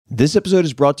This episode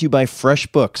is brought to you by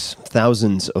FreshBooks.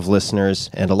 Thousands of listeners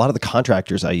and a lot of the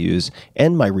contractors I use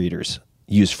and my readers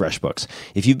use FreshBooks.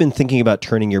 If you've been thinking about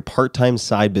turning your part-time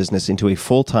side business into a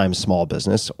full-time small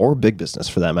business, or big business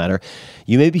for that matter,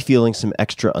 you may be feeling some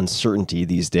extra uncertainty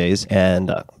these days,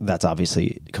 and that's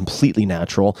obviously completely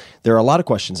natural. There are a lot of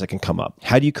questions that can come up.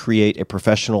 How do you create a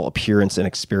professional appearance and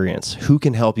experience? Who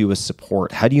can help you with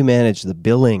support? How do you manage the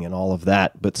billing and all of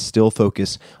that, but still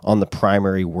focus on the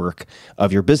primary work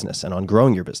of your business and on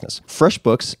growing your business?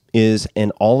 FreshBooks is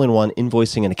an all-in-one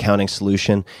invoicing and accounting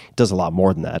solution. It does a lot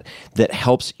more than that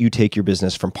helps you take your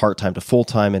business from part-time to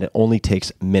full-time, and it only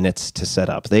takes minutes to set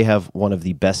up. They have one of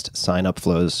the best sign-up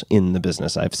flows in the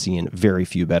business. I've seen very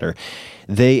few better.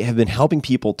 They have been helping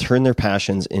people turn their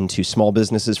passions into small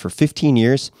businesses for 15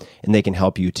 years, and they can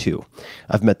help you too.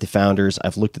 I've met the founders.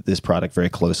 I've looked at this product very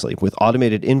closely. With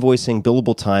automated invoicing,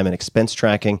 billable time, and expense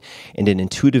tracking, and an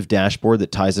intuitive dashboard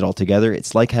that ties it all together,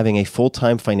 it's like having a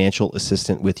full-time financial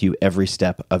assistant with you every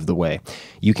step of the way.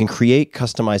 You can create,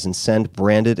 customize, and send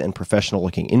branded and professional-looking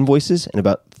invoices in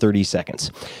about 30 seconds.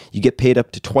 You get paid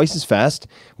up to twice as fast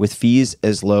with fees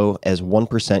as low as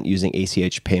 1% using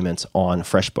ACH payments on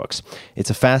FreshBooks. It's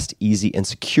a fast, easy, and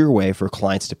secure way for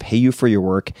clients to pay you for your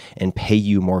work and pay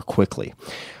you more quickly.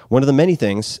 One of the many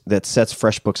things that sets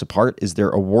FreshBooks apart is their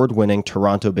award-winning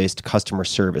Toronto-based customer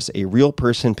service. A real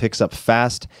person picks up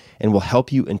fast and will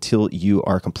help you until you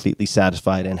are completely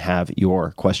satisfied and have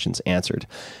your questions answered.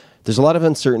 There's a lot of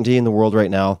uncertainty in the world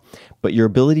right now, but your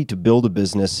ability to build a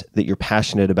business that you're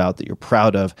passionate about, that you're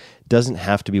proud of, doesn't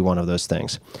have to be one of those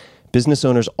things. Business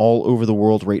owners all over the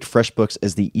world rate FreshBooks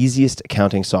as the easiest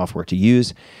accounting software to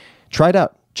use. Try it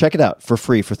out. Check it out for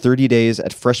free for 30 days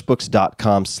at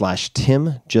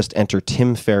freshbooks.com/Tim. Just enter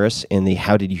Tim Ferriss in the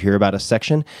How Did You Hear About Us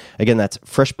section. Again, that's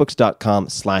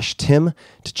freshbooks.com/Tim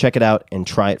to check it out and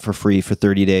try it for free for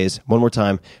 30 days. One more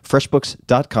time,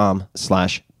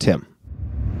 freshbooks.com/Tim.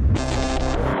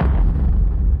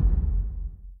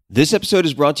 This episode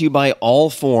is brought to you by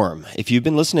Allform. If you've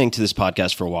been listening to this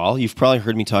podcast for a while, you've probably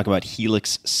heard me talk about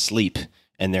Helix Sleep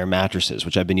and their mattresses,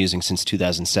 which I've been using since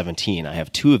 2017. I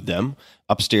have two of them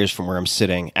upstairs from where I'm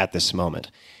sitting at this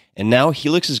moment. And now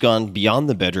Helix has gone beyond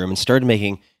the bedroom and started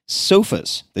making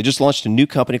sofas. They just launched a new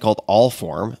company called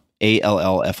Allform,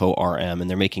 Allform, and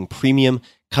they're making premium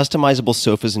customizable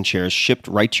sofas and chairs shipped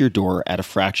right to your door at a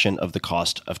fraction of the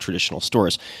cost of traditional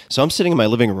stores. So I'm sitting in my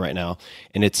living room right now,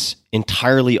 and it's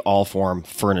entirely Allform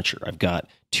furniture. I've got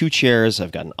two chairs,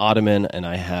 I've got an ottoman, and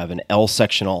I have an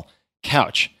L-sectional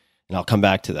couch, and I'll come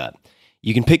back to that.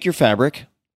 You can pick your fabric.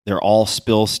 They're all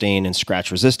spill, stain, and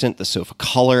scratch resistant. The sofa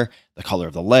color, the color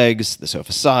of the legs, the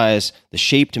sofa size, the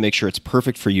shape to make sure it's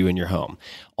perfect for you in your home.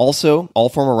 Also,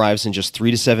 Allform arrives in just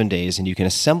 3 to 7 days, and you can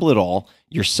assemble it all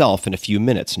yourself in a few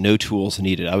minutes. No tools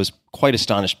needed. I was quite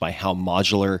astonished by how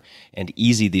modular and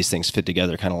easy these things fit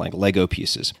together, kind of like Lego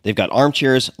pieces. They've got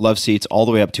armchairs, love seats, all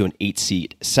the way up to an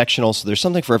 8-seat sectional, so there's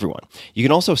something for everyone. You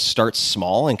can also start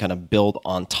small and kind of build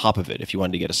on top of it if you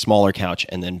wanted to get a smaller couch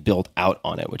and then build out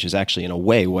on it, which is actually, in a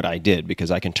way, what I did,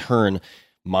 because I can turn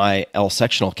my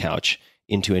L-sectional couch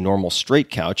into a normal straight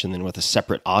couch and then with a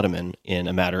separate ottoman in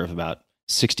a matter of about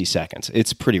 60 seconds.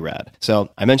 It's pretty rad. So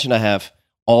I mentioned I have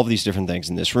all of these different things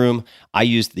in this room. I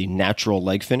used the natural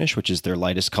leg finish, which is their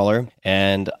lightest color,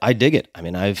 and I dig it. I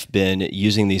mean, I've been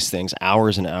using these things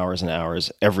hours and hours and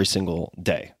hours every single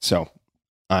day. So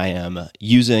I am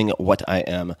using what I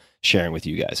am sharing with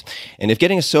you guys. And if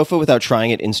getting a sofa without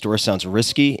trying it in-store sounds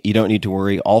risky, you don't need to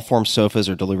worry. Allform sofas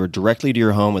are delivered directly to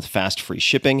your home with fast, free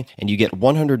shipping, and you get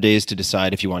 100 days to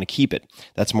decide if you want to keep it.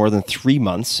 That's more than 3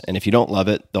 months, and if you don't love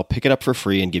it, they'll pick it up for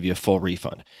free and give you a full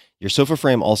refund. Your sofa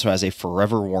frame also has a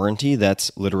forever warranty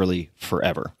that's literally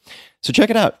forever. So check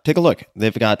it out. Take a look.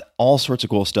 They've got all sorts of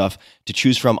cool stuff to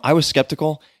choose from. I was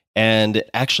skeptical, and it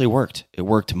actually worked. It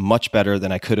worked much better than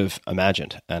I could have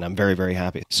imagined, and I'm very, very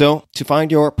happy. So to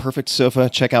find your perfect sofa,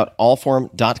 check out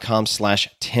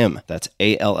allform.com/Tim. That's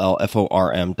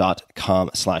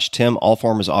allform.com/Tim.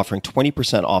 Allform is offering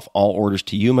 20% off all orders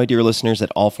to you, my dear listeners,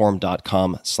 at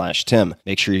allform.com/Tim.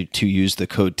 Make sure to use the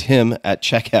code TIM at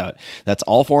checkout. That's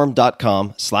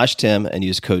allform.com/Tim and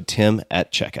use code TIM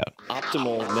at checkout.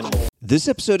 Optimal minimal. This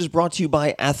episode is brought to you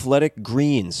by Athletic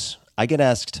Greens. I get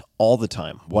asked all the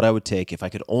time what I would take if I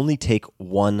could only take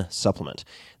one supplement.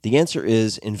 The answer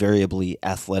is invariably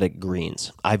Athletic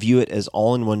Greens. I view it as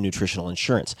all-in-one nutritional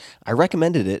insurance. I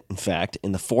recommended it, in fact,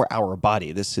 in the 4-Hour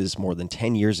Body. This is more than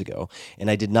 10 years ago,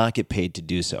 and I did not get paid to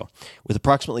do so. With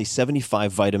approximately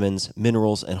 75 vitamins,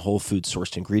 minerals, and whole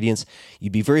food-sourced ingredients,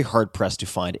 you'd be very hard-pressed to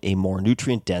find a more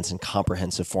nutrient-dense and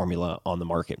comprehensive formula on the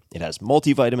market. It has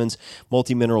multivitamins,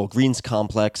 multi-mineral greens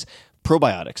complex,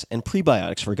 probiotics and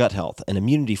prebiotics for gut health, an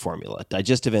immunity formula,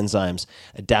 digestive enzymes,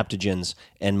 adaptogens,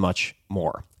 and much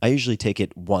more. I usually take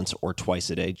it once or twice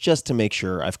a day just to make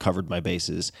sure I've covered my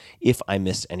bases if I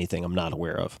missed anything I'm not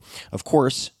aware of. Of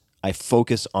course, I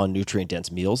focus on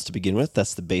nutrient-dense meals to begin with.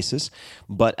 That's the basis.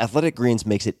 But Athletic Greens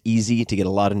makes it easy to get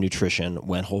a lot of nutrition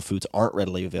when whole foods aren't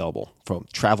readily available. From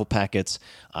travel packets,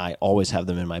 I always have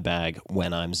them in my bag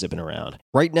when I'm zipping around.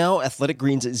 Right now, Athletic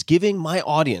Greens is giving my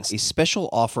audience a special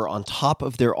offer on top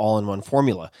of their all-in-one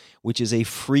formula, which is a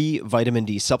free vitamin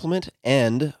D supplement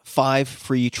and 5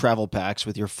 free travel packs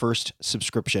with your first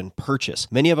subscription purchase.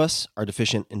 Many of us are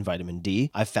deficient in vitamin D.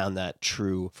 I've found that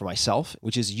true for myself,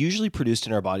 which is usually produced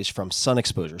in our bodies from sun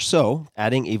exposure. So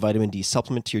adding a vitamin D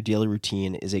supplement to your daily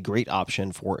routine is a great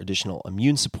option for additional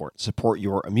immune support. Support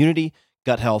your immunity,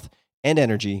 gut health, and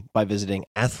energy by visiting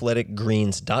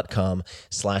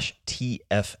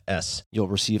athleticgreens.com/TFS. You'll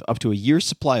receive up to a year's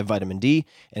supply of vitamin D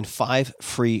and 5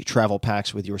 free travel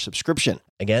packs with your subscription.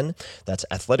 Again, that's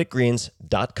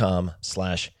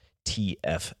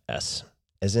athleticgreens.com/TFS,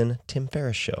 as in Tim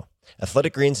Ferriss Show.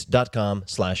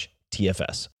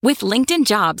 athleticgreens.com/TFS. With LinkedIn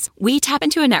Jobs, we tap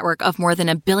into a network of more than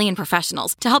 1 billion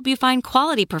professionals to help you find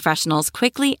quality professionals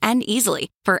quickly and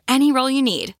easily for any role you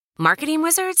need. Marketing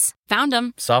wizards? Found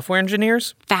them. Software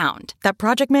engineers? Found. That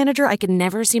project manager I could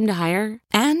never seem to hire?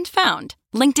 And found.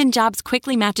 LinkedIn Jobs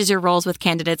quickly matches your roles with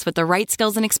candidates with the right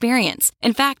skills and experience.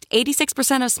 In fact,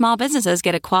 86% of small businesses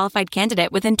get a qualified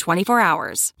candidate within 24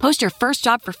 hours. Post your first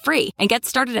job for free and get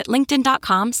started at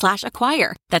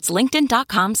linkedin.com/acquire. That's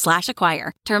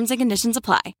linkedin.com/acquire. Terms and conditions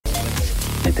apply.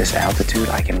 At this altitude,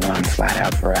 I can run flat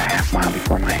out for a half mile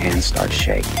before my hands start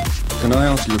shaking. Can I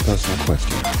ask you a personal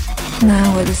question?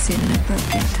 Now would seem an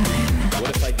appropriate time.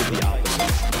 What if I did the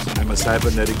opposite? I'm a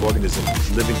cybernetic organism,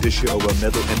 living tissue over a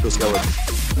metal endoskeleton.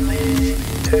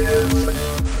 Tim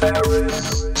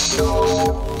Ferriss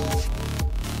Show.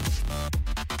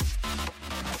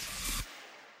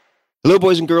 Hello,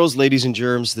 boys and girls, ladies and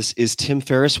germs. This is Tim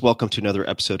Ferriss. Welcome to another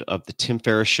episode of The Tim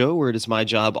Ferriss Show, where it is my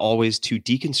job always to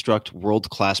deconstruct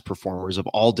world-class performers of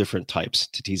all different types,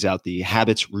 to tease out the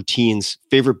habits, routines,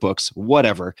 favorite books,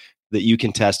 whatever, that you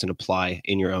can test and apply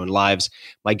in your own lives.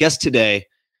 My guest today,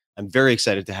 I'm very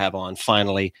excited to have on,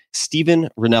 finally, Steven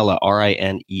Rinella,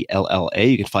 Rinella.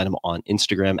 You can find him on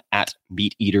Instagram at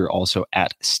MeatEater, also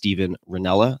at Steven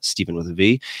Rinella, Steven with a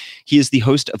V. He is the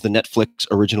host of the Netflix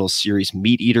original series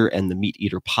MeatEater and the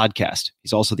MeatEater podcast.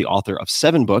 He's also the author of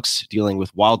 7 books dealing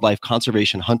with wildlife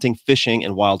conservation, hunting, fishing,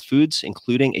 and wild foods,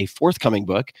 including a forthcoming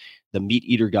book, The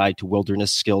MeatEater Guide to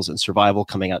Wilderness Skills and Survival,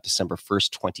 coming out December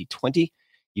 1st, 2020.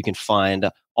 You can find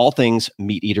all things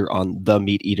MeatEater on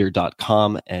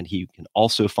themeateater.com, and you can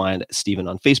also find Steven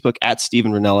on Facebook at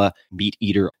Steven Rinella,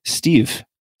 MeatEater. Steve,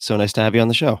 so nice to have you on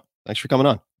the show. Thanks for coming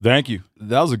on. Thank you.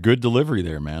 That was a good delivery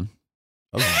there, man.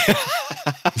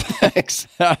 Thanks.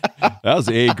 That was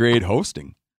A-grade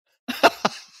hosting.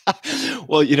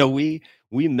 Well, you know, we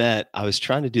met. I was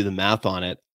trying to do the math on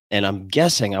it, and I'm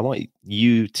guessing, I want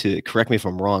you to correct me if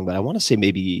I'm wrong, but I want to say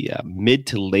maybe mid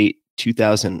to late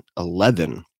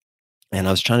 2011, and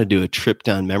I was trying to do a trip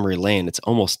down memory lane. It's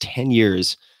almost 10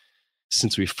 years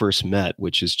since we first met,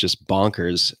 which is just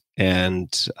bonkers.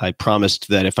 And I promised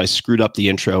that if I screwed up the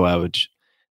intro, I would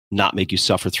not make you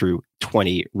suffer through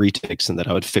 20 retakes and that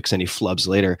I would fix any flubs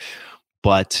later.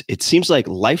 But it seems like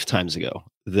lifetimes ago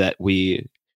that we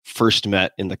first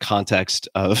met in the context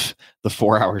of The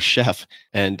 4-Hour Chef.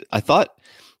 And I thought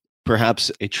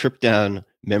perhaps a trip down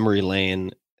memory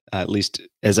lane, at least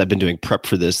as I've been doing prep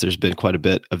for this, there's been quite a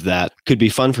bit of that, could be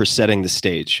fun for setting the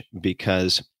stage,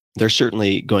 because there's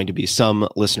certainly going to be some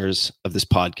listeners of this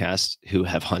podcast who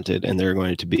have hunted, and there are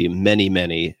going to be many,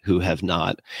 many who have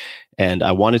not. And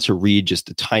I wanted to read just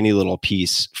a tiny little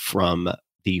piece from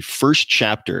the first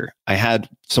chapter. I had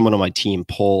someone on my team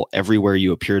pull everywhere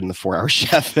you appeared in The 4-Hour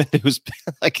Chef, and it was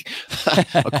like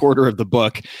a quarter of the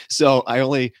book. So I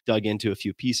only dug into a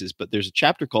few pieces, but there's a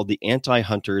chapter called The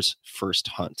Anti-Hunter's First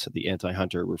Hunt. The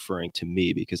anti-hunter referring to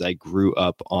me, because I grew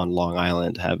up on Long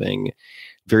Island having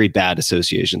very bad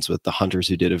associations with the hunters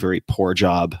who did a very poor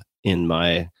job in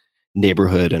my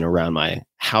neighborhood and around my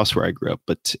house where I grew up.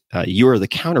 But you are the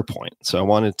counterpoint. So I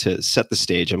wanted to set the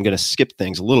stage. I'm going to skip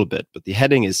things a little bit, but the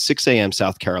heading is 6 a.m.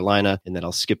 South Carolina. And then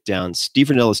I'll skip down. Steve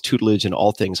Rinella's tutelage in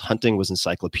all things hunting was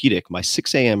encyclopedic. My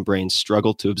 6 a.m. brain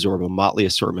struggled to absorb a motley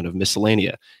assortment of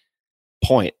miscellanea.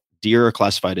 Point. Deer are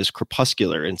classified as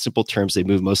crepuscular. In simple terms, they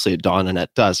move mostly at dawn and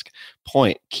at dusk.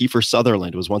 Point. Kiefer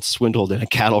Sutherland was once swindled in a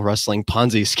cattle rustling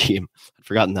Ponzi scheme. I'd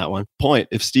forgotten that one. Point.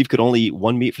 If Steve could only eat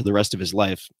one meat for the rest of his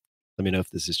life, Let me know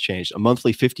if this has changed. A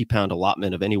monthly 50-pound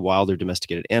allotment of any wild or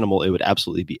domesticated animal, it would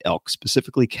absolutely be elk,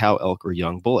 specifically cow elk or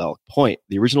young bull elk. Point.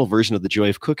 The original version of The Joy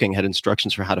of Cooking had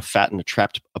instructions for how to fatten a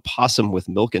trapped opossum with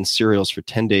milk and cereals for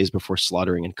 10 days before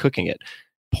slaughtering and cooking it.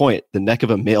 Point. The neck of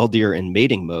a male deer in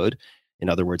mating mode, in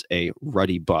other words, a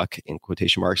ruddy buck, in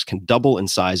quotation marks, can double in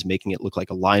size, making it look like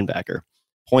a linebacker.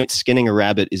 Point. Skinning a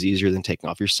rabbit is easier than taking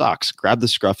off your socks. Grab the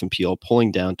scruff and peel,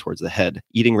 pulling down towards the head.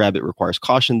 Eating rabbit requires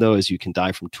caution, though, as you can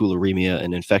die from tularemia,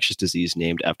 an infectious disease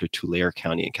named after Tulare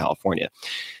County in California.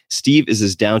 Steve is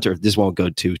as down to earth. This won't go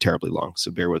too terribly long, so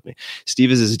bear with me.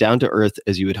 Steve is as down to earth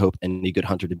as you would hope any good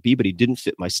hunter to be, but he didn't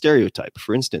fit my stereotype.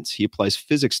 For instance, he applies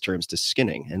physics terms to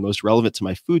skinning, and most relevant to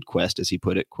my food quest, as he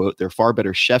put it, quote, there are far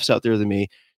better chefs out there than me.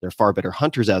 There are far better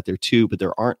hunters out there too, but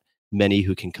there aren't many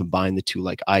who can combine the two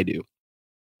like I do.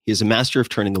 He is a master of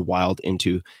turning the wild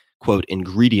into, quote,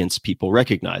 ingredients people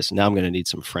recognize. Now I'm going to need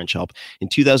some French help. In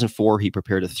 2004, he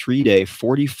prepared a 3-day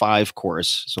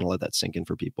 45-course, so I'll let that sink in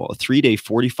for people, a 3-day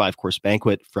 45-course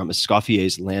banquet from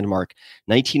Escoffier's landmark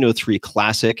 1903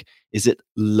 classic. Is it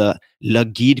Le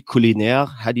Guide Culinaire?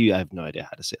 I have no idea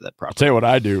how to say that properly. I'll tell you what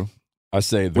I do. I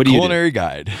say the culinary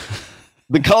guide.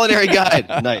 The culinary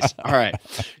guide. Nice. All right.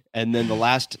 And then the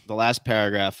last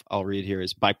paragraph I'll read here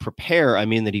is, by prepare, I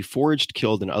mean that he foraged,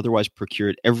 killed, and otherwise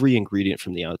procured every ingredient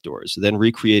from the outdoors, then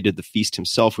recreated the feast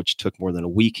himself, which took more than a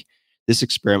week. This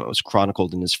experiment was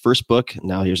chronicled in his first book.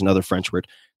 Now here's another French word,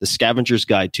 The Scavenger's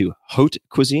Guide to Haute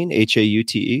Cuisine,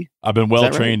 Haute. I've been well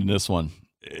trained in this one.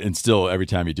 And still, every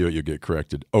time you do it, you'll get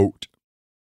corrected. Haute.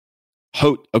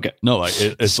 Okay. No, like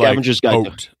it's Scavenger's like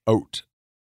Guide. Haute.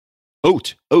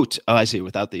 Haute. Oh, I see.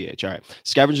 Without the H. All right.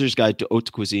 Scavenger's Guide to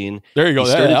Haute Cuisine. There you go.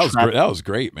 That was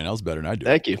great, man. That was better than I do.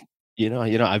 Thank you. You know,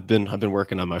 I've been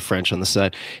working on my French on the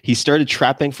side. He started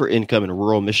trapping for income in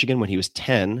rural Michigan when he was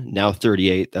 10, now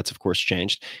 38. That's of course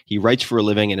changed. He writes for a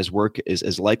living, and his work is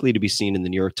as likely to be seen in the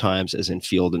New York Times as in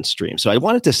Field and Stream. So I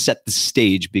wanted to set the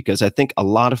stage because I think a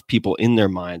lot of people in their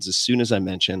minds, as soon as I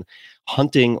mention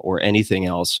hunting or anything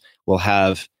else, will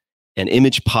have an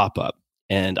image pop up.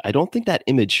 And I don't think that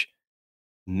image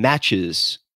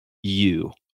matches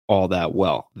you all that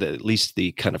well, at least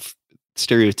the kind of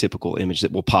stereotypical image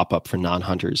that will pop up for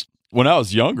non-hunters. When I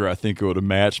was younger, I think it would have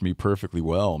matched me perfectly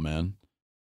well, man.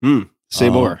 Say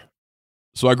more.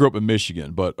 So I grew up in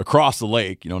Michigan, but across the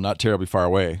lake, not terribly far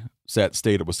away,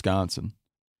 state of Wisconsin.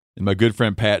 And my good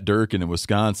friend Pat Durkin in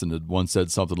Wisconsin had once said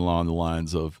something along the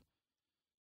lines of,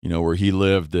 where he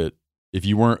lived, that if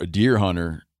you weren't a deer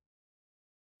hunter,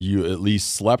 you at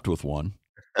least slept with one.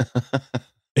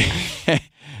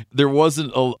 There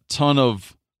wasn't a ton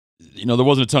of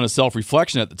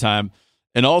self-reflection at the time,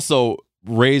 and also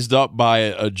raised up by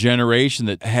a generation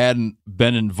that hadn't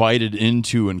been invited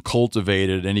into and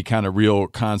cultivated any kind of real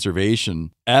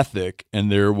conservation ethic.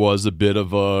 And there was a bit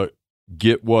of a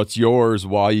get what's yours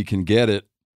while you can get it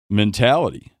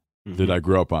mentality that I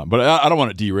grew up on. But I don't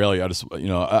want to derail you. I just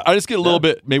get a little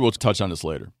bit, maybe we'll touch on this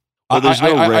later. Well, there's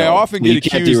no rail. I often get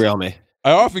accused. Can't derail me.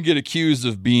 I often get accused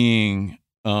of being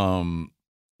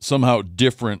somehow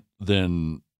different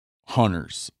than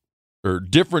hunters, or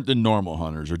different than normal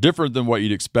hunters, or different than what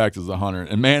you'd expect as a hunter.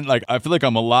 And man, I feel like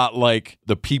I'm a lot like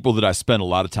the people that I spend a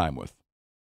lot of time with.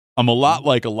 I'm a lot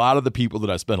like a lot of the people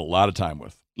that I spend a lot of time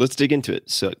with. Let's dig into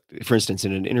it. So, for instance,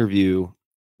 in an interview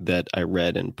that I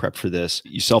read and prepped for this,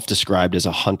 you self-described as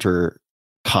a hunter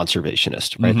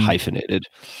conservationist, right? Hyphenated.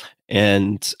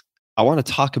 And I want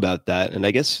to talk about that. And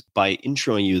I guess by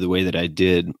introing you the way that I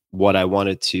did, what I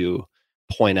wanted to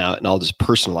point out, and I'll just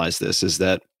personalize this, is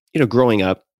that, growing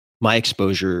up, my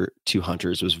exposure to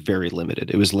hunters was very limited.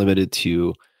 It was limited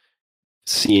to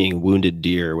seeing wounded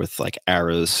deer with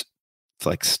arrows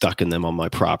stuck in them on my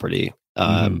property,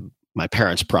 my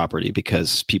parents' property,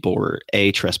 because people were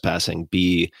A, trespassing,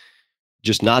 B,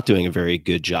 just not doing a very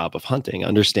good job of hunting,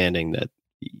 understanding that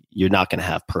you're not going to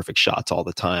have perfect shots all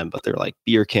the time, but they're like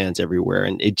beer cans everywhere.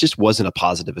 And it just wasn't a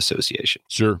positive association.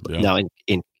 Sure. Yeah. Now,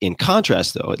 in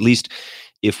contrast, though, at least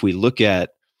if we look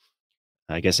at,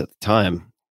 I guess at the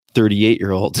time,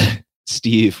 38-year-old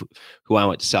Steve, who I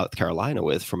went to South Carolina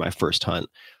with for my first hunt,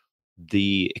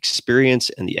 the experience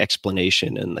and the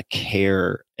explanation and the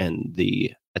care and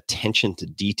the attention to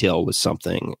detail was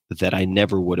something that I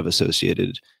never would have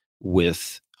associated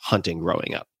with hunting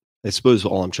growing up. I suppose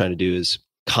all I'm trying to do is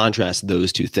contrast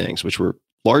those two things, which were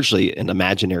largely an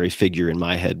imaginary figure in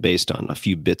my head based on a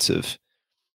few bits of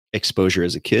exposure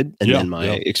as a kid, and then my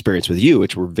experience with you,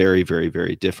 which were very, very,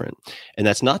 very different. And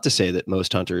that's not to say that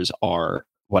most hunters are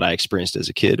what I experienced as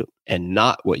a kid and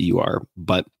not what you are,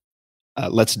 but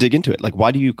let's dig into it.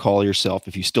 Why do you call yourself,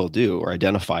 if you still do, or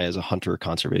identify as a hunter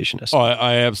conservationist? Oh,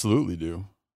 I absolutely do.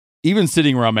 even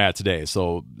sitting where I'm at today,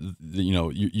 so, you know,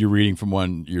 you're reading from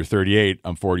when you're 38,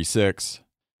 I'm 46.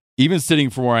 Even sitting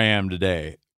from where I am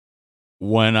today,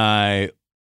 when I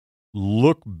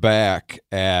look back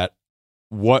at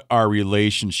what our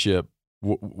relationship,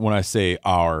 when I say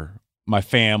my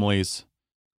family's,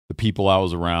 the people I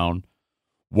was around,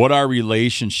 what our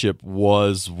relationship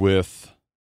was with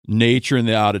nature and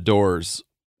the outdoors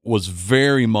was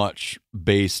very much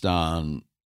based on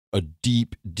a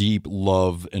deep, deep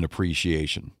love and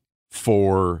appreciation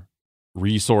for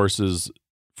resources,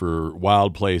 for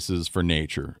wild places, for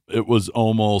nature. It was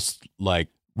almost like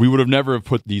we would have never have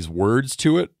put these words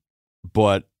to it,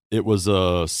 but it was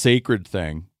a sacred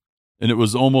thing. And it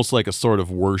was almost like a sort of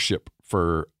worship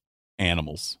for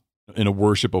animals and a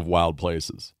worship of wild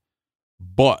places.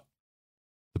 But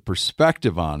the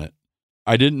perspective on it,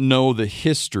 I didn't know the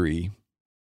history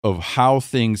of how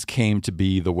things came to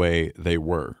be the way they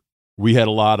were. We had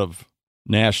a lot of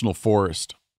national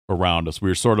forest around us. We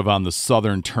were sort of on the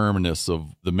southern terminus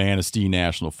of the Manistee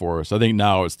National Forest. I think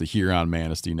now it's the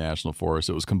Huron-Manistee National Forest.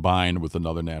 It was combined with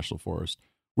another national forest.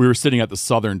 We were sitting at the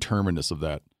southern terminus of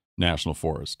that national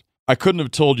forest. I couldn't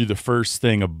have told you the first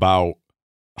thing about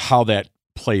how that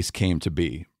place came to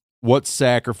be. What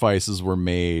sacrifices were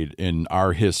made in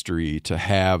our history to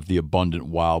have the abundant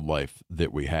wildlife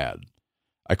that we had.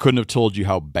 I couldn't have told you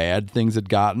how bad things had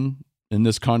gotten in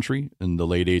this country in the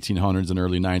late 1800s and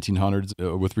early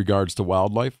 1900s with regards to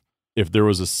wildlife. If there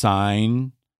was a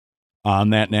sign on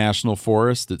that national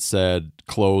forest that said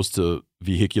closed to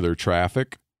vehicular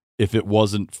traffic, if it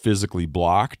wasn't physically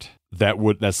blocked,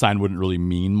 that sign wouldn't really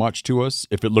mean much to us.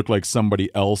 If it looked like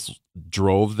somebody else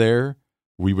drove there,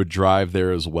 we would drive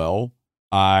there as well.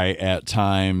 I, at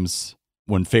times,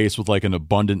 when faced with like an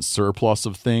abundant surplus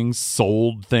of things,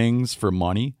 sold things for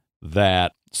money,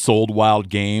 that sold wild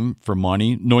game for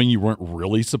money, knowing you weren't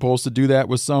really supposed to do that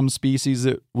with some species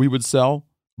that we would sell,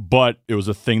 but it was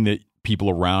a thing that people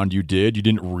around you did. You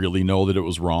didn't really know that it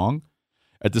was wrong.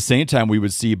 At the same time, we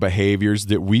would see behaviors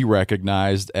that we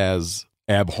recognized as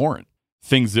abhorrent,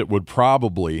 things that would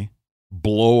probably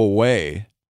blow away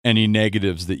any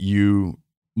negatives that you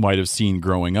might have seen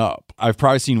growing up. I've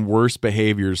probably seen worse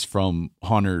behaviors from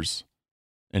hunters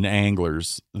and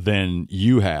anglers than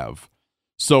you have.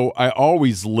 So I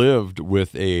always lived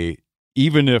with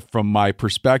even if from my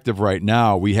perspective right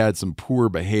now, we had some poor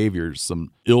behaviors,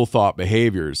 some ill-thought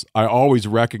behaviors, I always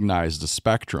recognized a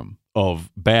spectrum of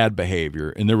bad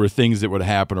behavior. And there were things that would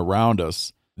happen around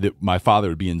us that my father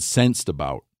would be incensed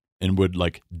about and would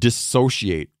like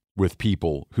dissociate with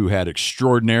people who had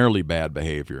extraordinarily bad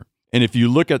behavior. And if you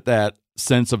look at that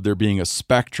sense of there being a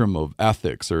spectrum of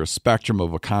ethics or a spectrum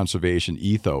of a conservation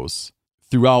ethos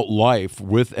throughout life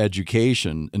with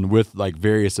education and with like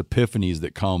various epiphanies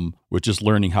that come with just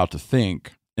learning how to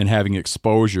think and having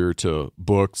exposure to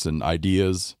books and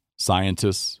ideas,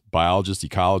 scientists, biologists,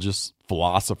 ecologists,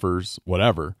 philosophers,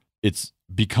 whatever, it's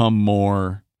become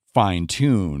more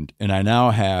fine-tuned. And I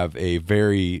now have a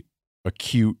very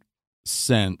acute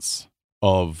sense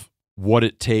of what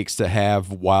it takes to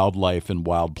have wildlife in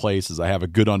wild places. I have a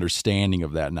good understanding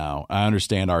of that now. I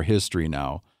understand our history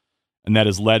now. And that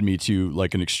has led me to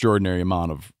like an extraordinary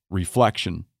amount of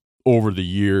reflection over the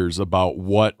years about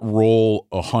what role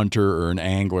a hunter or an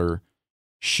angler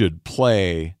should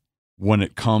play when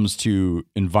it comes to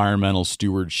environmental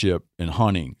stewardship and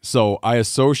hunting. So I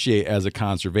associate as a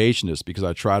conservationist because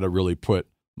I try to really put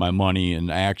my money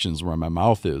and actions where my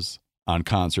mouth is on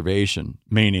conservation,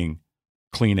 meaning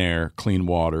clean air, clean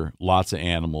water, lots of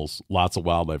animals, lots of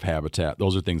wildlife habitat.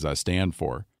 Those are things I stand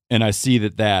for. And I see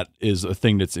that that is a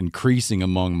thing that's increasing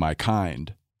among my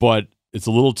kind. But it's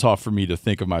a little tough for me to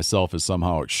think of myself as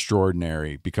somehow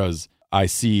extraordinary because I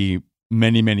see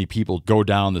many, many people go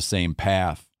down the same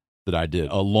path that I did.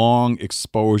 A long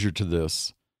exposure to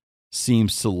this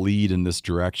seems to lead in this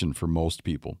direction for most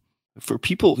people. For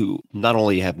people who not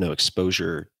only have no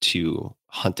exposure to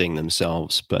hunting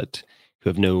themselves, but who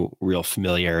have no real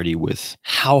familiarity with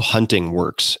how hunting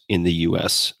works in the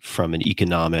U.S. from an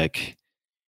economic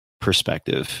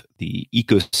perspective, the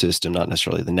ecosystem, not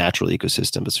necessarily the natural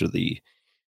ecosystem, but sort of the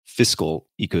fiscal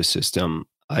ecosystem.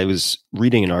 I was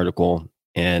reading an article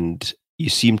and you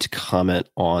seemed to comment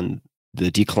on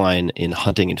the decline in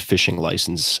hunting and fishing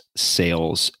license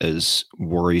sales as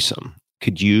worrisome.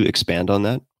 Could you expand on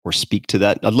that or speak to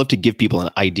that? I'd love to give people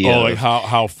an idea like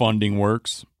how funding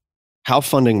works. How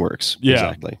funding works. Yeah,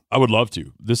 exactly. I would love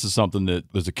to. This is something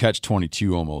that there's a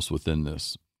catch-22 almost within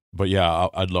this. But yeah,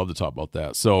 I'd love to talk about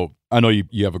that. So I know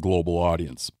you have a global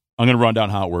audience. I'm going to run down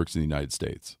how it works in the United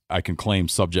States. I can claim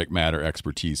subject matter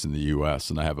expertise in the U.S.,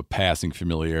 and I have a passing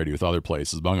familiarity with other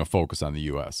places, but I'm going to focus on the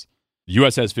U.S. The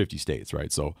U.S. has 50 states,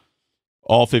 right? So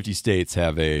all 50 states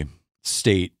have a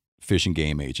state fish and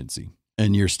game agency.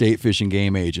 And your state fish and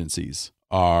game agencies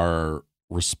are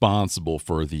responsible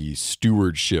for the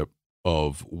stewardship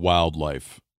of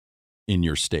wildlife in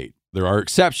your state. There are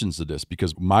exceptions to this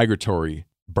because migratory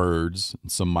birds and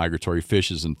some migratory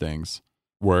fishes and things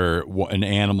where an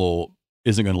animal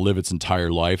isn't going to live its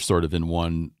entire life sort of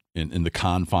in the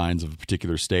confines of a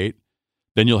particular state,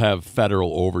 then you'll have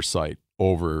federal oversight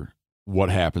over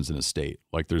what happens in a state.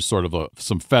 Like there's sort of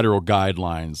some federal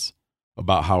guidelines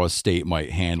about how a state might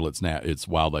handle its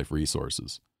wildlife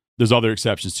resources. There's other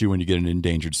exceptions too when you get an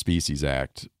Endangered Species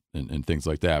Act and things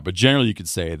like that. But generally you could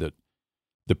say that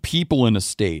the people in a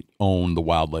state own the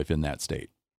wildlife in that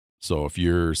state. So if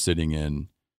you're sitting in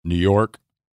New York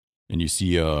and you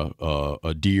see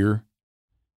a deer,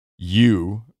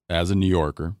 you, as a New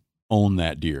Yorker, own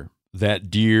that deer.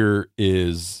 That deer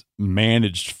is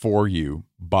managed for you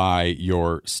by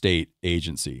your state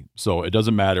agency. So it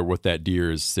doesn't matter what that deer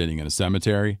is sitting in a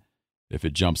cemetery, if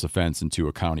it jumps a fence into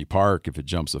a county park, if it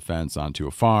jumps a fence onto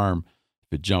a farm,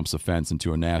 if it jumps a fence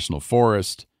into a national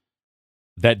forest,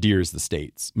 that deer is the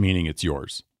state's, meaning it's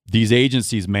yours. These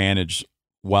agencies manage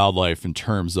wildlife in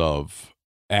terms of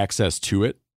access to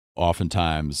it.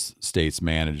 Oftentimes, states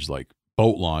manage like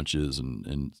boat launches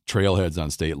and trailheads on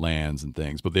state lands and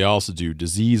things, but they also do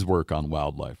disease work on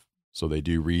wildlife. So they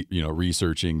do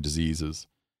researching diseases,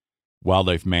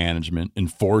 wildlife management,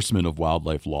 enforcement of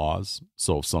wildlife laws.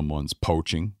 So if someone's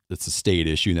poaching, it's a state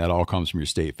issue, and that all comes from your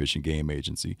state fish and game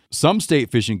agency. Some state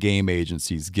fish and game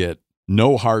agencies get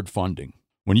no hard funding.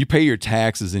 When you pay your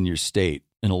taxes in your state,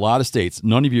 in a lot of states,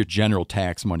 none of your general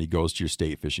tax money goes to your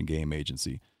state fish and game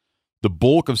agency. The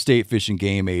bulk of state fish and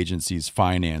game agencies'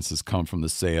 finances come from the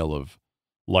sale of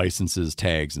licenses,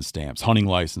 tags, and stamps, hunting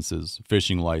licenses,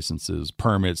 fishing licenses,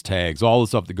 permits, tags, all the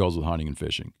stuff that goes with hunting and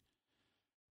fishing.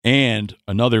 And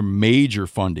another major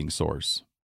funding source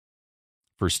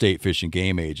for state fish and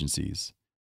game agencies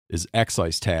is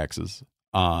excise taxes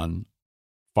on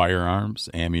firearms,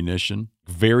 ammunition,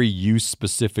 very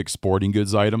use-specific sporting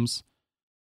goods items,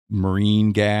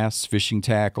 marine gas, fishing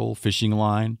tackle, fishing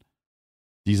line.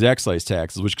 These excise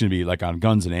taxes, which can be like on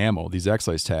guns and ammo, these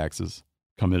excise taxes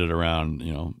come in at around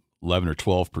 11 or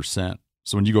 12%.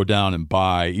 So when you go down and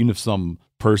buy, even if some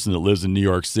person that lives in New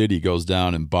York City goes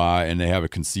down and buy, and they have a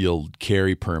concealed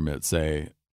carry permit, say,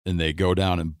 and they go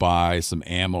down and buy some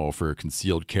ammo for a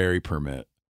concealed carry permit,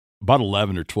 about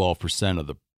 11 or 12% of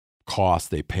the cost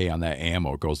they pay on that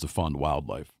ammo goes to fund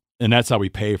wildlife. And that's how we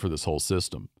pay for this whole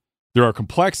system. There are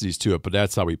complexities to it, but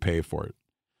that's how we pay for it.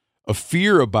 A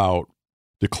fear about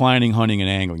declining hunting and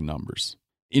angling numbers.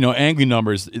 Angling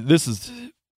numbers, this is,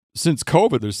 since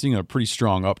COVID, they're seeing a pretty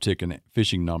strong uptick in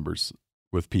fishing numbers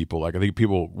with people. Like, I think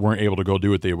people weren't able to go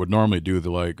do what they would normally do.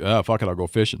 They're like, fuck it, I'll go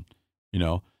fishing,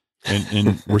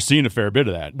 And we're seeing a fair bit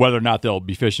of that. Whether or not they'll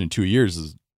be fishing in 2 years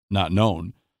is not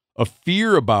known. A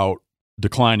fear about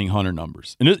declining hunter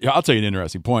numbers. And I'll tell you an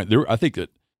interesting point. I think that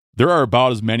there are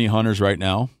about as many hunters right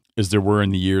now as there were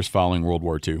in the years following World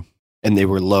War II. And they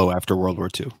were low after World War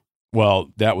II.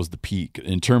 Well, that was the peak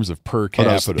in terms of per capita.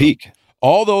 That was the peak.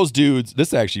 All those dudes,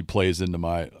 this actually plays into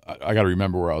I got to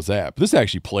remember where I was at, but this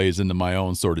actually plays into my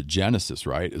own sort of genesis,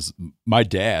 right? Is my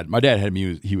dad had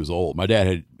me, he was old. My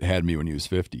dad had me when he was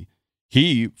 50.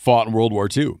 He fought in World War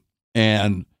II.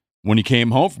 And when he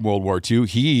came home from World War II,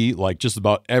 he, like just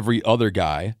about every other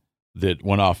guy that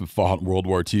went off and fought in World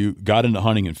War II, got into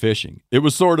hunting and fishing. It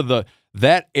was sort of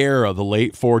that era, the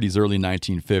late 40s, early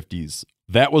 1950s.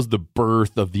 That was the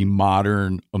birth of the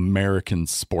modern American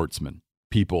sportsman.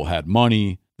 People had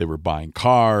money. They were buying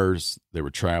cars. They were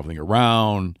traveling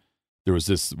around. There was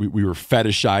this, we were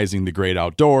fetishizing the great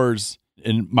outdoors.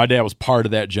 And my dad was part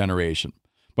of that generation.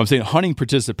 But I'm saying hunting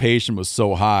participation was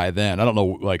so high then. I don't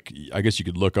know, I guess you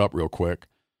could look up real quick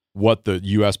what the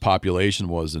U.S. population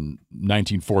was in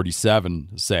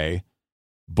 1947, say,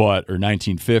 or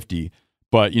 1950.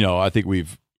 But, I think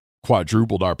we've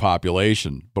quadrupled our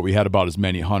population, but we had about as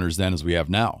many hunters then as we have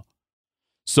now.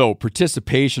 So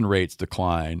participation rates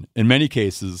decline. In many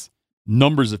cases,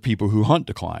 numbers of people who hunt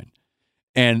decline.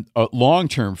 And a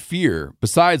long-term fear,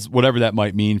 besides whatever that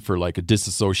might mean for like a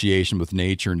disassociation with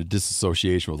nature and a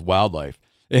disassociation with wildlife,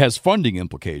 it has funding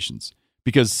implications.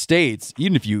 Because states,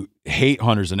 even if you hate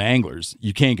hunters and anglers,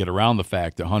 you can't get around the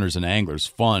fact that hunters and anglers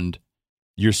fund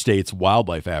your state's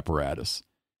wildlife apparatus.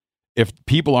 If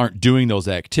people aren't doing those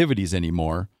activities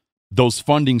anymore, those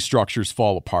funding structures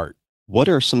fall apart. What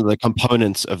are some of the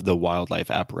components of the wildlife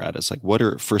apparatus? Like, what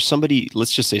are, for somebody,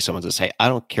 let's just say someone says, hey, I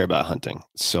don't care about hunting,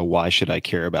 so why should I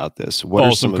care about this? What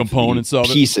are some components of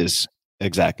pieces?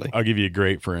 Exactly. I'll give you a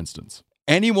great, for instance.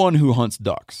 anyone who hunts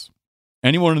ducks,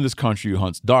 anyone in this country who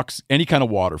hunts ducks, any kind of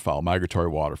waterfowl, migratory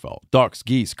waterfowl, ducks,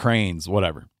 geese, cranes,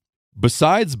 whatever,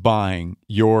 besides buying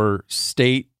your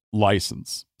state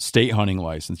license, state hunting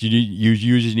license, you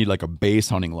usually need like a base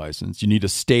hunting license. You need a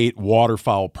state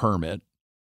waterfowl permit.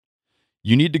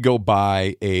 You need to go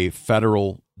buy a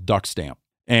federal duck stamp.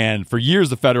 And for years,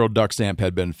 the federal duck stamp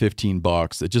had been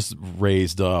 $15. It just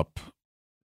raised up.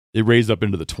 It raised up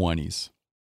into the 20s.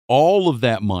 All of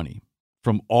that money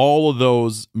from all of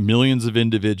those millions of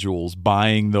individuals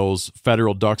buying those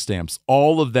federal duck stamps,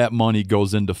 all of that money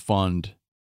goes into fund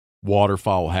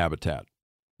waterfowl habitat,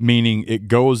 meaning it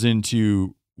goes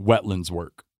into wetlands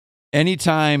work.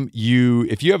 Anytime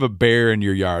if you have a bear in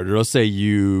your yard, or let's say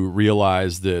you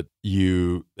realize that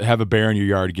you have a bear in your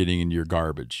yard getting into your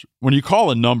garbage, when you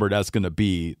call a number, that's going to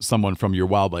be someone from your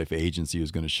wildlife agency who's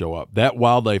going to show up. That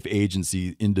wildlife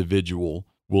agency individual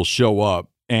will show up,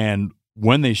 and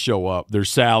when they show up, their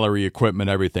salary, equipment,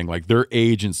 everything, like their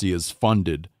agency is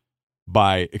funded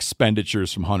by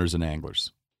expenditures from hunters and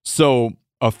anglers. So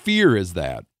a fear is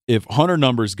that if hunter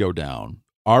numbers go down,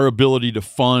 our ability to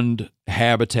fund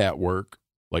habitat work,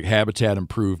 like habitat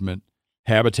improvement,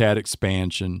 habitat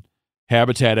expansion,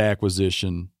 habitat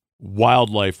acquisition,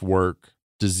 wildlife work,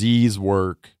 disease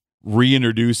work,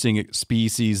 reintroducing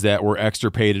species that were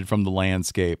extirpated from the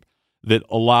landscape, that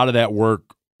a lot of that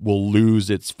work will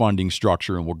lose its funding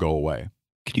structure and will go away.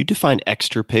 Could you define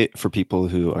extirpate for people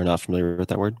who are not familiar with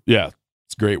that word? Yeah,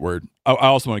 it's a great word. I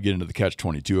also want to get into the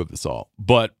catch-22 of this all.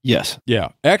 But yes. Yeah,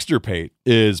 extirpate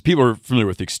is, people are familiar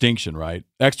with extinction, right?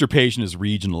 Extirpation is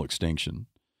regional extinction,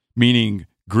 meaning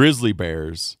grizzly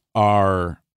bears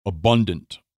are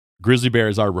abundant. Grizzly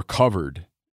bears are recovered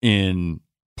in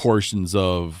portions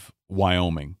of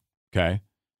Wyoming, okay?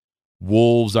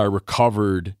 Wolves are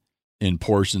recovered in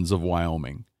portions of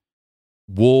Wyoming.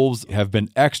 Wolves have been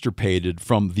extirpated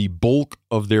from the bulk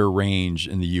of their range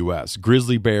in the U.S.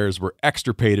 Grizzly bears were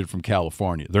extirpated from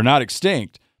California. They're not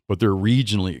extinct, but they're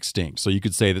regionally extinct. So you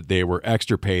could say that they were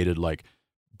extirpated, like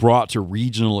brought to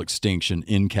regional extinction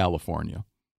in California.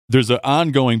 There's an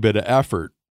ongoing bit of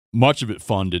effort, much of it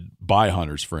funded by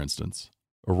hunters, for instance,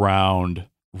 around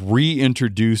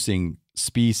reintroducing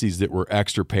species that were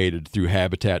extirpated through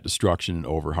habitat destruction and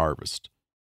overharvest.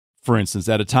 For instance,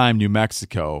 at a time, New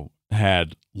Mexico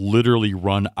had literally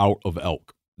run out of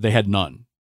elk. They had none.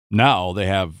 Now they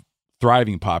have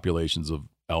thriving populations of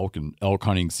elk and elk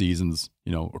hunting seasons,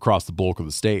 across the bulk of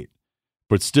the state.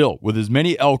 But still, with as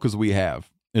many elk as we have,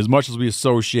 as much as we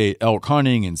associate elk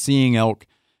hunting and seeing elk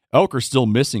are still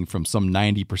missing from some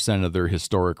 90% of their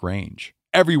historic range.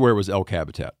 Everywhere was elk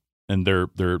habitat, and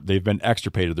they've been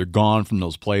extirpated. They're gone from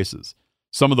those places.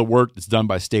 Some of the work that's done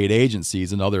by state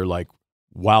agencies and other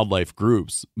wildlife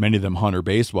groups, many of them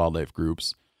hunter-based wildlife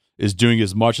groups, is doing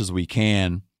as much as we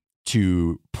can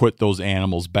to put those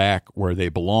animals back where they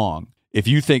belong. If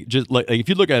you think, just like if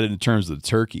you look at it in terms of the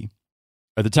turkey,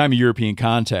 at the time of European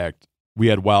contact, we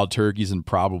had wild turkeys in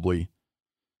probably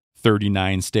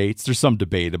 39 states. There's some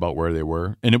debate about where they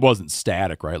were, and it wasn't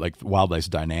static, right? Like wildlife's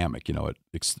dynamic, it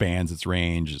expands its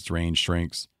range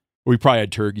shrinks. We probably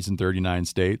had turkeys in 39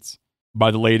 states.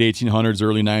 By the late 1800s,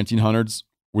 early 1900s,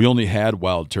 we only had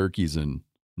wild turkeys in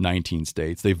 19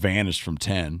 states. They vanished from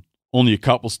 10. Only a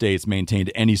couple states maintained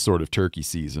any sort of turkey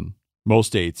season. Most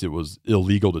states, it was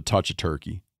illegal to touch a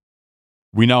turkey.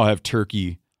 We now have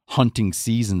turkey hunting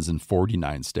seasons in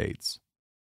 49 states.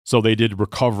 So they did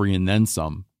recovery and then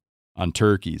some on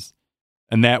turkeys.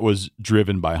 And that was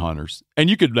driven by hunters. And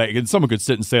you could, and someone could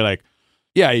sit and say,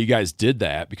 yeah, you guys did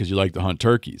that because you like to hunt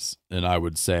turkeys. And I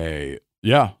would say,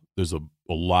 yeah, there's a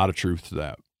lot of truth to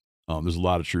that. There's a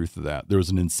lot of truth to that. There was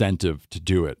an incentive to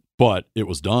do it, but it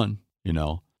was done,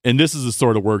 And this is the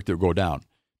sort of work that would go down,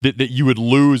 that you would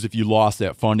lose if you lost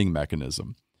that funding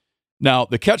mechanism. Now,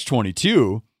 the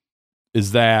catch-22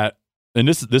 is that, and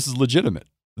this is legitimate.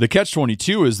 The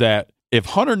catch-22 is that if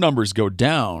hunter numbers go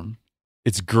down,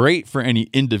 it's great for any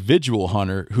individual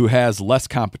hunter who has less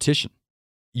competition.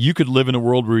 You could live in a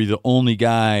world where you're the only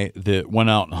guy that went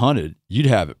out and hunted. You'd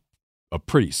have a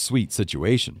pretty sweet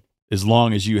situation, as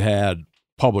long as you had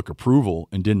public approval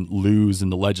and didn't lose in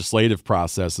the legislative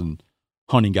process and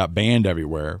hunting got banned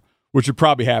everywhere, which would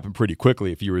probably happen pretty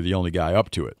quickly if you were the only guy up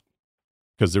to it,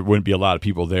 because there wouldn't be a lot of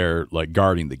people there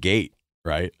guarding the gate,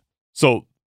 right? So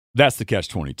that's the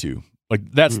catch-22.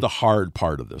 That's the hard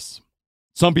part of this.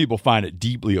 Some people find it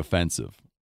deeply offensive.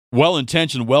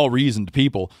 Well-intentioned, well-reasoned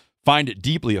people find it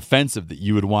deeply offensive that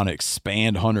you would want to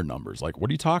expand hunter numbers. What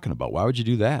are you talking about? Why would you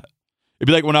do that? It'd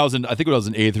be like when I was in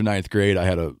 8th or 9th grade, I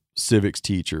had a civics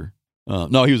teacher.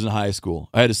 No, he was in high school.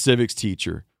 I had a civics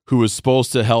teacher who was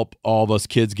supposed to help all of us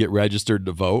kids get registered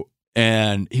to vote.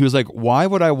 And he was like, why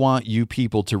would I want you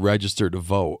people to register to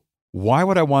vote? Why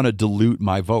would I want to dilute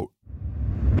my vote?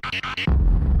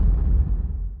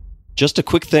 Just a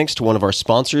quick thanks to one of our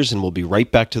sponsors, and we'll be right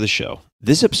back to the show.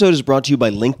 This episode is brought to you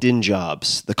by LinkedIn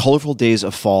Jobs. The colorful days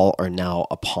of fall are now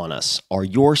upon us. Are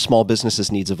your small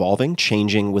business's needs evolving,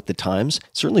 changing with the times?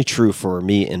 Certainly true for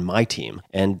me and my team.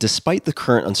 And despite the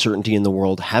current uncertainty in the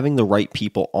world, having the right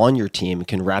people on your team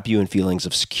can wrap you in feelings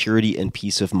of security and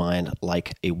peace of mind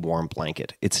like a warm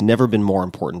blanket. It's never been more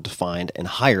important to find and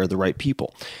hire the right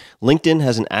people. LinkedIn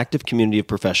has an active community of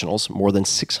professionals, more than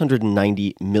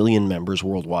 690 million members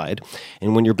worldwide.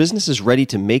 And when your business is ready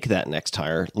to make that next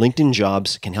hire, LinkedIn Jobs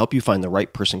can help you find the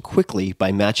right person quickly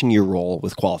by matching your role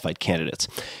with qualified candidates.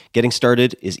 Getting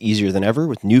started is easier than ever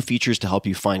with new features to help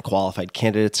you find qualified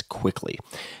candidates quickly.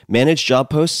 Manage job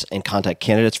posts and contact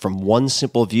candidates from one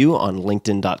simple view on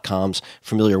LinkedIn.com's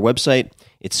familiar website.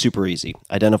 It's super easy.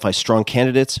 Identify strong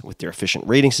candidates with their efficient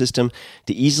rating system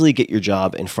to easily get your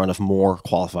job in front of more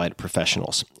qualified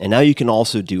professionals. And now you can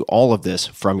also do all of this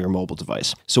from your mobile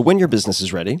device. So when your business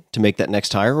is ready to make that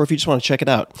next hire, or if you just want to check it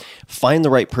out, find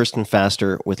the right person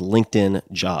faster with LinkedIn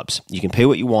Jobs. You can pay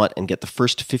what you want and get the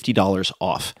first $50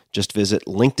 off. Just visit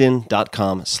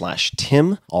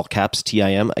linkedin.com/Tim, all caps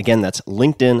TIM. Again, that's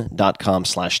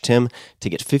linkedin.com/Tim to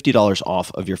get $50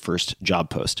 off of your first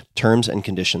job post. Terms and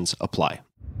conditions apply.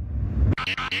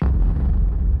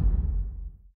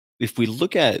 If we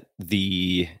look at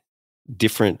the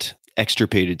different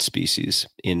extirpated species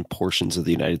in portions of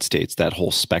the United States, that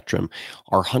whole spectrum,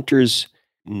 are hunters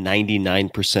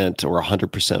 99% or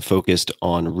 100% focused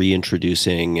on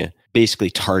reintroducing basically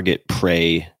target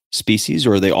prey species,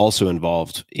 or are they also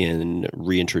involved in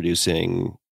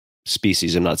reintroducing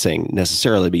species? I'm not saying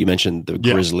necessarily, but you mentioned the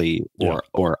grizzly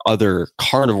or other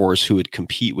carnivores who would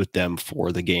compete with them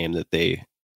for the game that they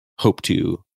hope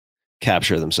to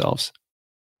capture themselves.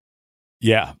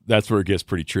 Yeah, that's where it gets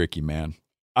pretty tricky, man.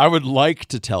 I would like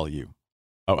to tell you,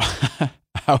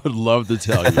 I would love to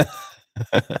tell you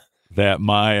that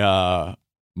my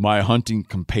hunting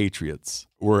compatriots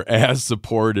were as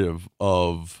supportive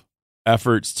of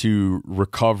efforts to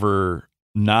recover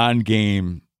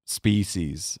non-game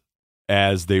species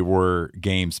as they were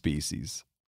game species.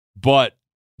 But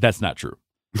that's not true.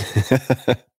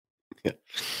 Yeah.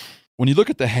 When you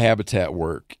look at the habitat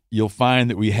work, you'll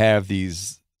find that we have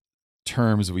these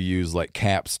terms we use like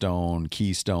capstone,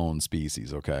 keystone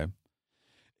species, okay? And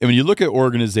when you look at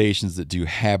organizations that do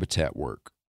habitat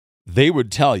work, they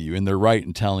would tell you, and they're right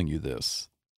in telling you this,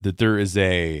 that there is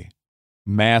a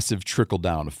massive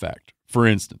trickle-down effect. For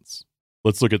instance,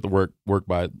 let's look at the work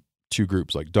by two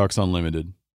groups like Ducks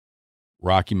Unlimited,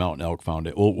 Rocky Mountain Elk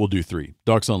Foundation. We'll do three.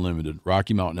 Ducks Unlimited,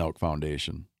 Rocky Mountain Elk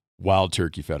Foundation, Wild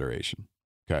Turkey Federation,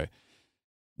 okay?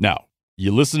 Now,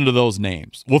 you listen to those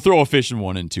names. We'll throw a fishing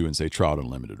one in too and say Trout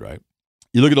Unlimited, right?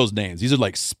 You look at those names. These are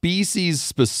like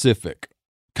species-specific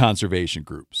conservation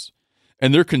groups.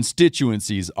 And their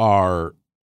constituencies are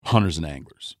hunters and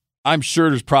anglers. I'm sure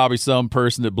there's probably some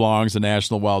person that belongs to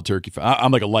National Wild Turkey.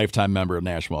 I'm like a lifetime member of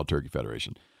National Wild Turkey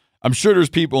Federation. I'm sure there's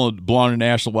people that belong to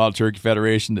National Wild Turkey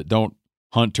Federation that don't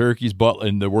hunt turkeys, but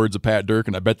in the words of Pat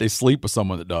Durkin, I bet they sleep with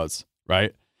someone that does,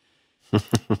 right?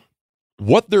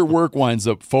 What their work winds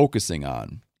up focusing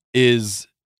on is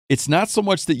it's not so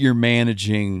much that you're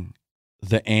managing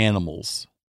the animals,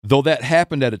 though that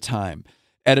happened at a time.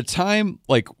 At a time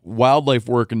like wildlife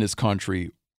work in this country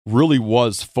really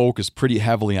was focused pretty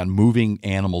heavily on moving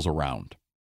animals around,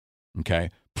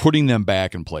 okay? Putting them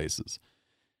back in places.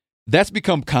 That's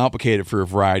become complicated for a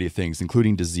variety of things,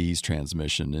 including disease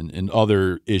transmission and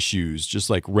other issues,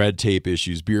 just like red tape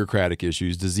issues, bureaucratic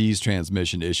issues, disease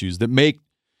transmission issues that make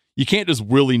you can't just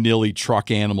willy-nilly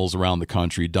truck animals around the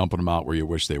country, dumping them out where you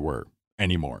wish they were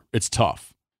anymore. It's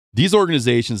tough. These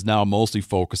organizations now mostly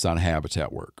focus on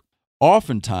habitat work.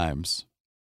 Oftentimes,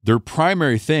 their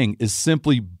primary thing is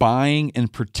simply buying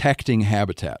and protecting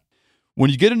habitat.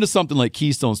 When you get into something like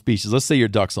keystone species, let's say you're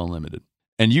Ducks Unlimited,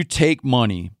 and you take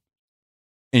money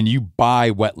and you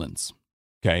buy wetlands,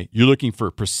 okay? You're looking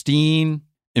for pristine,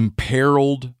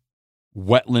 imperiled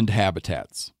wetland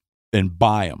habitats and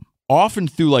buy them. Often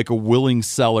through like a willing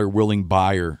seller, willing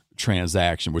buyer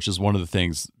transaction, which is one of the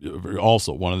things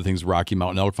Rocky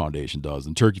Mountain Elk Foundation does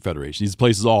and Turkey Federation. These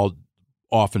places all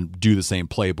often do the same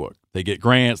playbook. They get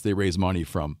grants, they raise money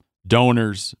from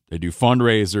donors, they do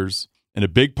fundraisers, and a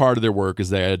big part of their work is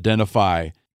they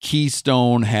identify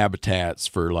keystone habitats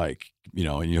for like,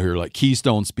 and you hear like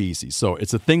keystone species. So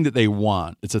it's a thing that they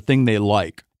want. It's a thing they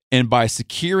like. And by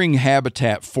securing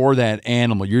habitat for that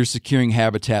animal, you're securing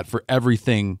habitat for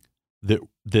everything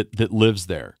that lives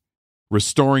there.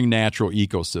 restoring natural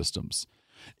ecosystems.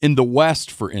 In the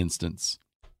West, for instance,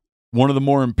 one of the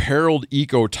more imperiled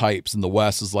ecotypes in the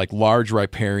West is like large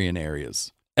riparian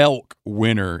areas. Elk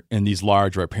winter in these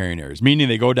large riparian areas, meaning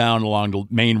they go down along the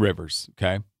main rivers,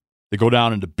 okay? They go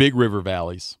down into big river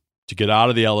valleys to get out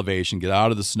of the elevation, get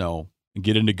out of the snow, and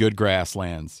get into good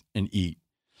grasslands and eat.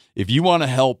 If you want to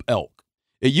help elk,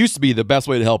 it used to be the best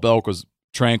way to help elk was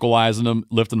tranquilizing them,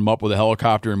 lifting them up with a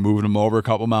helicopter and moving them over a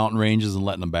couple mountain ranges and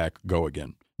letting them back go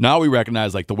again. Now we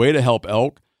recognize like the way to help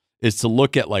elk is to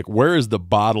look at like where is the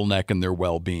bottleneck in their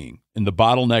well-being. And the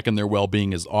bottleneck in their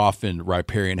well-being is often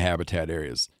riparian habitat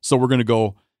areas. So we're going to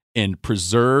go and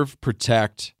preserve,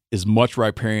 protect as much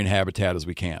riparian habitat as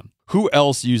we can. Who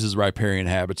else uses riparian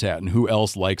habitat and who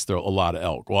else likes a lot of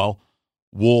elk? Well,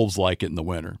 wolves like it in the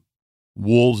winter.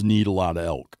 Wolves need a lot of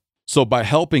elk. So by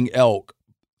helping elk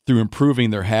through improving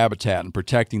their habitat and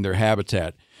protecting their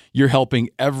habitat, you're helping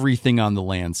everything on the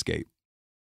landscape,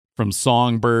 from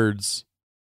songbirds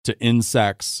to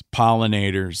insects,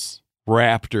 pollinators,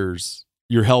 raptors.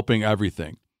 You're helping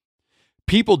everything.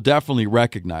 People definitely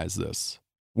recognize this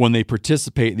when they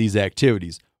participate in these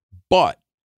activities, but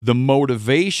the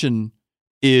motivation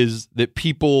is that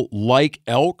people like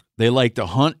elk, they like to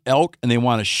hunt elk, and they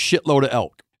want a shitload of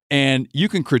elk. And you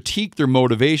can critique their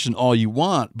motivation all you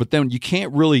want, but then you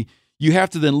can't really, you have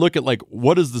to then look at like,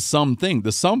 what is the sum thing?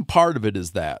 The sum part of it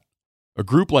is that a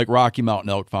group like Rocky Mountain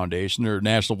Elk Foundation or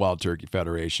National Wild Turkey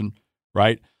Federation,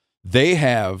 right? They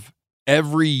have,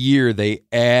 every year they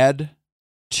add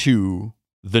to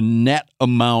the net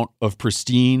amount of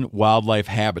pristine wildlife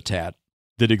habitat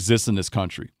that exists in this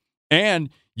country. And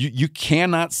you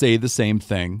cannot say the same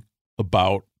thing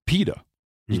about PETA.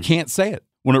 You can't say it.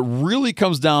 When it really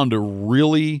comes down to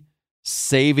really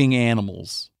saving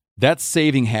animals, that's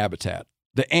saving habitat.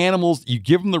 The animals, you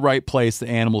give them the right place, the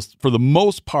animals, for the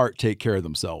most part, take care of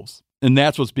themselves. And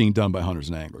that's what's being done by hunters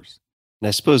and anglers. And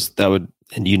I suppose that would,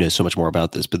 and you know so much more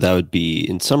about this, but that would be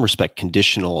in some respect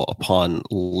conditional upon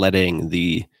letting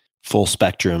the full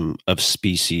spectrum of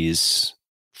species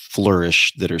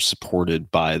flourish that are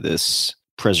supported by this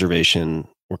preservation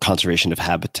or conservation of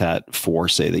habitat for,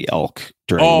 say, the elk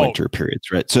during winter periods,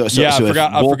 right? So I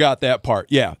forgot that part.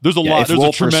 Yeah, there's a lot. There's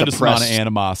a tremendous amount of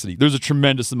animosity. There's a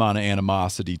tremendous amount of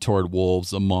animosity toward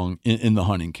wolves in the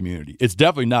hunting community. It's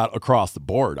definitely not across the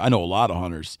board. I know a lot of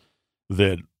hunters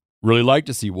that really like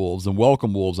to see wolves and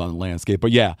welcome wolves on the landscape.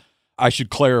 But yeah, I should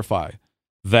clarify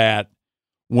that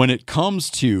when it comes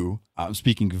to, I'm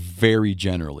speaking very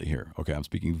generally here. Okay, I'm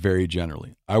speaking very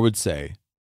generally. I would say,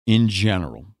 in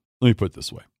general, let me put it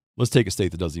this way. Let's take a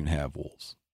state that doesn't even have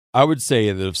wolves. I would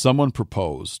say that if someone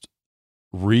proposed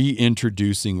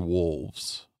reintroducing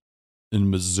wolves in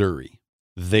Missouri,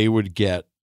 they would get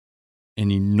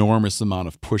an enormous amount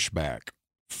of pushback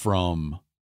from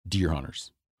deer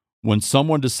hunters. When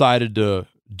someone decided to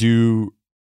do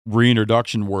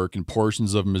reintroduction work in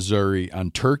portions of Missouri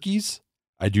on turkeys,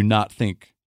 I do not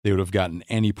think they would have gotten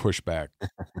any pushback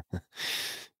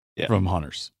from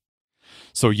hunters.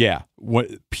 So yeah,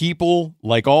 people,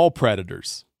 like all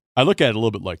predators, I look at it a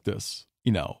little bit like this.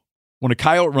 You know, when a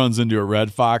coyote runs into a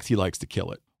red fox, he likes to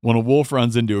kill it. When a wolf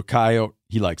runs into a coyote,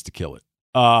 he likes to kill it.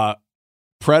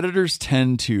 Predators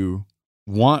tend to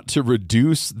want to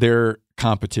reduce their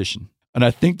competition. And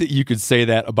I think that you could say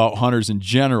that about hunters in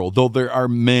general, though there are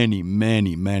many,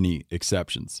 many, many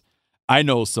exceptions. I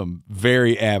know some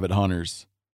very avid hunters,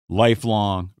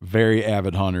 lifelong, very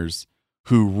avid hunters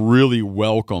who really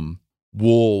welcome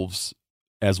wolves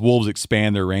as wolves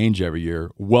expand their range every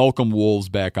year, welcome wolves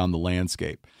back on the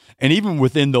landscape. And even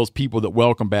within those people that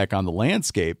welcome back on the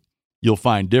landscape, you'll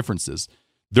find differences.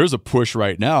 There's a push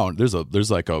right now.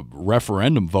 There's like a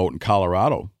referendum vote in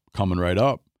Colorado coming right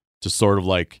up to sort of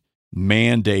like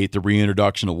mandate the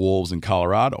reintroduction of wolves in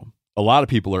Colorado. A lot of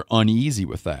people are uneasy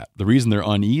with that. The reason they're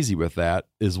uneasy with that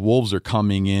is wolves are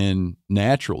coming in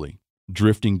naturally,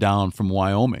 drifting down from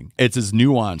Wyoming. It's as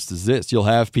nuanced as this. You'll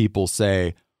have people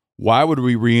say, why would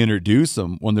we reintroduce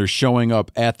them when they're showing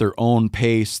up at their own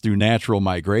pace through natural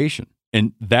migration?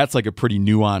 And that's like a pretty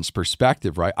nuanced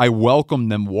perspective, right? I welcome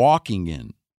them walking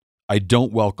in. I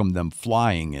don't welcome them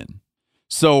flying in.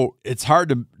 So it's hard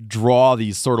to draw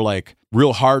these sort of like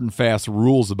real hard and fast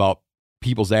rules about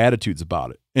people's attitudes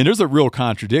about it. And there's a real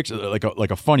contradiction,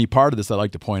 like a funny part of this I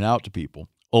like to point out to people.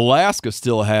 Alaska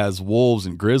still has wolves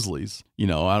and grizzlies, you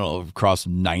know, I don't know, across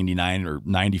 99 or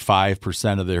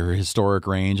 95% of their historic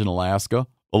range in Alaska.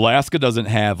 Alaska doesn't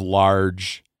have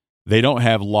large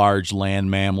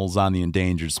land mammals on the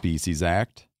Endangered Species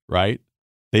Act, right?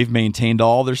 They've maintained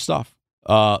all their stuff.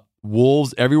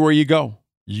 Wolves, everywhere you go,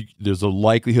 there's a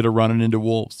likelihood of running into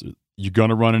wolves. you're going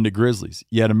to run into grizzlies.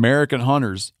 Yet American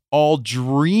hunters all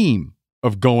dream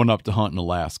of going up to hunt in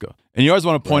Alaska. And you always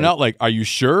want to point out, like, are you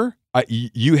sure?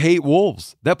 You hate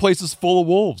wolves. That place is full of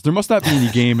wolves. There must not be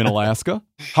any game in Alaska.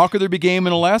 How could there be game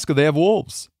in Alaska? They have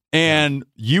wolves. And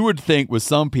you would think with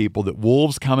some people that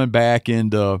wolves coming back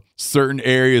into certain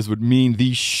areas would mean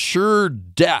the sure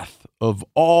death of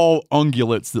all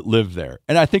ungulates that live there.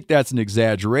 And I think that's an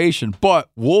exaggeration, but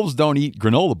wolves don't eat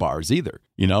granola bars either.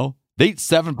 You know, they eat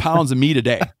 7 pounds of meat a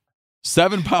day.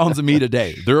 7 pounds of meat a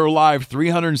day. They're alive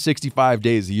 365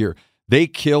 days a year. They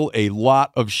kill a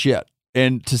lot of shit.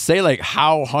 And to say like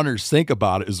how hunters think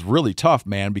about it is really tough,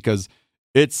 man, because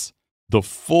it's the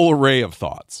full array of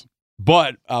thoughts.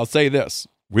 But I'll say this,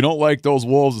 we don't like those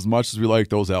wolves as much as we like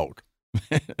those elk.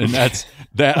 And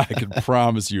that I can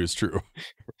promise you is true.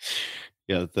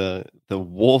 Yeah, the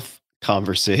wolf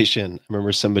conversation, I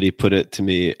remember somebody put it to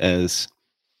me as,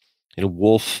 you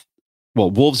know,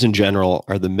 wolves in general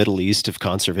are the Middle East of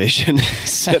conservation. He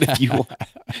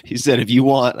said if you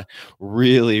want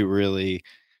really, really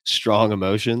strong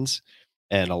emotions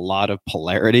and a lot of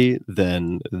polarity,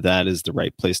 then that is the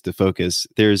right place to focus.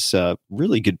 There's a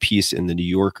really good piece in the New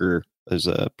Yorker. There's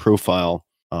a profile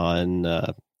on,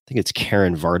 I think it's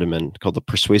Karen Vardaman, called The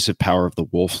Persuasive Power of the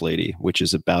Wolf Lady, which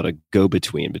is about a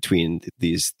go-between between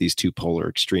these two polar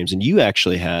extremes. And you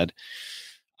actually had,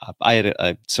 I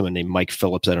had someone named Mike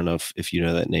Phillips. I don't know if you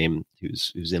know that name,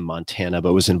 who's in Montana,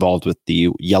 but was involved with the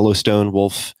Yellowstone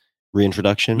wolf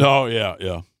reintroduction. Oh,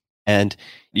 yeah. And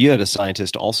you had a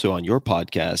scientist also on your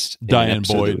podcast, Diane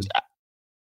Boyd.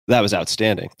 That was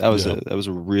outstanding. That was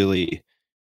a really,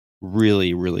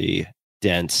 really, really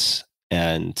dense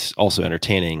and also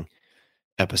entertaining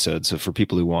episode. So for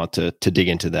people who want to dig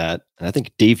into that, and I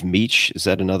think Dave Meach, is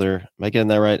that another? Am I getting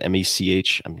that right?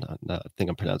 MECH. I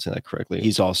think I'm pronouncing that correctly.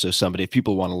 He's also somebody. If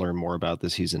people want to learn more about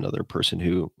this, he's another person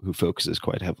who focuses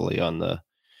quite heavily on the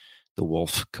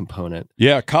wolf component.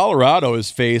 Yeah, Colorado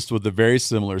is faced with a very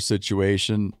similar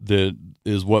situation that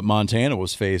is what Montana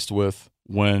was faced with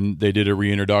when they did a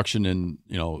reintroduction in,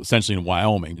 essentially in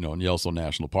Wyoming, in Yellowstone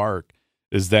National Park,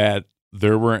 is that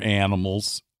there were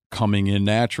animals coming in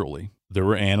naturally. There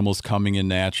were animals coming in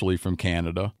naturally from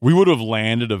Canada. We would have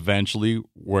landed eventually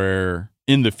where,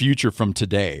 in the future from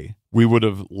today, we would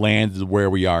have landed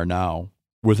where we are now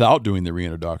without doing the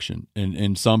reintroduction.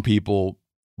 And some people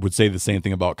would say the same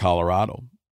thing about Colorado.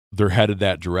 They're headed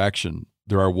that direction.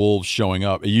 There are wolves showing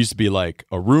up. It used to be like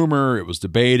a rumor. It was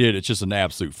debated. It's just an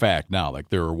absolute fact now. Like,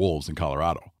 there are wolves in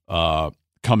Colorado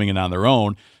coming in on their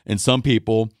own. And some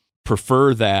people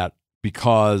prefer that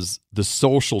because the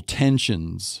social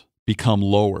tensions become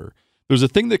lower. There's a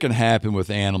thing that can happen with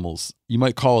animals. You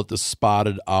might call it the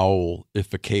spotted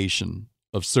owl-ification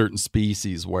of certain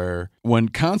species, where when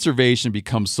conservation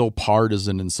becomes so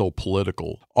partisan and so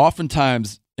political,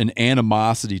 oftentimes an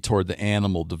animosity toward the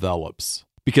animal develops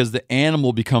because the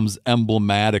animal becomes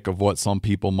emblematic of what some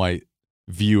people might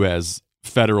view as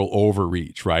federal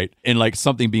overreach, right? And like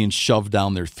something being shoved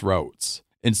down their throats.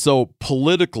 And so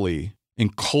politically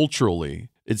and culturally,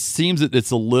 it seems that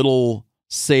it's a little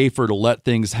safer to let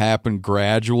things happen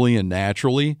gradually and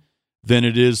naturally than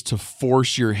it is to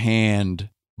force your hand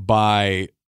by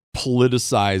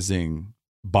politicizing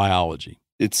biology.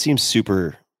 It seems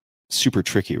super, super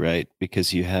tricky, right?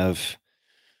 Because you have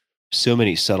so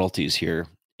many subtleties here.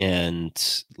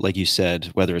 And like you said,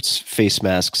 whether it's face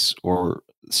masks or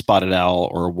spotted owl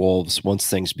or wolves, once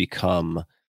things become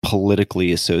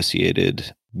politically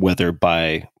associated, whether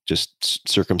by just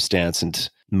circumstance and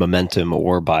momentum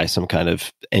or by some kind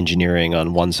of engineering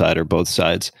on one side or both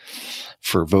sides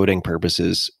for voting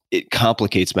purposes, it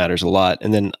complicates matters a lot.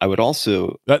 And then I would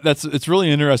also it's really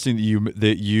interesting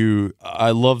that you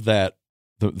I love that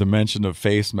the mention of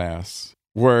face masks,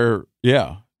 where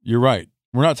you're right,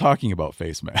 we're not talking about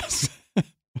face masks.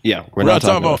 Yeah, we're not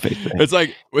talking about face masks. It's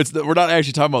like we're not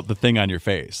actually talking about the thing on your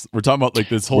face. We're talking about like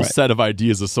this whole set of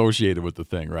ideas associated with the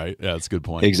thing, right? Yeah, that's a good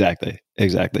point.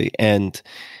 Exactly. And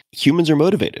humans are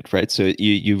motivated, right? So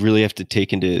you really have to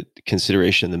take into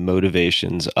consideration the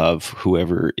motivations of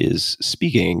whoever is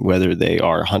speaking, whether they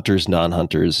are hunters,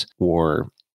 non-hunters, or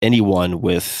anyone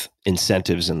with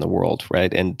incentives in the world,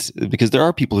 right? And because there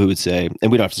are people who would say,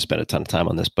 and we don't have to spend a ton of time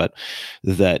on this, but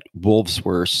that wolves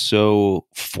were so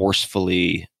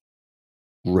forcefully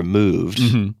removed.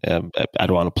 Mm-hmm. I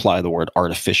don't want to apply the word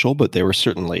artificial, but they were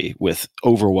certainly with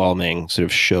overwhelming sort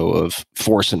of show of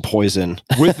force and poison.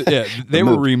 They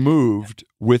were removed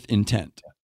with intent.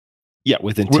 Yeah,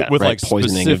 with intent, with right? like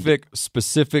poisoning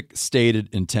specific stated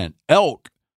intent. Elk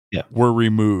were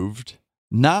removed.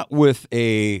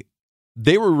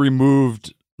 They were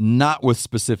removed not with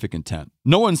specific intent.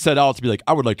 No one set out to be like,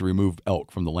 I would like to remove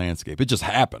elk from the landscape. It just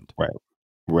happened. Right.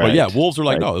 But yeah, wolves are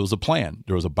like, no, it was a plan.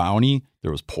 There was a bounty.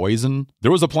 There was poison.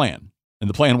 There was a plan. And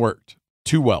the plan worked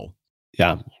too well.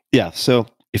 Yeah. Yeah. So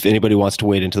if anybody wants to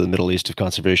wade into the Middle East of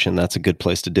conservation, that's a good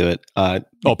place to do it.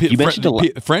 You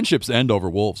mentioned friendships end over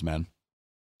wolves, man.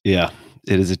 Yeah.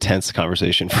 It is a tense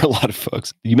conversation for a lot of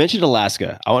folks. You mentioned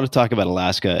Alaska. I want to talk about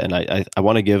Alaska, and I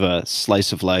want to give a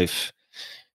slice of life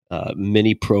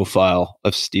mini profile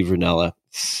of Steve Rinella.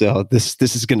 So this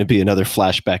is going to be another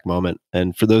flashback moment.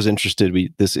 And for those interested,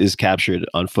 this is captured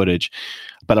on footage,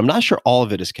 but I'm not sure all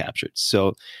of it is captured.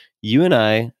 So you and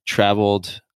I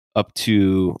traveled up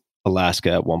to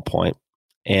Alaska at one point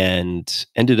and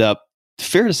ended up,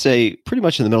 fair to say, pretty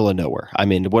much in the middle of nowhere. I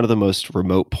mean, one of the most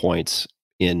remote points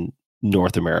in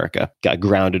North America. Got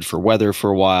grounded for weather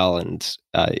for a while, and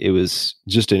it was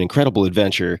just an incredible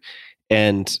adventure.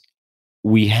 And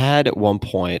we had at one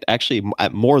point, actually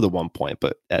at more than one point,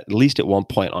 but at least at one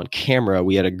point on camera,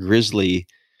 we had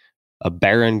a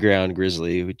barren ground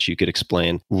grizzly, which you could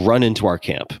explain, run into our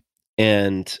camp.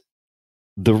 And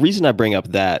the reason I bring up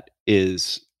that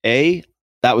is,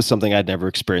 that was something I'd never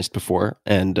experienced before.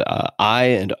 And I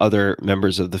and other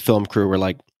members of the film crew were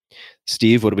like,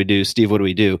 Steve, what do we do? Steve, what do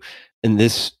we do? And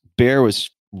this bear was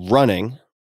running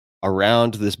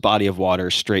around this body of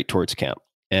water straight towards camp.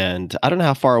 And I don't know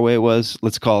how far away it was.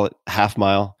 Let's call it half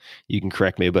mile. You can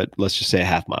correct me, but let's just say a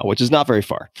half mile, which is not very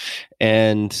far.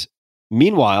 And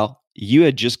meanwhile, you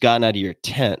had just gotten out of your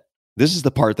tent. This is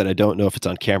the part that I don't know if it's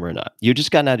on camera or not. You had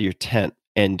just gotten out of your tent,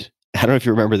 and I don't know if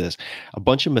you remember this. A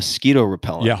bunch of mosquito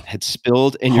repellent had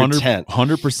spilled in your tent.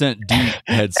 100% DEET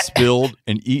had spilled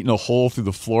and eaten a hole through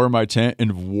the floor of my tent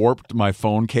and warped my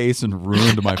phone case and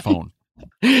ruined my phone.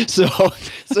 So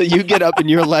you get up and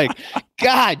you're like,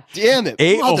 God damn it.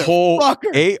 Ate a hole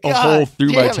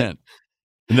through my tent.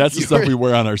 And that's the stuff we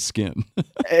wear on our skin.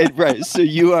 Right. So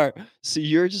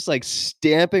you're just like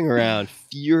stamping around,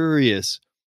 furious,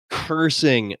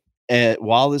 cursing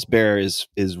while this bear is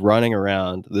running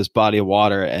around this body of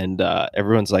water, and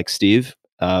everyone's like, Steve,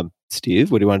 what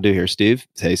do you want to do here, Steve?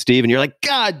 Say, Steve, and you're like,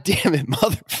 God damn it,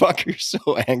 motherfucker, you're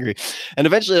so angry. And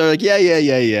eventually they're like,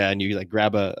 yeah. And you like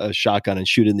grab a shotgun and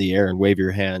shoot in the air and wave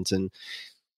your hands and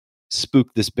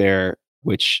spook this bear,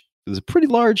 which is a pretty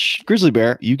large grizzly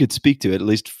bear. You could speak to it, at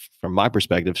least from my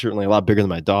perspective, certainly a lot bigger than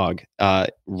my dog.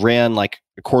 Ran like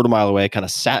a quarter mile away, kind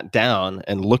of sat down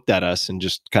and looked at us and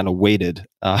just kind of waited.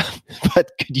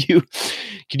 But could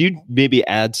you maybe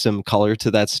add some color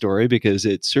to that story? Because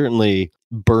it certainly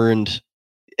burned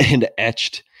and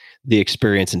etched the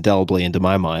experience indelibly into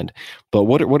my mind. But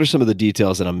what are some of the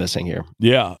details that I'm missing here?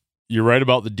 Yeah, you're right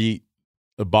about the DEET.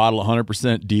 The bottle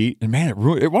 100% DEET. And man, it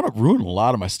wound up ruining a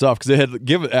lot of my stuff because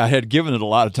I had given it a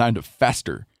lot of time to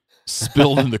fester.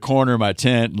 Spilled in the corner of my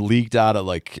tent and leaked out of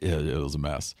it was a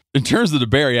mess. In terms of the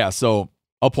bear, yeah, so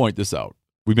I'll point this out.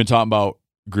 We've been talking about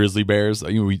grizzly bears.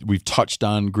 We've touched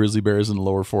on grizzly bears in the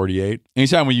lower 48.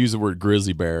 Anytime we use the word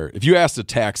grizzly bear, if you asked a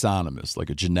taxonomist, like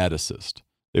a geneticist,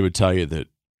 they would tell you that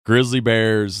grizzly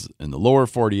bears in the lower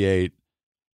 48,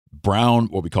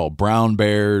 what we call brown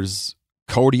bears,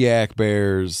 Kodiak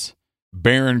bears,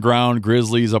 barren ground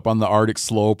grizzlies up on the Arctic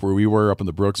slope where we were up in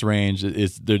the Brooks Range.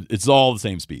 It's all the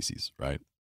same species, right?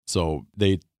 So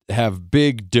they have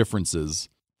big differences,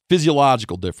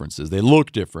 physiological differences. They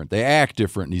look different. They act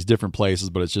different in these different places,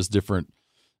 but it's just different,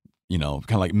 kind of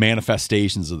like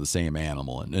manifestations of the same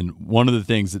animal. And one of the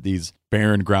things that these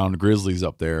barren ground grizzlies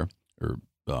up there, or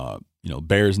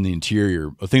bears in the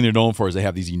interior, a thing they're known for is they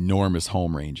have these enormous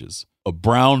home ranges. A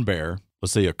brown bear,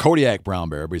 let's say a Kodiak brown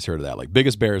bear, everybody's heard of that, like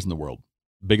biggest bears in the world,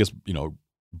 biggest,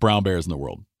 brown bears in the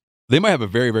world. They might have a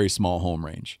very, very small home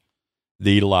range.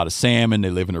 They eat a lot of salmon.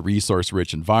 They live in a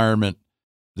resource-rich environment.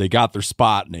 They got their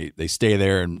spot, and they stay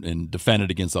there and defend it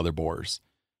against other boars.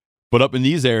 But up in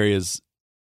these areas,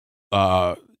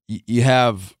 you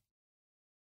have,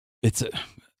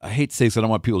 I hate to say this, I don't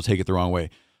want people to take it the wrong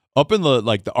way. Up in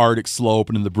the Arctic slope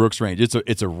and in the Brooks Range,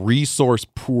 it's a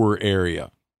resource-poor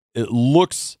area. It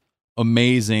looks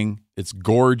amazing. It's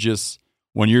gorgeous.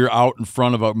 When you're out in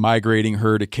front of a migrating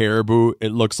herd of caribou,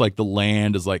 it looks like the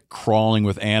land is like crawling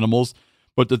with animals.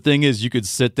 But the thing is, you could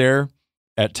sit there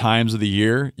at times of the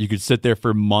year, you could sit there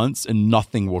for months and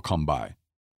nothing will come by.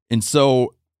 And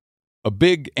so a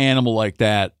big animal like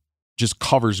that just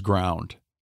covers ground.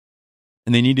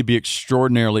 And they need to be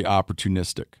extraordinarily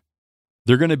opportunistic.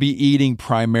 They're going to be eating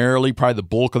probably the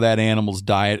bulk of that animal's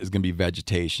diet is going to be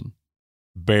vegetation,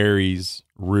 berries,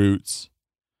 roots.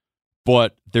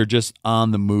 But they're just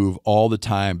on the move all the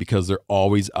time because they're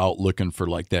always out looking for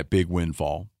like that big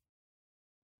windfall.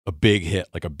 a big hit,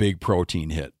 like a big protein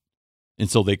hit. And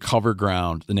so they cover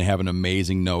ground and they have an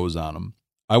amazing nose on them.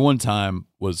 I one time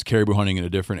was caribou hunting in a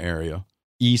different area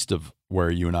east of where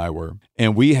you and I were.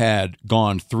 And we had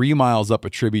gone 3 miles up a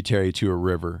tributary to a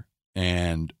river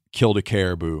and killed a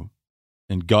caribou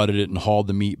and gutted it and hauled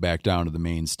the meat back down to the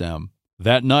main stem.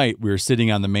 That night, we were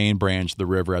sitting on the main branch of the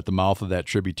river at the mouth of that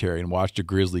tributary and watched a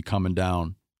grizzly coming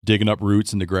down, digging up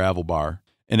roots in the gravel bar.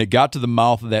 And it got to the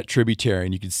mouth of that tributary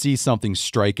and you could see something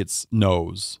strike its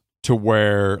nose to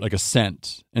where, like a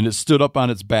scent. And it stood up on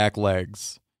its back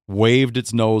legs, waved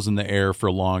its nose in the air for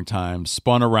a long time,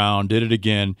 spun around, did it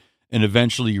again, and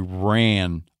eventually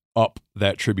ran up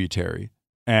that tributary.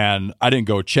 And I didn't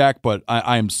go check, but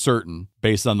I am certain,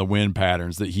 based on the wind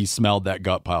patterns, that he smelled that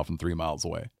gut pile from 3 miles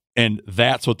away. And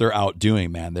that's what they're out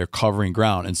doing, man. They're covering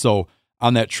ground. And so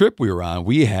on that trip we were on,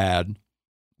 we had,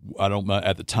 I don't know,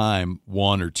 at the time,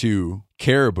 1 or 2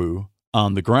 caribou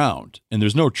on the ground. And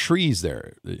there's no trees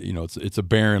there. You know, it's a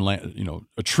barren land, you know,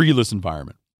 a treeless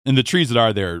environment. And the trees that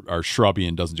are there are shrubby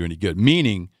and doesn't do any good,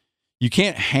 meaning you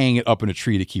can't hang it up in a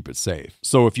tree to keep it safe.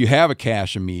 So if you have a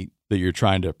cache of meat that you're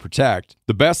trying to protect,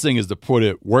 the best thing is to put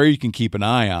it where you can keep an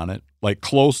eye on it, like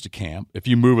close to camp. If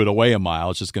you move it away a mile,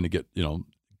 it's just going to get, you know,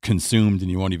 consumed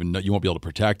and you won't even know, you won't be able to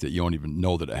protect it. You won't even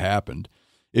know that it happened.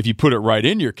 If you put it right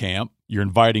in your camp, you're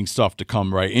inviting stuff to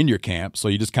come right in your camp. So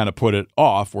you just kind of put it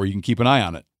off where you can keep an eye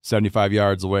on it, 75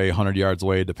 yards away, 100 yards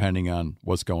away, depending on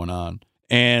what's going on.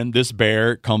 And this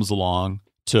bear comes along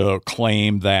to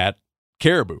claim that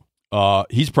caribou.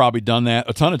 He's probably done that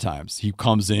a ton of times. He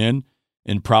comes in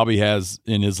and probably has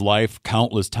in his life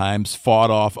countless times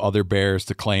fought off other bears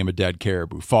to claim a dead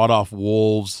caribou, fought off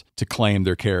wolves to claim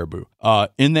their caribou.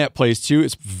 In that place too,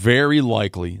 it's very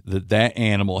likely that that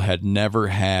animal had never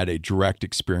had a direct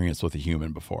experience with a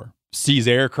human before. Sees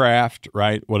aircraft,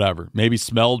 right? Whatever. Maybe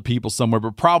smelled people somewhere,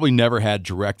 but probably never had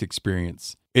direct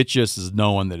experience. It just is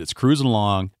knowing that it's cruising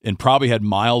along and probably had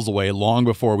miles away long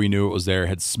before we knew it was there,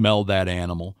 had smelled that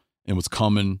animal and was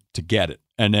coming to get it.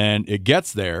 And then it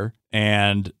gets there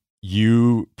and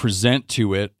you present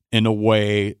to it in a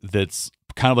way that's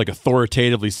kind of like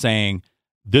authoritatively saying,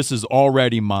 this is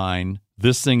already mine.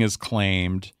 This thing is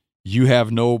claimed. You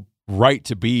have no right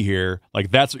to be here. Like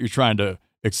that's what you're trying to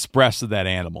express to that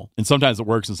animal. And sometimes it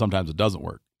works and sometimes it doesn't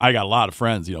work. I got a lot of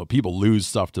friends, you know, people lose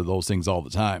stuff to those things all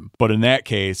the time. But in that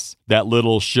case, that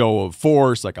little show of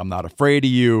force, like I'm not afraid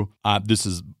of you. This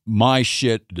is my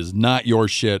shit. It is not your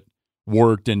shit.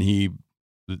 Worked and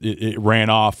it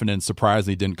ran off and then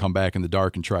surprisingly didn't come back in the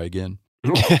dark and try again.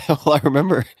 Well, I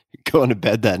remember going to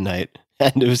bed that night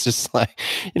and it was just like,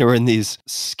 you know, we're in these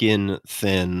skin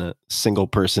thin single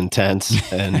person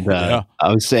tents. And yeah.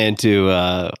 I was saying to,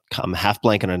 I'm half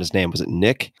blanking on his name. Was it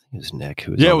Nick? It was Nick.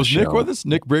 Who was it was Nick with us?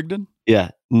 Nick Brigden?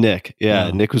 Yeah, Nick.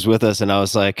 Yeah, Nick was with us. And I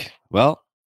was like, well,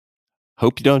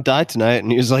 hope you don't die tonight.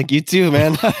 And he was like, you too,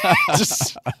 man.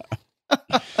 Just...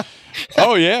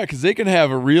 Oh, yeah, because they can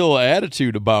have a real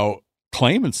attitude about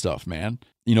claiming stuff, man.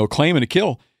 You know, claiming a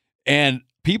kill. And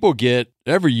people get,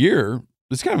 every year,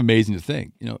 it's kind of amazing to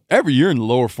think, you know, every year in the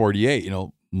lower 48, you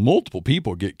know, multiple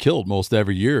people get killed most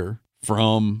every year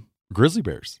from grizzly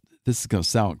bears. This is going to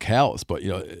sound callous, but, you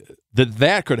know,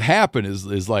 that could happen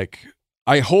is like,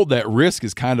 I hold that risk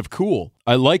is kind of cool.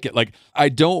 I like it. Like, I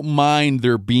don't mind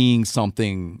there being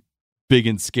something big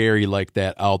and scary like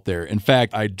that out there. In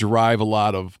fact, I derive a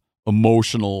lot of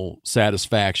emotional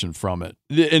satisfaction from it.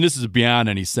 And this is beyond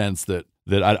any sense that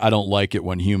I don't like it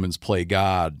when humans play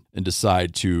God and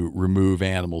decide to remove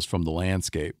animals from the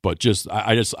landscape. But just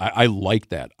I like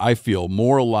that. I feel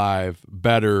more alive,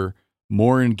 better,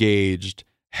 more engaged,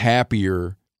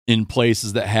 happier in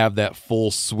places that have that full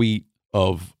suite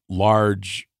of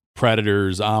large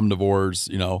predators, omnivores,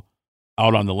 you know,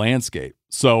 out on the landscape.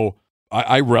 So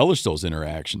I relish those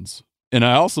interactions. And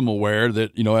I also am aware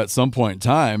that, you know, at some point in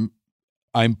time,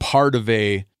 I'm part of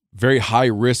a very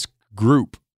high-risk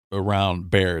group around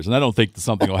bears. And I don't think that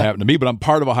something will happen to me, but I'm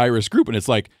part of a high-risk group. And it's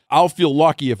like, I'll feel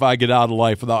lucky if I get out of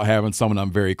life without having someone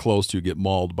I'm very close to get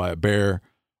mauled by a bear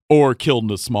or killed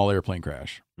in a small airplane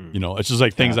crash. You know, it's just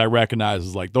like things I recognize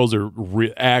as like, those are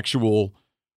actual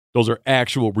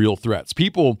real threats.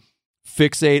 People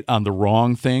fixate on the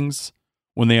wrong things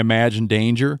when they imagine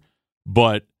danger.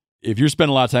 But if you're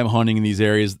spending a lot of time hunting in these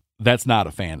areas, that's not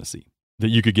a fantasy that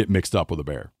you could get mixed up with a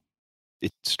bear.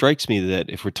 It strikes me that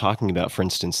if we're talking about, for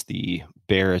instance, the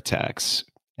bear attacks,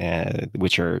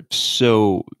 which are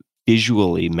so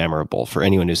visually memorable for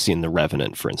anyone who's seen The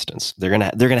Revenant, for instance. They're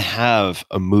gonna have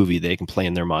a movie they can play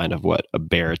in their mind of what a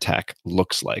bear attack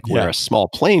looks like, where a small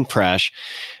plane crash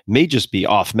may just be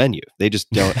off menu. They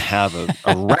just don't have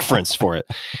a reference for it.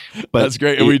 But that's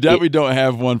great. And we definitely don't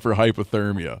have one for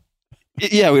hypothermia.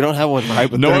 Yeah, we don't have one for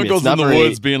hypothermia. No one goes in the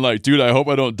woods being like, dude, I hope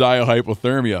I don't die of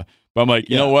hypothermia. But I'm like,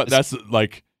 you know what? That's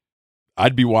like,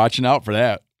 I'd be watching out for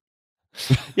that.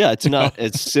 Yeah, it's not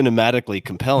as cinematically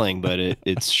compelling, but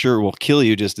it sure will kill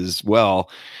you just as well.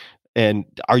 And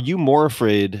are you more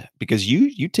afraid, because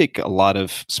you take a lot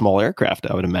of small aircraft,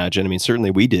 I would imagine. I mean,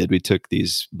 certainly we did. We took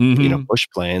these, bush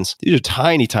planes. These are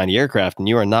tiny, tiny aircraft, and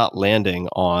you are not landing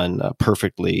on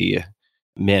perfectly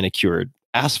manicured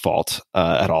asphalt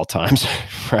at all times,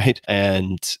 right?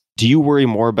 And do you worry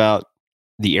more about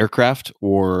the aircraft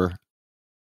or,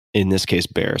 in this case,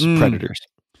 bears, predators?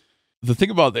 The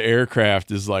thing about the aircraft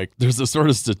is like there's a sort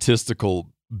of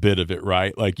statistical bit of it,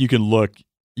 right? Like you can look,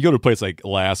 you go to a place like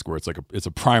Alaska where it's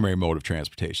a primary mode of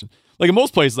transportation. Like in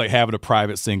most places, like having a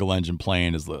private single engine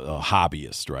plane is a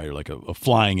hobbyist, right? Or like a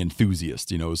flying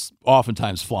enthusiast, is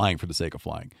oftentimes flying for the sake of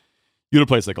flying. You go to a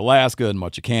place like Alaska and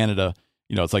much of Canada,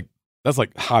 it's like that's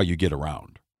like how you get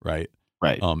around, right?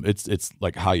 Right. It's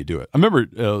like how you do it. I remember I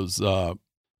think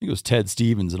it was Ted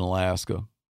Stevens in Alaska.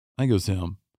 I think it was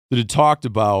him that had talked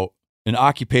about an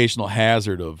occupational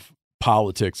hazard of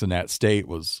politics in that state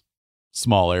was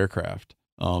small aircraft,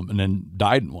 and then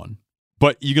died in one.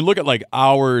 But you can look at like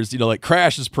hours, like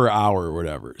crashes per hour or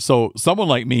whatever. So someone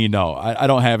like me, no, I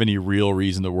don't have any real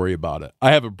reason to worry about it.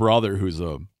 I have a brother who's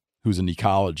an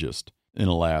ecologist in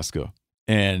Alaska,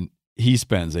 and he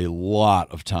spends a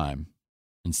lot of time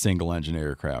in single engine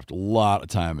aircraft, a lot of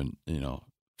time in,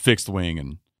 fixed wing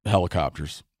and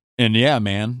helicopters. And yeah,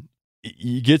 man,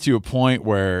 you get to a point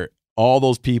where all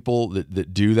those people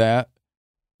that do that,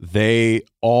 they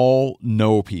all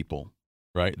know people,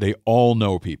 right? They all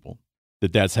know people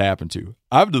that's happened to.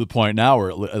 I'm to the point now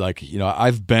where, like,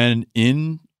 I've been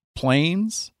in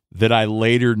planes that I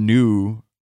later knew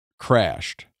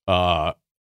crashed. That's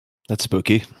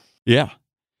spooky. Yeah.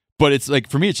 But it's like,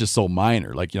 for me, it's just so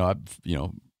minor. Like, I've,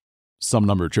 some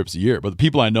number of trips a year. But the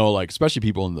people I know, like, especially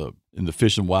people in the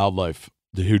fish and wildlife,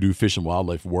 who do fish and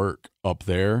wildlife work up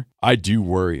there, I do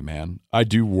worry, man. I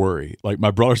do worry. Like, my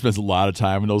brother spends a lot of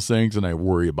time in those things, and I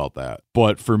worry about that.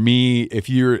 But for me, if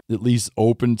you're at least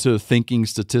open to thinking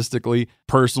statistically,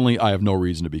 personally, I have no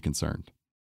reason to be concerned.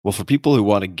 Well, for people who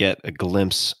want to get a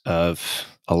glimpse of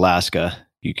Alaska,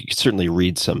 you can certainly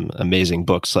read some amazing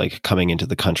books like Coming into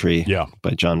the Country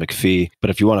by John McPhee.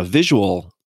 But if you want a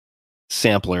visual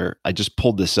sampler, I just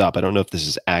pulled this up. I don't know if this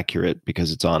is accurate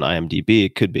because it's on IMDb.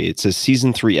 It could be. It says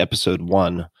season 3, episode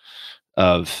 1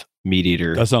 of Meat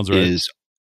Eater. That sounds right.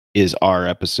 Is our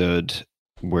episode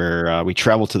where we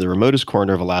travel to the remotest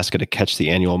corner of Alaska to catch the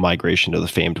annual migration of the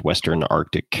famed Western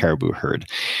Arctic caribou herd.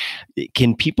 Where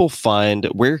can people find,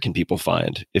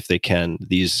 if they can,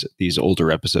 these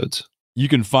older episodes? You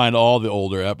can find all the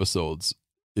older episodes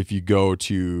if you go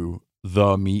to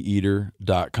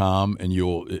themeateater.com, and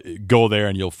you'll go there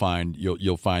and you'll find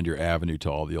your avenue to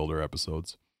all the older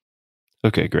episodes.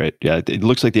 Okay, great. Yeah, it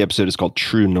looks like the episode is called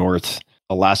True North,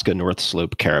 Alaska North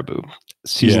Slope Caribou,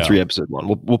 season 3, episode 1.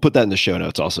 We'll put that in the show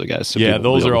notes also, guys. So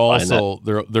those are also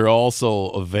they're also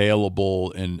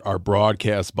available in our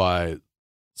broadcast by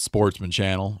Sportsman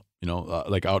Channel,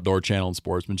 like Outdoor Channel and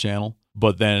Sportsman Channel.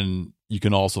 But then you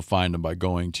can also find them by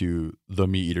going to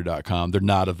themeateater.com. They're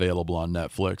not available on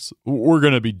Netflix. We're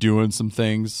going to be doing some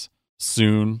things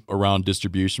soon around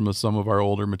distribution with some of our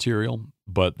older material,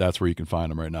 but that's where you can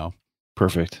find them right now.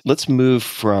 Perfect. Let's move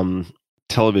from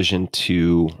television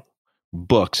to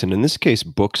books. And in this case,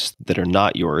 books that are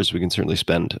not yours. We can certainly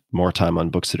spend more time on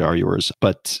books that are yours.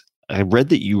 But I read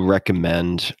that you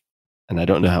recommend, and I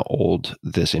don't know how old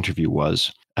this interview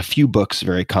was, a few books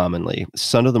very commonly: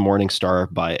 Son of the Morning Star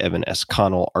by Evan S.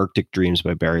 Connell, Arctic Dreams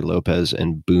by Barry Lopez,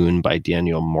 and Boone by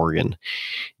Daniel Morgan.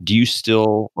 Do you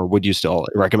still, or would you still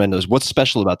recommend those? What's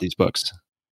special about these books?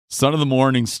 Son of the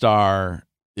Morning Star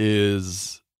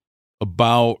is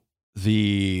about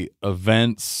the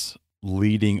events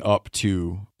leading up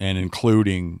to and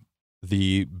including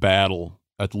the battle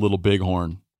at the Little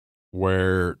Bighorn,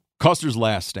 where Custer's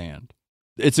last stand.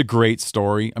 It's a great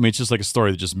story. I mean, it's just like a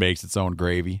story that just makes its own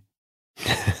gravy.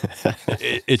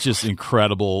 It's just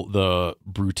incredible, the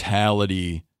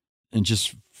brutality and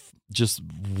just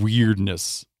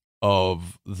weirdness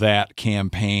of that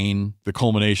campaign, the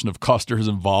culmination of Custer's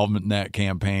involvement in that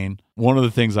campaign. One of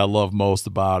the things I love most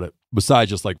about it, besides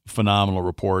just like phenomenal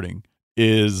reporting,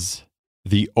 is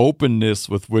the openness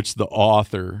with which the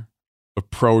author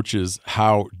approaches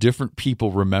how different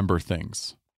people remember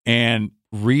things. And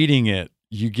reading it,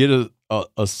 you get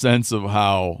a sense of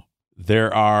how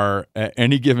there are at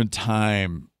any given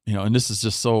time, and this is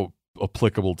just so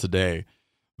applicable today.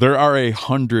 There are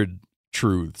 100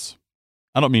 truths.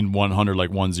 I don't mean 100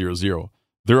 like 100.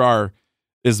 There are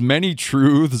as many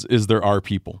truths as there are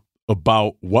people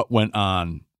about what went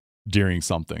on during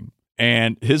something.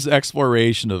 And his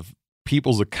exploration of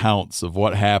people's accounts of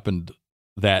what happened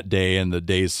that day and the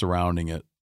days surrounding it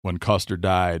when Custer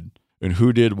died, and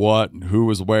who did what and who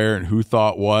was where and who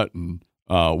thought what and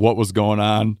what was going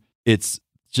on. It's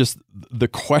just the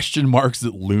question marks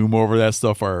that loom over that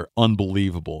stuff are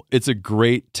unbelievable. It's a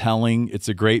great telling. It's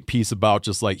a great piece about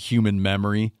just like human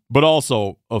memory, but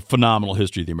also a phenomenal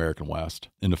history of the American West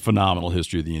and a phenomenal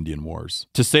history of the Indian Wars.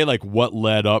 To say like what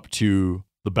led up to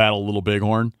the Battle of Little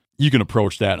Bighorn, you can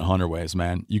approach that in 100 ways,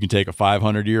 man. You can take a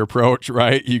 500-year approach,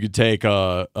 right? You could take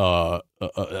a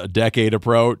decade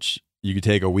approach. You could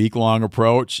take a week-long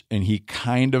approach, and he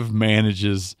kind of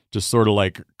manages to sort of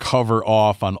like cover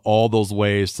off on all those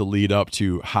ways to lead up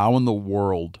to how in the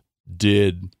world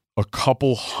did a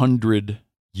couple hundred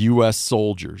U.S.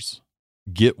 soldiers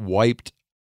get wiped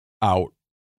out,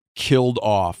 killed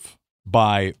off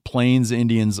by Plains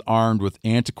Indians armed with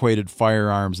antiquated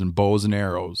firearms and bows and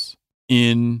arrows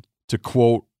in, to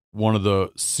quote one of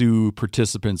the Sioux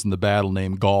participants in the battle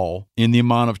named Gall, in the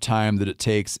amount of time that it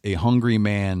takes a hungry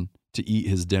man to eat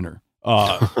his dinner.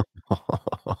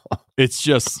 It's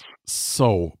just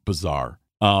so bizarre.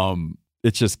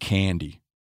 It's just candy.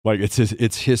 Like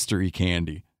it's history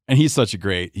candy. And he's such a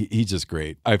great, he's just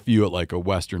great. I view it like a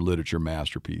Western literature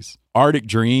masterpiece. Arctic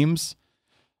Dreams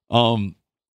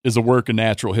is a work of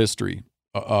natural history.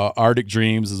 Arctic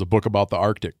Dreams is a book about the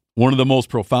Arctic. One of the most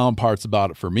profound parts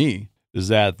about it for me is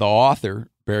that the author,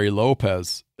 Barry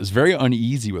Lopez, is very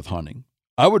uneasy with hunting.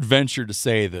 I would venture to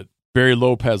say that Barry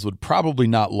Lopez would probably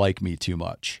not like me too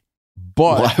much.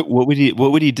 But what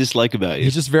would he dislike about you?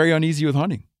 He's just very uneasy with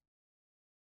hunting.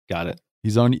 Got it.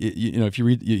 He's if you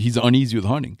read, he's uneasy with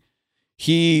hunting.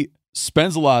 He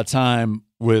spends a lot of time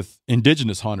with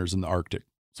indigenous hunters in the Arctic.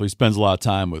 So he spends a lot of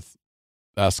time with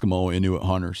Eskimo, Inuit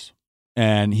hunters.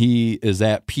 And he is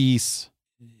at peace.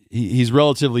 He's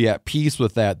relatively at peace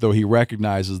with that, though he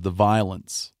recognizes the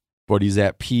violence. But he's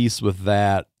at peace with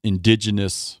that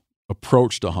indigenous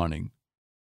approach to hunting.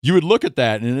 You would look at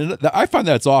that, and I find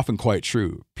that's often quite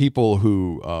true. People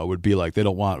who would be like, they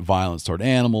don't want violence toward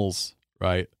animals,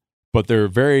 right? But they're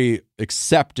very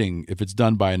accepting if it's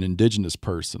done by an indigenous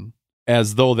person,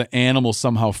 as though the animal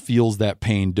somehow feels that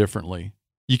pain differently.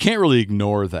 You can't really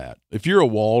ignore that. If you're a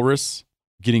walrus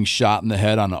getting shot in the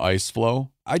head on an ice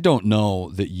floe, I don't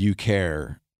know that you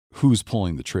care who's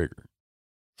pulling the trigger.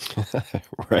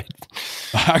 Right.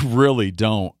 I really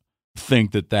don't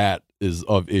think that is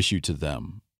of issue to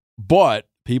them. But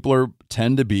people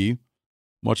tend to be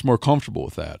much more comfortable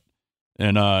with that.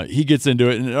 And he gets into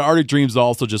it. And Arctic Dreams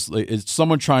also just it's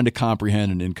someone trying to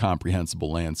comprehend an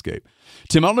incomprehensible landscape.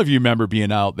 Tim, I don't know if you remember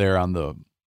being out there in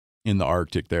the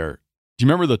Arctic there. Do you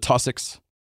remember the tussocks?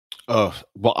 Oh,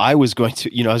 well, I was going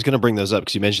to, I was going to bring those up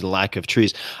because you mentioned the lack of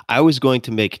trees. I was going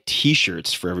to make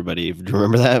T-shirts for everybody. Do you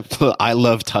remember that? I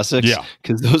love tussocks. Yeah.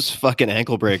 Because those fucking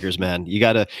ankle breakers, man. You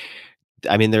got to,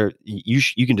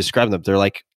 you can describe them. They're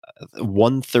like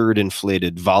 1/3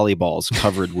 inflated volleyballs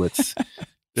covered with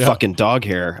fucking dog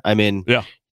hair. They're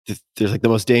like the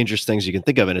most dangerous things you can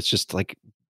think of. And it's just like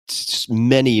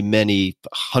many, many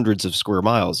hundreds of square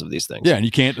miles of these things. Yeah. And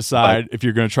you can't decide if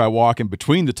you're going to try walking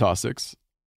between the tussocks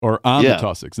or on the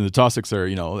tussocks. And the tussocks are,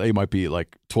 they might be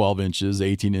like 12 inches,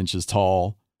 18 inches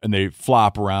tall, and they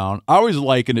flop around. I always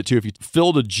liken it to if you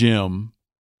filled a gym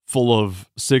full of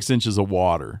 6 inches of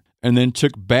water and then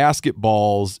took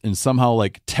basketballs and somehow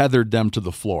like tethered them to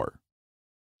the floor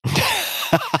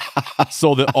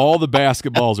so that all the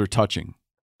basketballs are touching.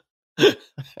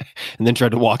 And then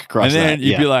tried to walk across. And then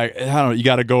you'd be like, I don't know, you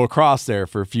got to go across there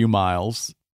for a few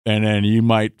miles. And then you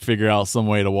might figure out some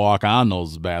way to walk on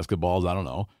those basketballs. I don't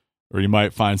know. Or you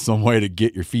might find some way to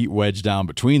get your feet wedged down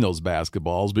between those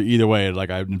basketballs. But either way,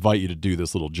 like I invite you to do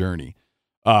this little journey.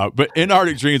 But in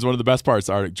Arctic Dreams, one of the best parts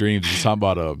of Arctic Dreams is talking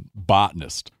about a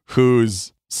botanist who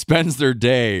spends their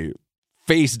day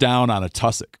face down on a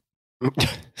tussock,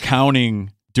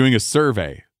 doing a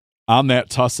survey on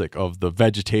that tussock of the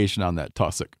vegetation on that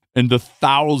tussock and the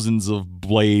thousands of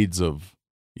blades of,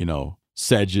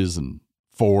 sedges and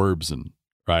forbs and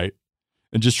right.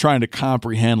 And just trying to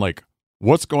comprehend like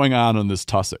what's going on this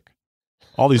tussock,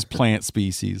 all these plant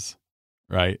species,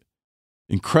 right?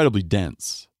 Incredibly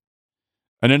dense.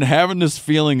 And then having this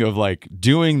feeling of like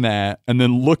doing that and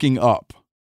then looking up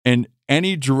and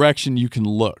any direction you can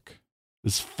look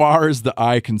as far as the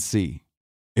eye can see,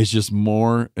 it's just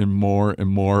more and more and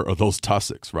more of those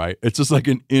tussocks, right? It's just like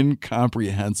an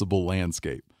incomprehensible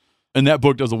landscape. And that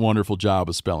book does a wonderful job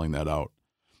of spelling that out.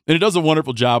 And it does a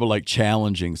wonderful job of like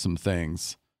challenging some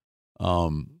things,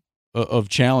 of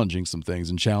challenging some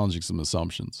things and challenging some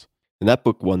assumptions. And that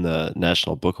book won the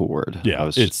National Book Award. Yeah, I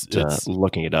was just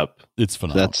looking it up. It's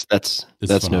phenomenal. That's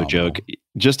phenomenal. No joke.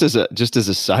 Just as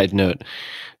a side note,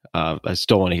 I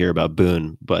still want to hear about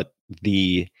Boone, but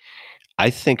I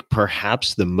think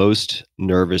perhaps the most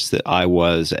nervous that I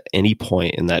was at any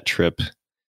point in that trip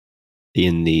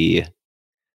in the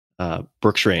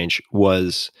Brooks Range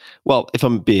was, well, if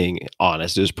I'm being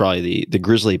honest, it was probably the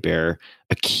grizzly bear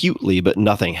acutely, but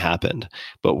nothing happened.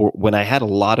 But when I had a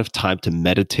lot of time to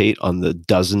meditate on the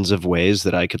dozens of ways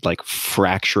that I could like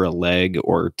fracture a leg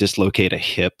or dislocate a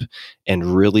hip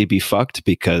and really be fucked,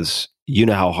 because you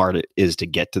know how hard it is to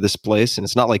get to this place. And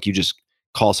it's not like you just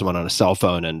call someone on a cell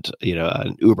phone and, you know,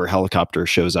 an Uber helicopter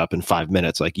shows up in 5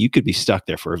 minutes. Like, you could be stuck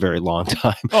there for a very long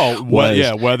time. Oh, well,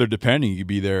 yeah. Weather depending, you could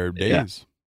be there days.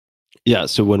 Yeah.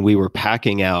 So when we were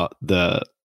packing out the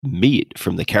meat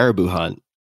from the caribou hunt,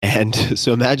 and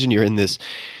so imagine you're in this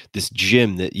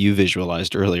gym that you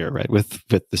visualized earlier, right? With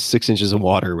the 6 inches of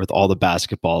water, with all the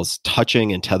basketballs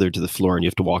touching and tethered to the floor, and you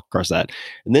have to walk across that,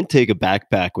 and then take a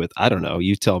backpack with, I don't know,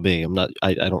 you tell me.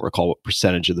 I don't recall what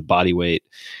percentage of the body weight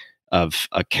of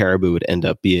a caribou would end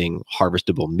up being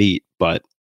harvestable meat, but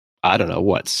I don't know,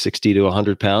 what, 60 to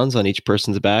 100 pounds on each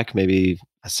person's back, maybe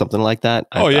something like that.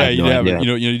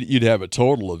 You'd have a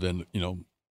total of,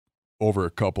 over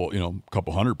a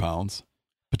couple hundred pounds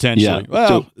potentially. Yeah.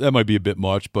 Well, that might be a bit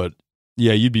much, but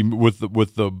yeah, you'd be with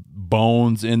the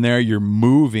bones in there. You're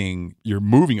moving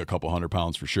a couple hundred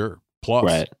pounds for sure. Plus,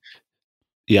 right.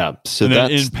 Yeah. So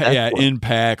in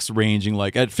packs ranging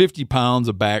like at 50 pounds,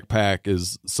 a backpack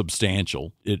is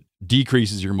substantial. It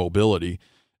decreases your mobility.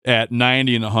 At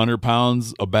 90 and 100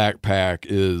 pounds, a backpack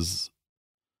is,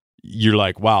 you're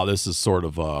like, wow, this is sort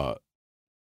of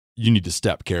you need to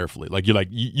step carefully. Like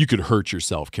you could hurt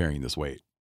yourself carrying this weight.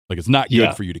 Like, it's not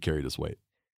good for you to carry this weight.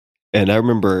 And I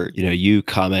remember, you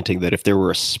commenting that if there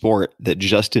were a sport that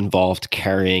just involved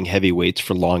carrying heavy weights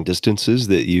for long distances,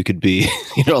 that you could be,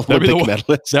 Olympic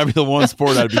medalist. That'd be the one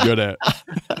sport I'd be good at.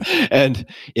 And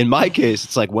in my case,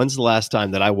 it's like, when's the last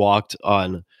time that I walked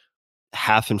on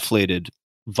half inflated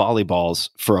volleyballs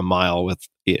for a mile with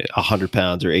 100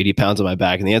 pounds or 80 pounds on my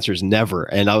back? And the answer is never.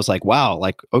 And I was like, wow,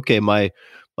 like, okay, my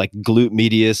like glute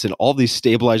medius and all these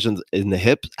stabilizers in the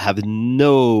hip have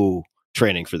no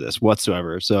training for this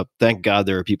whatsoever. So thank God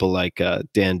there are people like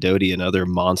Dan Doty and other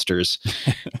monsters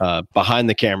behind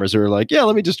the cameras who are like, yeah,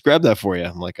 let me just grab that for you.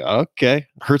 I'm like, okay,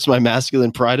 hurts my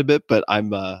masculine pride a bit, but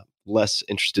I'm less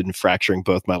interested in fracturing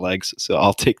both my legs. So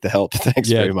I'll take the help. Thanks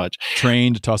very much.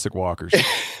 Trained tussock walkers.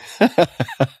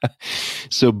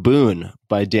 So Boone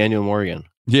by Daniel Morgan.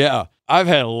 Yeah, I've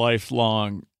had a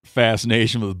lifelong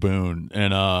fascination with Boone,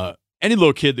 and any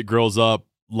little kid that grows up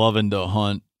loving to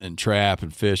hunt and trap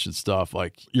and fish and stuff,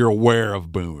 like, you're aware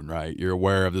of Boone, right? You're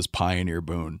aware of this pioneer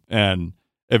Boone. And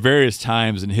at various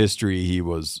times in history, he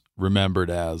was remembered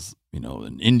as,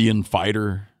 an Indian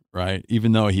fighter, right?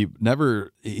 Even though he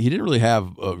didn't really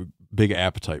have a big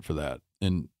appetite for that.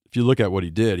 And if you look at what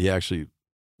he did, he actually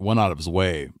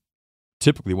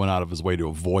typically went out of his way to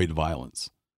avoid violence.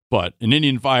 But an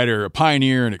Indian fighter, a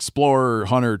pioneer, an explorer,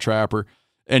 hunter, trapper.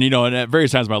 And, and at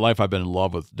various times in my life, I've been in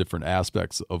love with different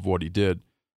aspects of what he did.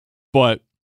 But,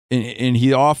 and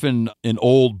he often, in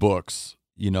old books,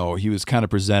 he was kind of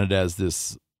presented as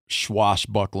this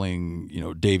swashbuckling,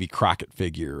 Davy Crockett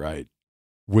figure, right?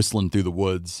 Whistling through the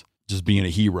woods, just being a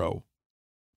hero.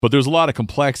 But there's a lot of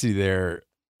complexity there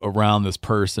around this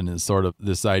person, and sort of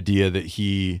this idea that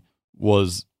he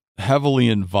was heavily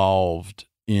involved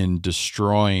in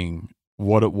destroying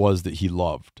what it was that he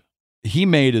loved. He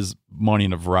made his money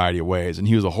in a variety of ways, and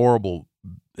he was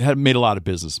had made a lot of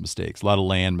business mistakes, a lot of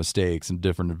land mistakes and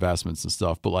different investments and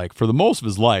stuff. But like, for the most of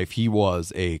his life, he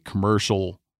was a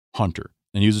commercial hunter,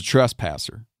 and he was a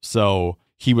trespasser. So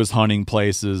he was hunting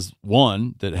places,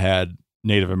 one, that had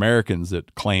Native Americans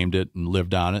that claimed it and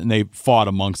lived on it, and they fought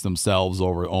amongst themselves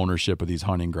over ownership of these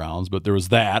hunting grounds. But there was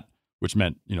that, which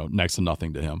meant, next to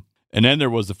nothing to him. And then there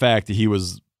was the fact that he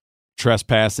was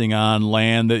trespassing on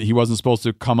land that he wasn't supposed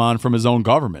to come on from his own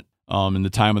government. In the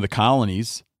time of the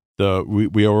colonies,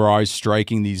 we were always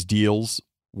striking these deals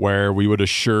where we would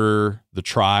assure the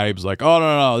tribes, like, oh,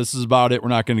 no, this is about it. We're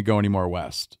not going to go any more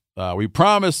west. We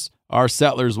promise our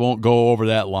settlers won't go over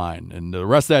that line, and the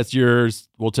rest of that's yours.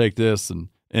 We'll take this.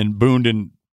 And Boone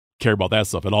didn't care about that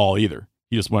stuff at all either.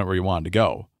 He just went where he wanted to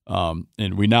go.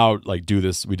 And we now like do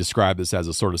this. We describe this as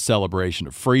a sort of celebration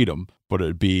of freedom, but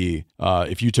it'd be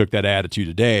if you took that attitude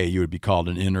today, you would be called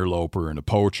an interloper and a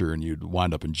poacher, and you'd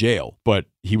wind up in jail. But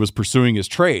he was pursuing his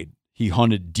trade. He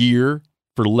hunted deer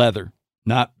for leather,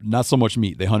 not so much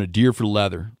meat. They hunted deer for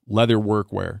leather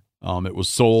workwear. It was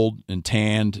sold and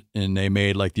tanned, and they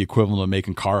made like the equivalent of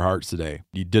making Carhartts today.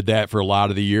 He did that for a lot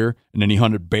of the year, and then he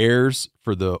hunted bears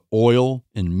for the oil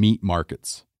and meat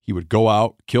markets. He would go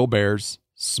out, kill bears,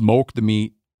 smoke the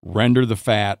meat, render the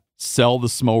fat, sell the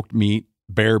smoked meat,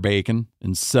 bear bacon,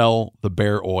 and sell the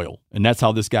bear oil. And that's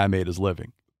how this guy made his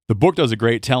living. The book does a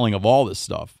great telling of all this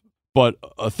stuff. But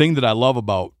a thing that I love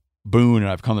about Boone,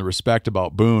 and I've come to respect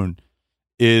about Boone,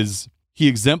 is he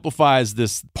exemplifies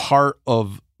this part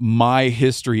of my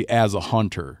history as a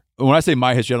hunter. When I say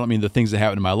my history, I don't mean the things that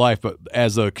happened in my life, but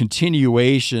as a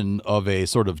continuation of a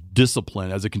sort of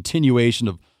discipline, as a continuation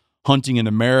of hunting in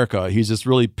America. He's this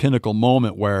really pinnacle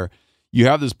moment where you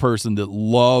have this person that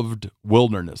loved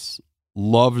wilderness,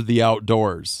 loved the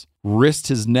outdoors, risked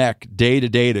his neck day to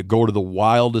day to go to the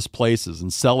wildest places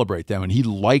and celebrate them. And he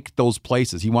liked those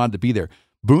places. He wanted to be there.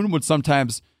 Boone would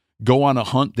sometimes go on a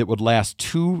hunt that would last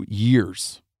 2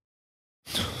 years.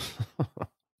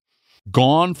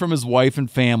 Gone from his wife and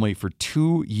family for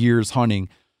 2 years hunting,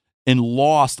 and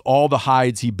lost all the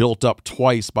hides he built up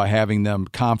twice by having them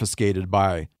confiscated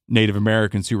by Native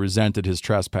Americans who resented his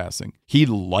trespassing. He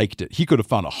liked it. He could have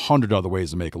found 100 other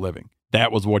ways to make a living.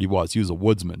 That was what he was. He was a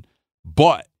woodsman.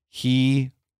 But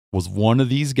he was one of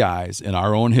these guys in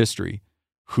our own history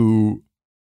who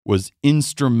was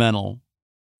instrumental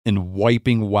in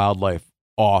wiping wildlife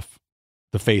off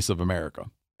the face of America.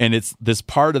 And it's this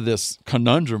part of this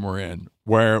conundrum we're in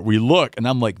where we look and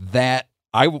I'm like, that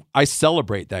I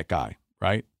celebrate that guy,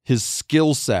 right? His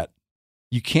skill set.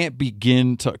 You can't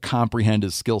begin to comprehend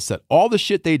his skill set. All the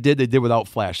shit they did without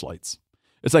flashlights.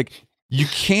 It's like you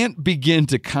can't begin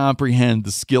to comprehend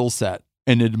the skill set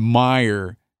and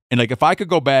admire. And like if I could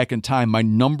go back in time, my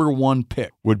number one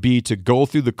pick would be to go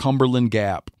through the Cumberland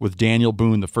Gap with Daniel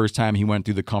Boone the first time he went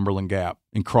through the Cumberland Gap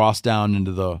and cross down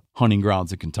into the hunting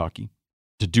grounds in Kentucky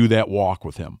to do that walk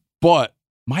with him. But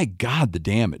my God, the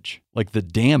damage. Like the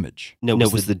damage. No,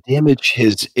 was the damage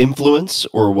his influence,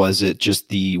 or was it just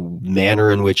the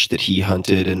manner in which that he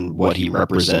hunted and what he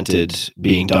represented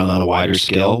being done on a wider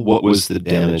scale? What was the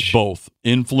damage? Both.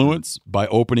 Influence by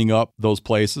opening up those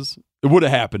places. It would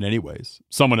have happened anyways.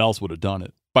 Someone else would have done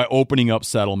it. By opening up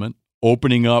settlement,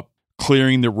 opening up,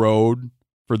 clearing the road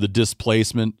for the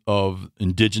displacement of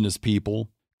indigenous people,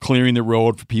 clearing the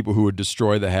road for people who would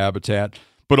destroy the habitat,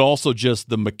 but also just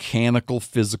the mechanical,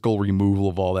 physical removal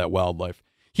of all that wildlife.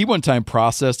 He one time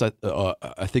processed, I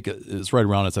think it's right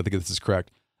around this, I think this is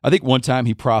correct. I think one time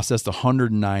he processed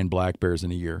 109 black bears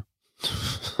in a year.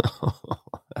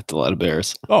 That's a lot of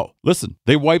bears. Oh, listen,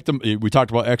 they wiped them. We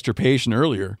talked about extirpation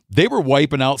earlier. They were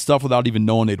wiping out stuff without even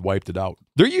knowing they'd wiped it out.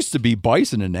 There used to be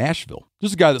bison in Nashville.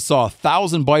 There's a guy that saw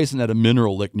 1,000 bison at a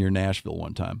mineral lick near Nashville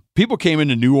one time. People came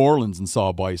into New Orleans and saw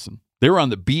a bison. They were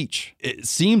on the beach. It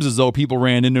seems as though people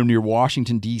ran into them near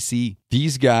Washington, D.C.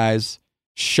 These guys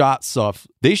shot stuff.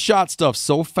 They shot stuff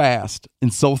so fast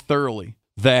and so thoroughly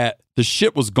that the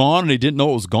shit was gone and they didn't know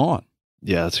it was gone.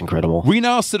 Yeah, that's incredible. We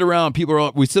now sit around,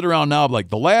 we sit around now like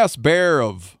the last bear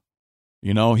of,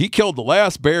 he killed the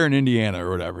last bear in Indiana or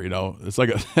whatever, It's like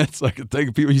a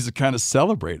thing people used to kind of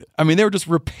celebrate it. I mean, they were just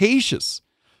rapacious,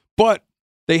 but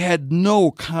they had I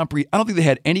don't think they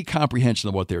had any comprehension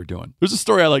of what they were doing. There's a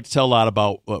story I like to tell a lot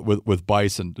about with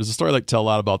bison. There's a story I like to tell a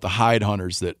lot about the hide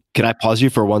hunters that. Can I pause you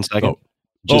for 1 second?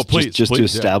 Please. Just to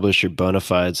establish your bona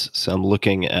fides. So I'm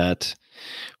looking at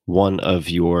one of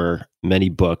your many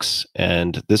books,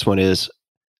 and this one is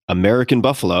American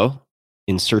Buffalo: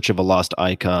 In Search of a Lost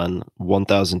Icon.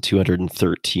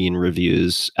 1,213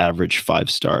 reviews, average 5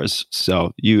 stars.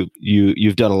 So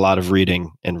you've done a lot of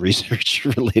reading and research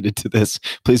related to this.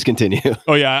 Please continue.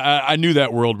 Oh yeah, I knew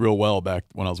that world real well back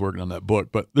when I was working on that book.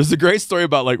 But there's a great story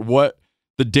about like what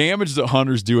the damage that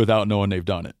hunters do without knowing they've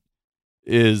done it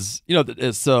is.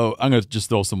 So I'm going to just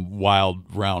throw some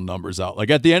wild round numbers out. Like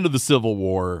at the end of the Civil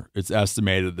War, it's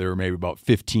estimated there were maybe about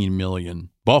 15 million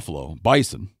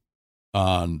bison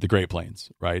on the Great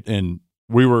Plains, right? And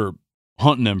we were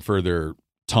hunting them for their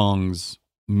tongues,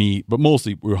 meat, but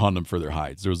mostly we were hunting them for their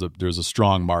hides. There was a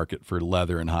strong market for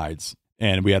leather and hides,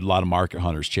 and we had a lot of market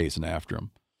hunters chasing after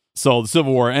them. So the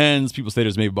Civil War ends. People say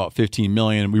there's maybe about 15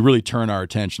 million. We really turn our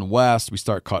attention west. We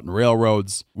start cutting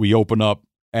railroads. We open up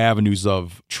avenues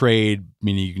of trade,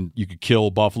 meaning you could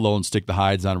kill buffalo and stick the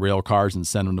hides on rail cars and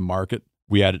send them to market.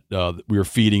 We were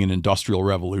feeding an industrial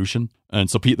revolution. And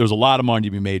so there's a lot of money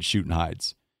to be made shooting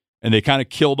hides. And they kind of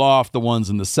killed off the ones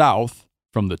in the south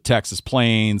from the Texas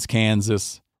plains,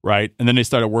 Kansas, right? And then they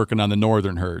started working on the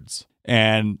northern herds.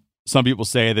 And some people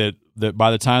say that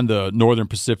by the time the Northern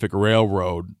Pacific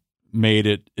Railroad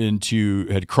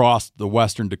had crossed the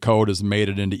western Dakotas and made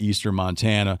it into eastern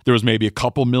Montana, there was maybe a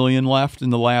couple million left in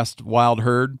the last wild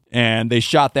herd. And they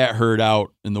shot that herd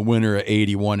out in the winter of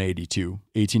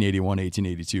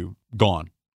 1882,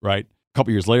 gone, right? A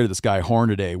couple years later, this guy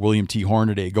Hornaday, William T.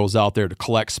 Hornaday, goes out there to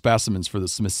collect specimens for the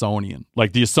Smithsonian.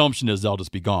 Like, the assumption is they'll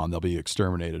just be gone. They'll be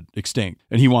extinct.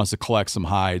 And he wants to collect some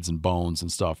hides and bones and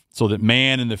stuff so that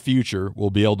man in the future will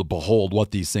be able to behold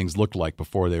what these things looked like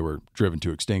before they were driven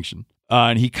to extinction.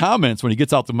 And he comments, when he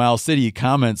gets out to Miles City, he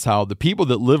comments how the people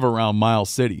that live around Miles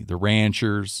City, the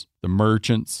ranchers, the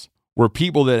merchants, were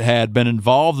people that had been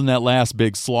involved in that last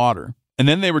big slaughter. And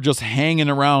then they were just hanging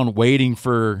around waiting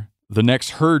for the next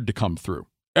herd to come through.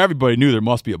 Everybody knew there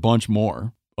must be a bunch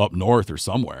more up north or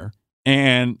somewhere.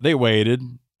 And they waited,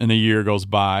 and a year goes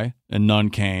by, and none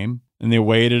came. And they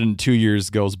waited, and 2 years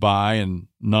goes by, and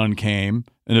none came.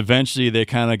 And eventually they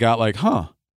kind of got like,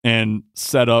 and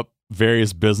set up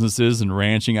various businesses and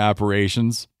ranching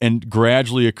operations, and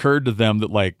gradually occurred to them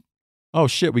that, like, oh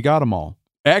shit, we got them all.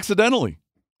 Accidentally.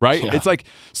 Right? Yeah. It's like,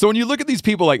 so when you look at these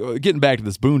people, like, getting back to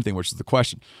this Boone thing, which is the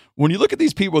question, when you look at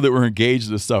these people that were engaged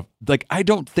in this stuff, like, I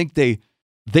don't think they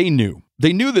knew.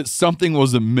 They knew that something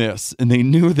was amiss, and they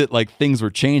knew that, like, things were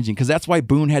changing, because that's why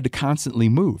Boone had to constantly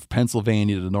move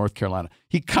Pennsylvania to North Carolina.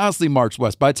 He constantly marched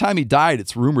west. By the time he died,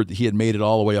 it's rumored that he had made it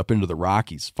all the way up into the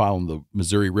Rockies, following the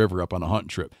Missouri River up on a hunting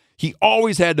trip. He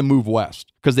always had to move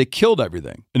west because they killed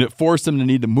everything, and it forced him to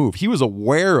need to move. He was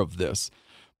aware of this.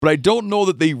 But I don't know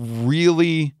that they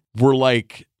really were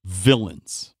like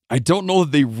villains. I don't know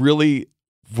that they really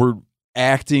were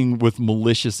acting with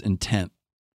malicious intent.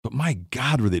 But my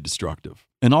God, were they destructive.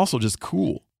 And also just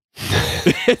cool.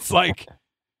 It's like,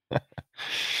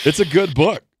 it's a good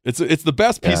book. It's the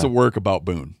best piece of work about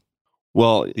Boone.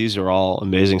 Well, these are all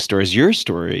amazing stories. Your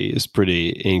story is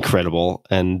pretty incredible.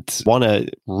 And want to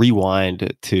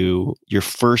rewind to your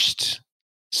first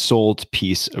sold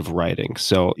piece of writing.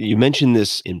 So you mentioned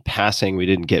this in passing. We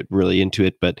didn't get really into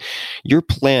it, but your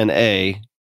plan A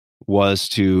was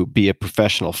to be a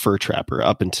professional fur trapper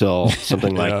up until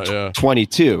something like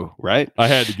 22, right? I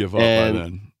had to give up by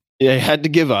then. Yeah, I had to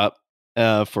give up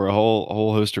for a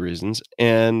whole host of reasons.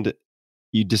 And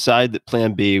you decide that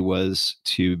plan B was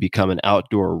to become an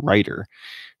outdoor writer.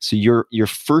 So your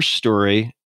first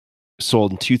story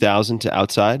sold in 2000 to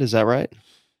Outside, is that right?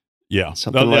 Yeah,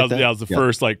 Something like that? That was the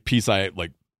first like piece I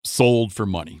like sold for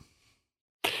money.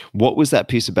 What was that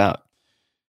piece about?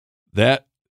 That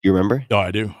you remember? Oh,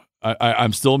 I do.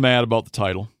 I'm still mad about the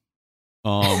title.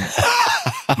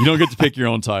 You don't get to pick your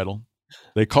own title.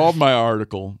 They called my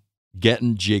article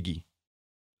 "Getting Jiggy,"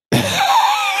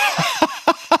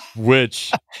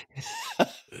 which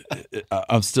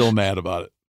I'm still mad about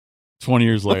it. 20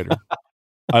 years later.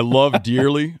 I love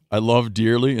dearly,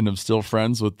 and I'm still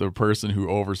friends with the person who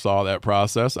oversaw that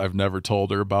process. I've never told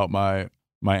her about my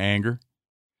anger,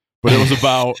 but it was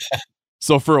about,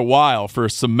 so for a while, for a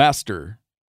semester,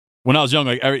 when I was young,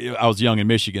 I was young in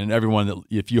Michigan, and everyone that,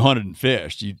 if you hunted and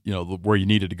fished, you know, where you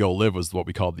needed to go live was what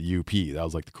we called the UP. That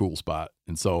was like the cool spot.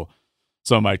 And so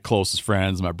some of my closest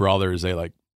friends, my brothers, they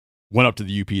like went up to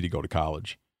the UP to go to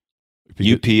college.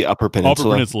 UP, Upper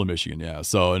Peninsula, Michigan, yeah.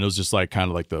 So, and it was just like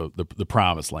kind of like the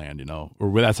promised land, you know,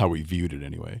 or that's how we viewed it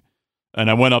anyway. And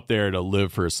I went up there to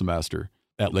live for a semester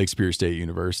at Lake Superior State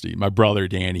University. My brother,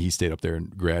 Danny, he stayed up there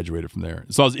and graduated from there.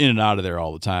 So I was in and out of there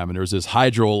all the time. And there was this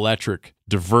hydroelectric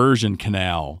diversion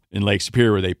canal in Lake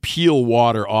Superior where they peel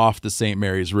water off the St.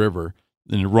 Mary's River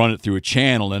and run it through a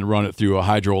channel and run it through a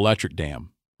hydroelectric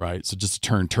dam, right? So just to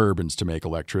turn turbines to make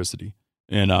electricity.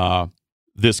 And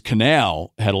this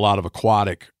canal had a lot of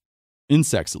aquatic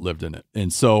insects that lived in it.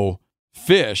 And so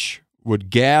fish would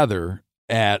gather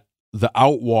at the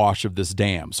outwash of this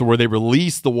dam. So where they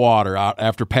release the water out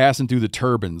after passing through the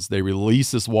turbines, they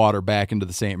release this water back into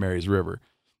the St. Mary's River.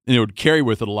 And it would carry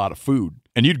with it a lot of food.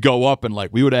 And you'd go up and like,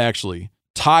 we would actually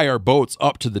tie our boats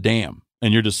up to the dam,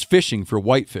 and you're just fishing for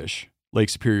whitefish, Lake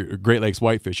Superior, Great Lakes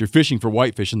whitefish. You're fishing for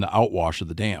whitefish in the outwash of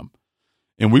the dam.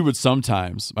 And we would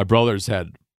sometimes, my brothers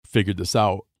had figured this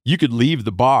out, you could leave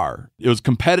the bar. It was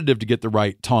competitive to get the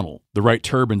right tunnel, the right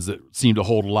turbines that seemed to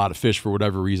hold a lot of fish for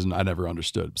whatever reason I never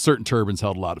understood. Certain turbines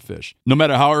held a lot of fish. No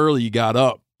matter how early you got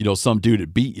up, you know, some dude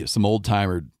would beat you, some old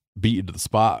timer beat you to the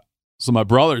spot. So my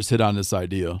brothers hit on this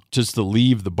idea just to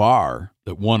leave the bar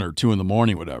at 1 or 2 in the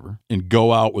morning, whatever, and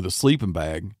go out with a sleeping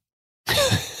bag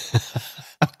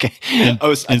Okay. And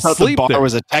I thought the sleep bar there.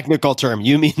 was a technical term.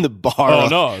 You mean the bar? Oh,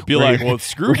 no. It'd be like, well,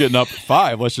 screw getting up at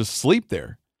 5. Let's just sleep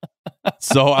there.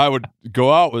 So I would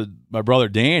go out with my brother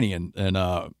Danny and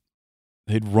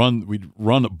we'd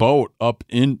run a boat up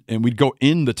in, and we'd go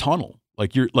in the tunnel.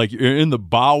 Like you're in the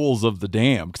bowels of the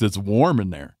dam because it's warm in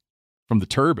there from the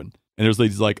turbine. And there's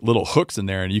these like little hooks in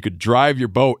there, and you could drive your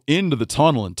boat into the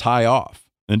tunnel and tie off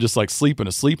and just like sleep in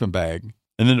a sleeping bag.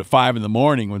 And then at 5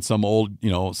 a.m, when some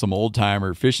old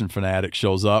timer fishing fanatic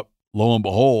shows up, lo and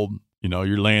behold,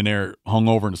 you're laying there hung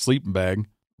over in a sleeping bag,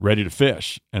 ready to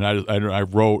fish. And I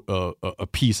wrote a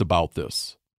piece about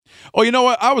this. Oh, you know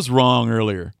what? I was wrong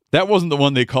earlier. That wasn't the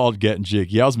one they called Getting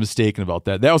Jiggy. I was mistaken about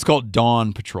that. That was called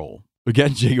Dawn Patrol. But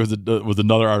Getting Jiggy was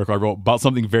another article I wrote about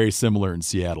something very similar in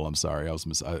Seattle. I'm sorry,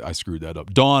 I screwed that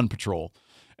up. Dawn Patrol,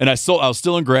 and I was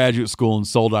still in graduate school and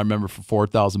sold. I remember for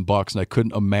 $4,000, and I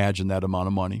couldn't imagine that amount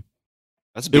of money.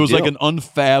 That's a big deal. Like an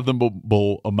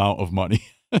unfathomable amount of money.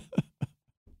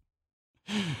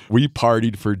 We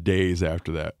partied for days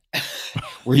after that.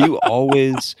 Were you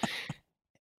always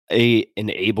an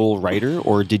able writer,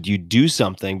 or did you do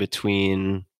something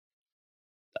between,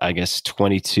 I guess,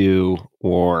 22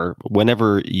 or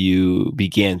whenever you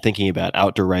began thinking about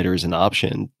outdoor writer as an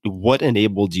option? What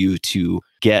enabled you to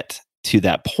get to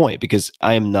that point? Because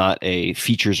I am not a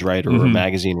features writer or a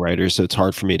magazine writer, so it's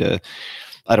hard for me to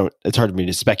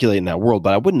speculate in that world,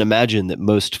 but I wouldn't imagine that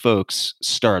most folks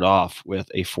start off with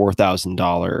a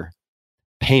 $4,000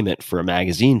 payment for a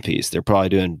magazine piece. They're probably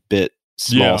doing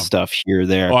small stuff here or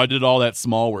there. Oh, I did all that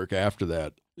small work after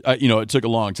that. It took a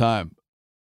long time.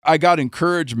 I got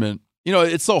encouragement.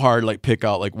 It's so hard to like pick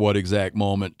out like what exact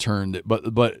moment turned it,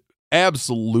 but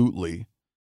absolutely,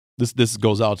 this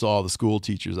goes out to all the school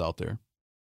teachers out there.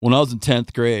 When I was in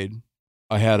 10th grade,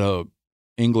 I had a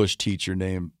English teacher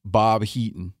named Bob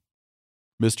Heaton.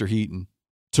 Mr. Heaton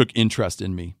took interest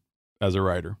in me as a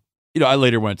writer. I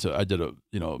later I did a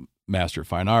Master of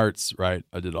Fine Arts, right?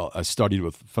 I studied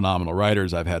with phenomenal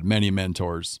writers. I've had many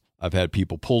mentors. I've had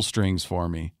people pull strings for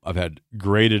me. I've had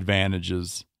great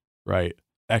advantages, right?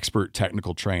 Expert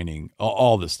technical training,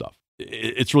 all this stuff.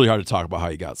 It's really hard to talk about how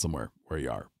you got somewhere where you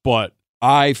are. But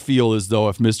I feel as though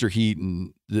if this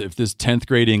 10th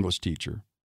grade English teacher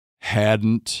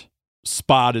hadn't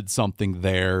spotted something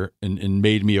there and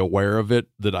made me aware of it,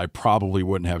 that I probably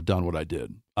wouldn't have done what I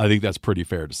did. I think that's pretty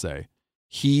fair to say.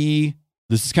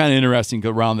 This is kind of interesting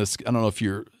around this. I don't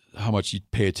know how much you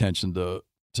pay attention to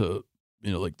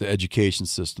like the education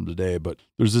system today, but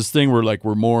there's this thing where like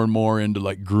we're more and more into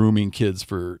like grooming kids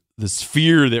for this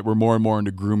fear that we're more and more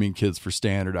into grooming kids for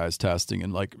standardized testing.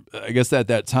 And like, I guess at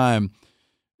that time,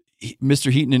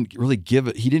 Mr. Heaton didn't really give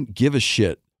a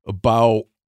shit about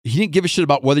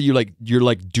whether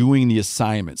you're doing the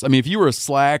assignments. I mean, if you were a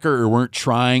slacker or weren't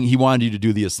trying, he wanted you to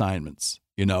do the assignments,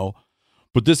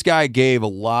 But this guy gave a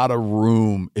lot of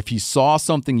room. If he saw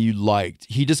something you liked,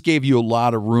 he just gave you a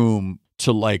lot of room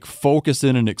to like focus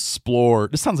in and explore.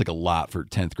 This sounds like a lot for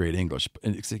 10th grade English.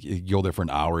 It's like you go there for an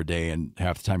hour a day and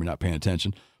half the time you're not paying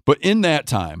attention. But in that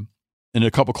time, in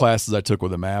a couple classes I took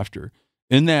with him after,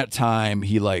 in that time,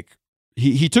 he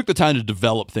took the time to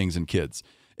develop things in kids.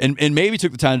 And maybe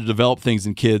took the time to develop things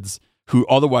in kids who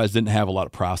otherwise didn't have a lot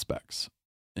of prospects.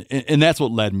 And that's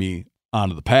what led me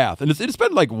onto the path. And it's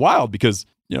been like wild because,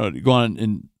 go on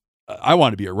and I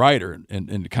wanted to be a writer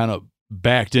and kind of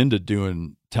backed into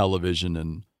doing television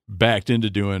and backed into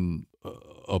doing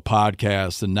a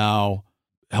podcast and now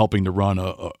helping to run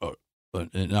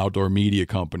an outdoor media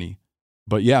company.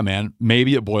 But yeah, man,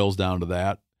 maybe it boils down to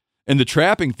that. And the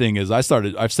trapping thing is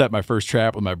I've set my first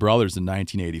trap with my brothers in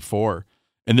 1984.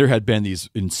 And there had been these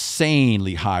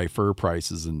insanely high fur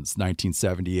prices in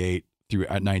 1978 through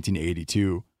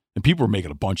 1982. And people were making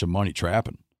a bunch of money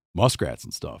trapping muskrats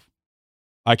and stuff.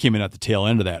 I came in at the tail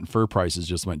end of that and fur prices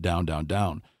just went down, down,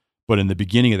 down. But in the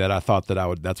beginning of that, I thought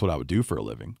that's what I would do for a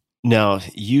living. Now,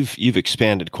 you've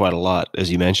expanded quite a lot,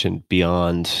 as you mentioned,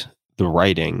 beyond the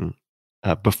writing.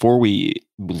 Before we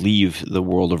leave the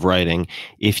world of writing,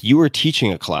 if you were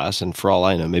teaching a class, and for all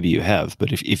I know, maybe you have,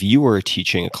 but if you were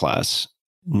teaching a class,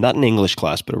 not an English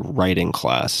class, but a writing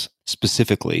class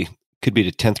specifically, could be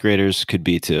to 10th graders, could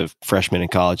be to freshmen in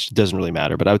college, it doesn't really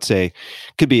matter, but I would say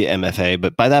could be MFA,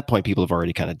 but by that point, people have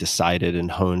already kind of decided and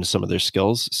honed some of their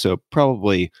skills. So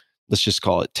probably, let's just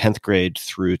call it 10th grade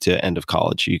through to end of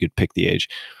college. You could pick the age.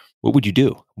 What would you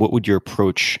do? What would your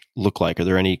approach look like? Are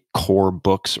there any core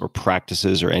books or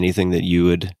practices or anything that you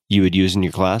would use in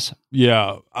your class?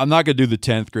 Yeah, I'm not going to do the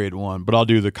 10th grade one, but I'll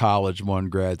do the college one,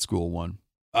 grad school one.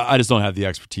 I just don't have the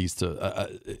expertise to.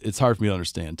 It's hard for me to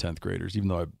understand 10th graders, even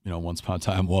though I, once upon a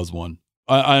time was one.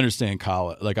 I understand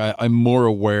Kyle. Like I'm more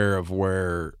aware of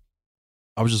where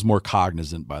I was just more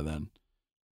cognizant by then.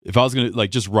 If I was going to,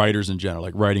 like, just writers in general,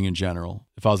 like writing in general,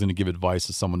 if I was going to give advice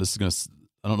to someone,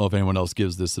 I don't know if anyone else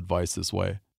gives this advice this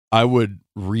way. I would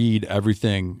read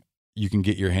everything you can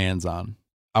get your hands on.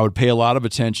 I would pay a lot of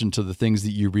attention to the things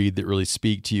that you read that really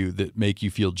speak to you, that make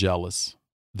you feel jealous,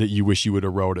 that you wish you would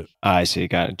have wrote it. I see.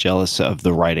 Got it. Jealous of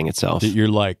the writing itself. That you're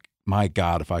like, my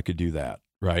God, if I could do that,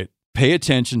 right? Pay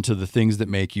attention to the things that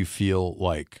make you feel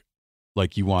like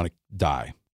you want to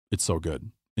die. It's so good,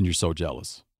 and you're so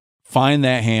jealous. Find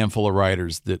that handful of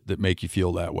writers that make you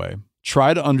feel that way.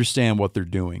 Try to understand what they're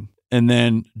doing. And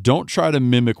then don't try to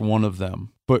mimic one of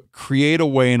them, but create a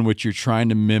way in which you're trying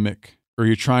to mimic or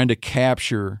you're trying to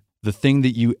capture the thing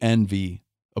that you envy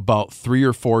about 3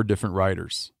 or 4 different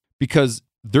writers, because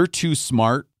they're too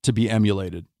smart to be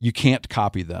emulated. You can't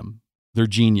copy them. They're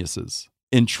geniuses.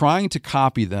 In trying to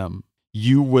copy them,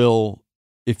 you will,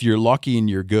 if you're lucky and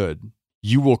you're good,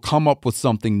 you will come up with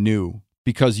something new,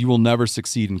 because you will never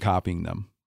succeed in copying them.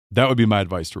 That would be my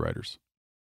advice to writers.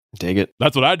 Dig it.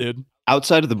 That's what I did.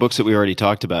 Outside of the books that we already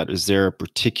talked about, is there a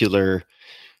particular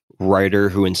writer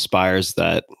who inspires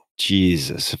that,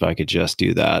 Jesus, if I could just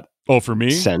do that? Oh, for me?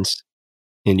 Sense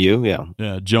in you? Yeah.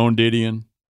 Yeah, Joan Didion.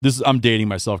 I'm dating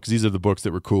myself because these are the books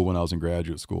that were cool when I was in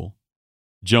graduate school.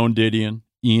 Joan Didion,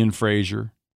 Ian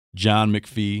Fraser, John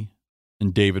McPhee,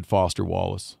 and David Foster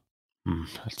Wallace.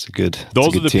 That's a good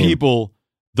Those are the team. people.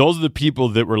 Those are the people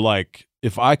that were like,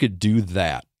 if I could do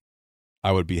that,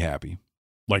 I would be happy.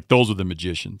 Like, those are the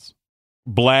magicians.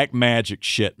 Black magic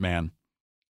shit, man.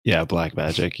 Yeah, black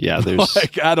magic. Yeah, there's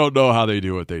like, I don't know how they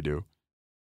do what they do.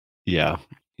 Yeah,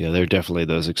 there are definitely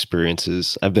those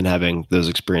experiences. I've been having those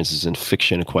experiences in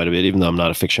fiction quite a bit, even though I'm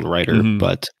not a fiction writer. Mm-hmm.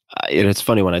 But it's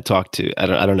funny when I talk to I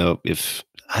don't know if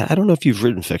you've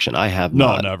written fiction. I have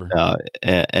not. No, never.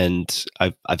 And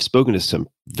I've spoken to some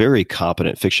very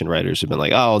competent fiction writers who've been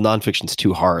like, "Oh, nonfiction's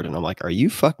too hard," and I'm like, "Are you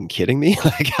fucking kidding me?"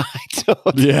 Like, I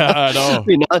don't. Yeah, I know.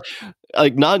 I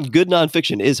mean, good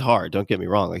nonfiction is hard. Don't get me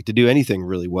wrong. Like, to do anything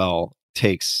really well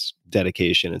takes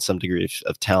dedication and some degree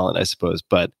of talent, I suppose.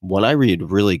 But when I read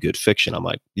really good fiction, I'm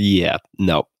like, yeah,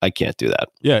 no, I can't do that.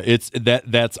 Yeah,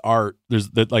 that's art.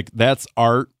 That's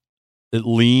art. It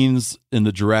leans in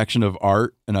the direction of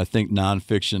art, and I think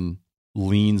nonfiction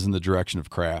leans in the direction of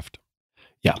craft.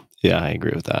 Yeah, I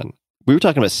agree with that. We were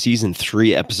talking about season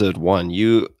 3, episode 1.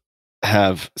 You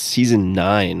have season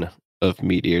 9 of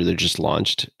Meat Eater that just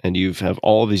launched, and you have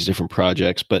all of these different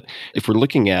projects. But if we're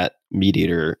looking at Meat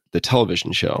Eater, the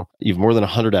television show, you've more than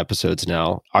 100 episodes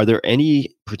now. Are there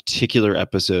any particular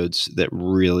episodes that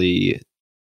really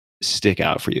stick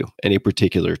out for you? Any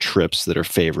particular trips that are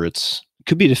favorites?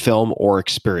 Could be to film or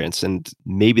experience, and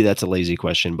maybe that's a lazy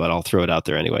question, but I'll throw it out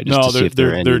there anyway. Just to see if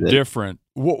they're different.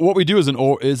 What we do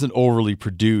isn't overly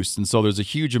produced, and so there's a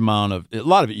huge amount of a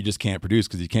lot of it you just can't produce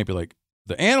because you can't be like,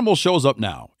 the animal shows up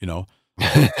now.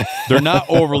 They're not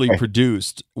overly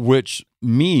produced, which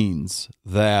means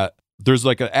that there's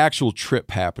like an actual trip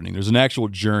happening. There's an actual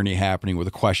journey happening with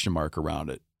a question mark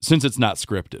around it, since it's not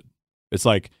scripted. It's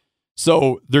like,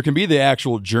 so there can be the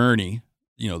actual journey.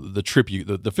 The trip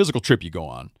the physical trip you go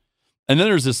on. And then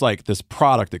there's this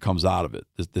product that comes out of it,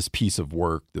 this piece of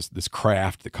work, this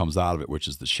craft that comes out of it, which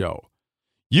is the show.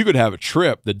 You could have a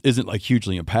trip that isn't like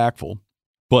hugely impactful,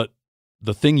 but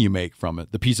the thing you make from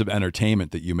it, the piece of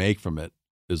entertainment that you make from it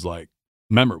is like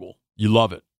memorable. You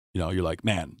love it. You're like,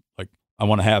 man, like I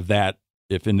want to have that.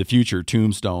 If in the future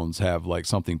tombstones have like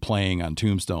something playing on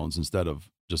tombstones instead of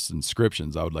just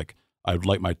inscriptions, I'd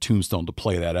like my tombstone to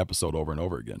play that episode over and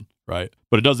over again, right?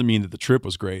 But it doesn't mean that the trip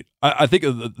was great. I think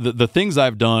of the things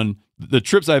I've done, the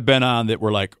trips I've been on that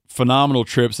were like phenomenal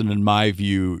trips and in my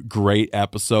view, great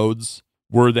episodes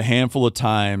were the handful of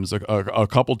times, a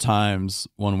couple times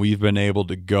when we've been able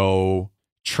to go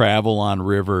travel on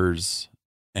rivers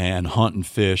and hunt and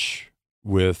fish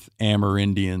with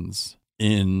Amerindians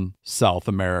in South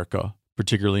America,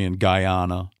 particularly in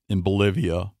Guyana, in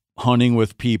Bolivia, hunting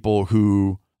with people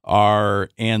who are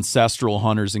ancestral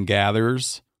hunters and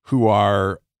gatherers who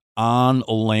are on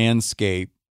a landscape,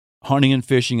 hunting and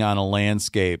fishing on a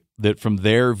landscape that from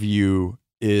their view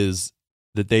is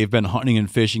that they've been hunting and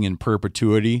fishing in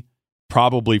perpetuity,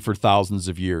 probably for thousands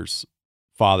of years,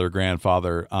 father,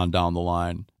 grandfather, on down the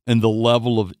line. And the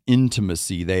level of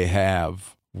intimacy they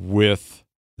have with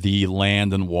the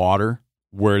land and water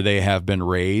where they have been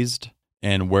raised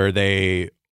and where they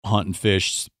hunt and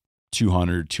fish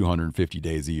 200, 250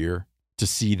 days a year. To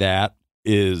see that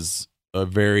is a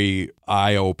very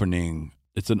eye-opening,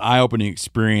 it's an eye-opening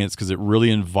experience because it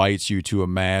really invites you to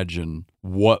imagine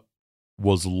what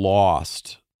was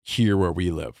lost here where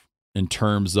we live. in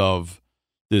terms of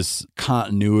this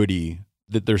continuity,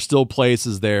 that there's still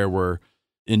places there where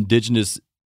indigenous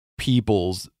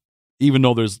peoples, even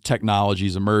though there's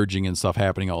technologies emerging and stuff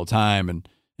happening all the time, and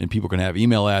people can have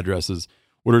email addresses,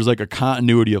 where there's like a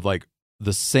continuity of like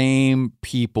the same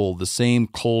people, the same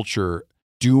culture,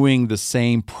 doing the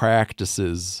same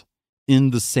practices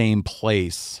in the same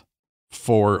place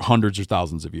for hundreds or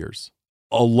thousands of years.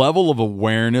 A level of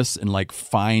awareness and like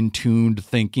fine-tuned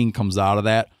thinking comes out of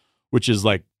that, which is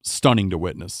like stunning to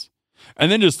witness.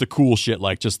 And then just the cool shit,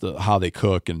 like just how they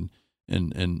cook and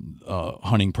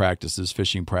hunting practices,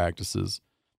 fishing practices.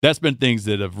 That's been things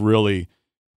that have really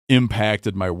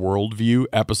impacted my worldview,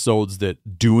 episodes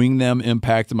that doing them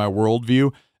impacted my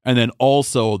worldview. And then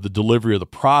also the delivery of the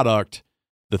product,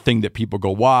 the thing that people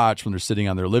go watch when they're sitting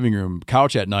on their living room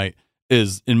couch at night,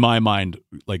 is, in my mind,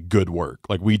 like good work.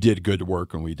 Like we did good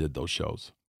work when we did those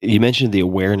shows. You mentioned the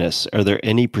awareness. Are there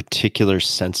any particular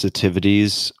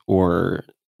sensitivities or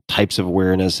types of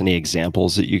awareness, any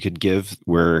examples that you could give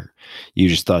where you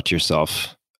just thought to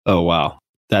yourself, oh, wow,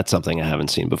 that's something I haven't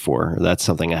seen before. Or that's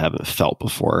something I haven't felt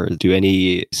before. Do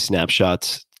any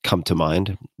snapshots come to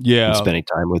mind? Yeah. Spending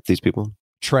time with these people?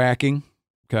 Tracking.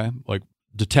 Okay. Like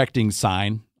detecting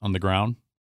sign on the ground,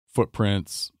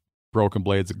 footprints, broken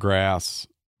blades of grass,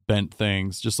 bent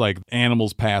things, just like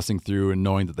animals passing through and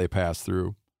knowing that they pass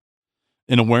through.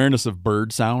 An awareness of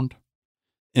bird sound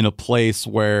in a place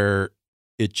where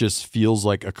it just feels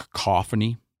like a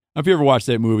cacophony. I don't know if you ever watched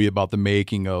that movie about the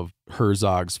making of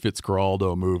Herzog's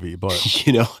Fitzcarraldo movie, but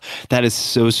you know, that is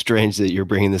so strange that you're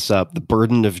bringing this up. The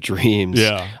Burden of Dreams.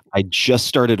 Yeah. I just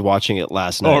started watching it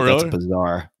last night. Oh, really? That's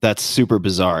bizarre. That's super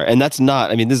bizarre. And that's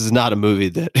not, I mean, this is not a movie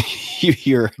that you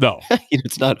hear. No.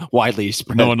 It's not widely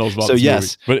spread. No one knows about so this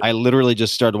yes, movie. But I literally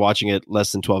just started watching it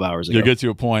less than 12 hours ago. You get to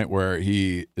a point where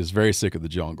he is very sick of the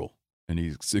jungle, and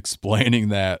he's explaining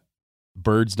that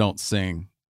birds don't sing.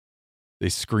 They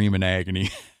scream in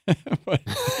agony.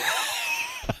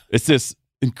 It's this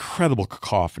incredible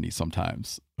cacophony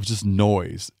sometimes of just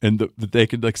noise, and they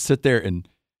could like sit there and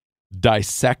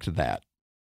dissect that.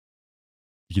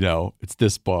 You know, it's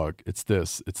this bug, it's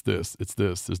this,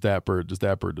 there's that bird, there's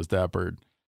that bird, there's that bird.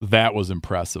 That was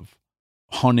impressive.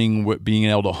 Hunting, being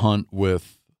able to hunt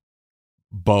with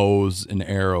bows and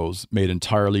arrows made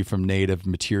entirely from native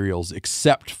materials,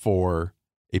 except for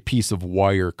a piece of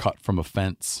wire cut from a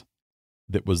fence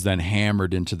that was then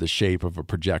hammered into the shape of a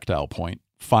projectile point.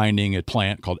 Finding a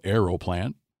plant called arrow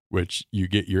plant, which you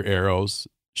get your arrows,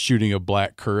 shooting a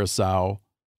black curacao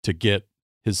to get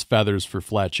his feathers for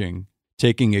fletching,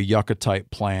 taking a yucca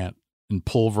type plant and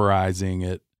pulverizing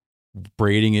it,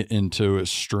 braiding it into a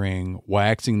string,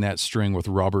 waxing that string with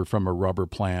rubber from a rubber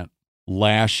plant,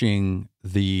 lashing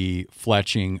the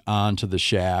fletching onto the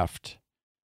shaft,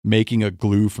 making a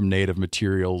glue from native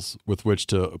materials with which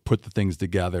to put the things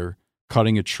together,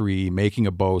 cutting a tree, making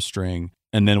a bowstring,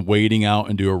 and then wading out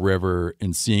into a river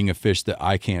and seeing a fish that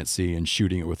I can't see and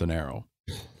shooting it with an arrow.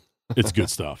 It's good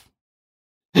stuff.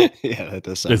 Yeah, that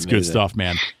does sound It's amazing. good stuff,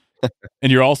 man.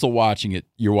 And you're also watching it.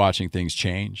 You're watching things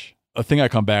change. A thing I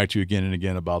come back to again and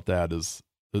again about that is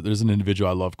that there's an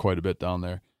individual I love quite a bit down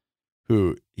there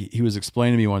who he was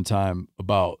explaining to me one time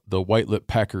about the white-lipped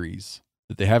peccaries,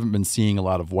 that they haven't been seeing a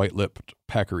lot of white-lipped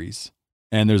peccaries.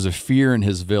 And there's a fear in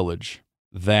his village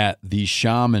that the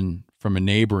shaman from a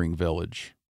neighboring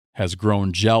village has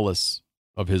grown jealous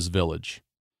of his village.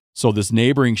 So this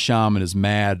neighboring shaman is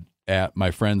mad at my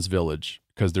friend's village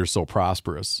because they're so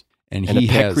prosperous. And a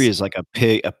peccary is like a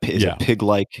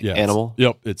pig-like animal.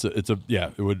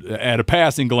 It would, at a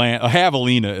passing glance, a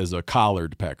javelina is a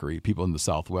collared peccary. People in the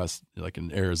Southwest, like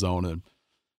in Arizona and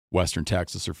Western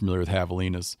Texas, are familiar with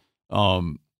javelinas.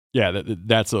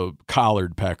 That's a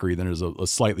collared peccary. Then there's a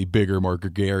slightly bigger, more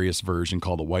gregarious version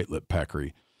called a white-lipped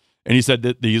peccary. And he said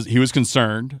that he was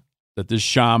concerned that this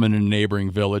shaman in a neighboring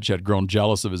village had grown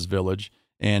jealous of his village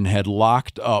and had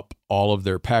locked up all of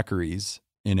their peccaries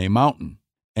in a mountain.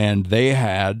 And they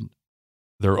had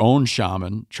their own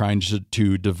shaman trying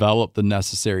to develop the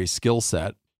necessary skill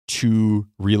set to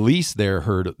release their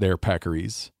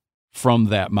peccaries from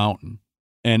that mountain.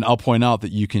 And I'll point out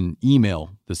that you can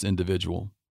email this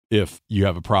individual if you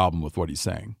have a problem with what he's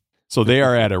saying. So they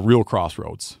are at a real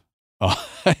crossroads.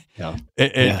 And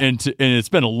it's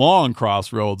been a long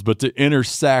crossroads, but to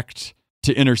intersect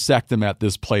them at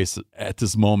this place at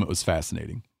this moment was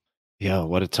fascinating. Yeah,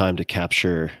 what a time to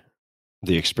capture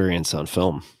the experience on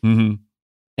film. Mm-hmm.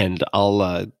 And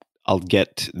I'll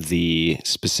get the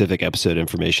specific episode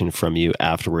information from you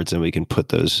afterwards, and we can put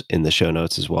those in the show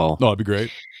notes as well. Oh, that'd be great.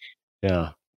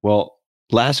 Yeah. Well,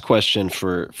 last question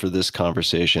for this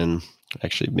conversation,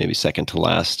 actually maybe second to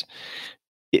last.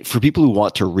 for people who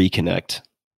want to reconnect,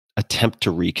 attempt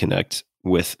to reconnect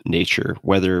with nature,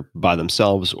 whether by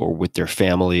themselves or with their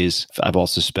families. I've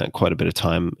also spent quite a bit of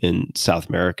time in South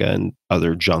America and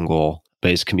other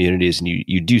jungle-based communities, and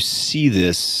you do see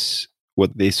this,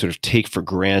 what they sort of take for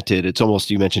granted. It's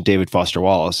almost, you mentioned David Foster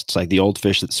Wallace. It's like the old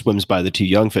fish that swims by the two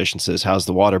young fish and says, "How's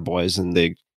the water, boys?" And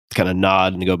they kind of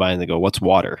nod and they go by and they go, "What's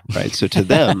water?" Right? So to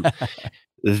them,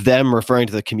 them referring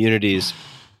to the communities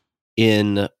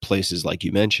in places like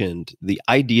you mentioned, the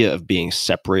idea of being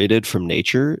separated from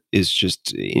nature is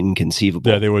just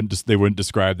inconceivable. Yeah, they wouldn't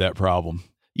describe that problem.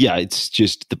 Yeah, it's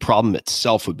just the problem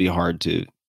itself would be hard to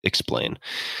explain.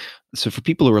 So for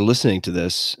people who are listening to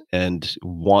this and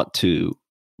want to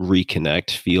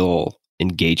reconnect, feel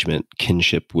engagement,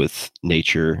 kinship with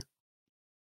nature,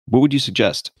 what would you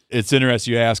suggest? It's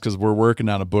interesting you ask, because we're working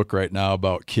on a book right now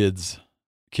about kids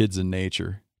and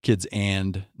nature. Kids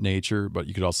and nature, but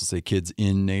you could also say kids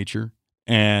in nature.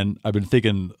 And I've been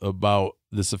thinking about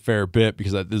this a fair bit,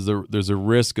 because there's a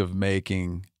risk of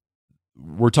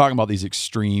we're talking about these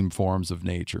extreme forms of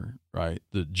nature, right?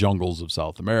 The jungles of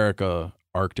South America,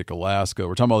 Arctic Alaska.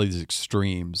 We're talking about these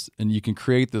extremes. And you can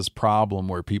create this problem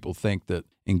where people think that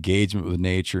engagement with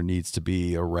nature needs to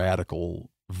be a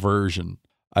radical version.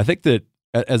 I think that,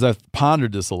 as I've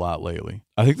pondered this a lot lately,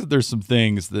 I think that there's some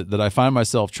things that I find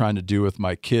myself trying to do with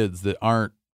my kids that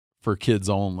aren't for kids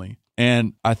only.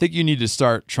 And I think you need to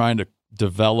start trying to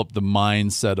develop the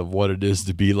mindset of what it is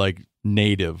to be like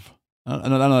native. I'm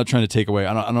not trying to take away.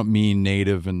 I don't mean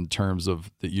native in terms of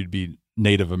that you'd be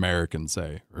Native American,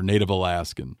 say, or Native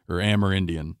Alaskan or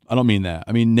Amerindian. I don't mean that.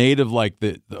 I mean native, like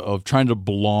of trying to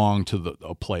belong to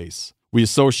a place. We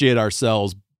associate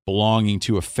ourselves belonging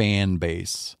to a fan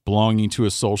base, belonging to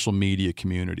a social media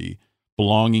community,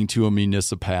 belonging to a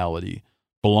municipality,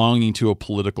 belonging to a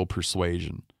political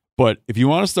persuasion. But if you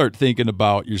want to start thinking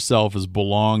about yourself as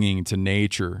belonging to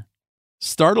nature,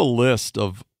 start a list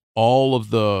of all of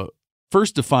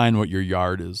first define what your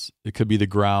yard is. It could be the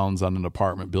grounds on an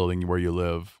apartment building where you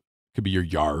live. It could be your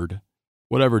yard,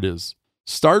 whatever it is.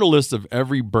 Start a list of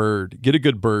every bird. Get a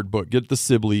good bird book. Get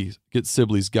Sibley's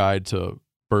Guide to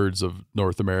Birds of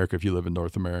North America if you live in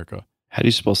North America. How do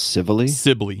you spell Sibley?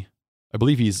 Sibley. I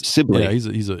believe he's Sibley. Yeah,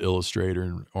 he's an illustrator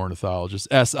and ornithologist.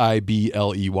 Sibley, I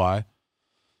believe.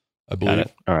 Got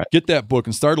it. All right. Get that book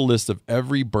and start a list of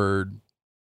every bird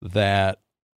that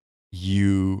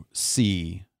you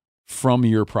see from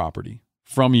your property,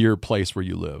 from your place where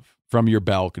you live, from your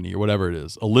balcony or whatever it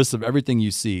is. A list of everything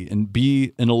you see, and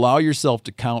allow yourself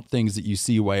to count things that you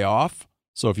see way off.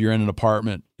 So if you're in an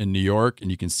apartment in New York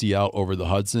and you can see out over the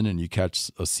Hudson and you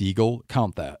catch a seagull,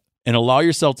 count that. And allow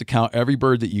yourself to count every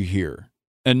bird that you hear.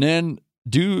 And then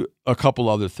do a couple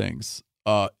other things.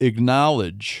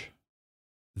 Acknowledge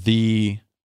the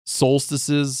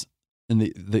solstices and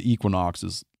the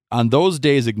equinoxes. On those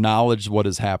days, acknowledge what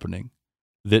is happening.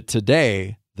 That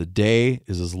today, the day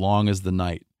is as long as the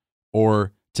night.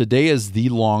 Or today is the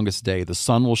longest day. The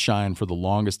sun will shine for the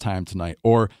longest time tonight.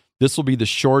 Or this will be the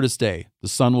shortest day. The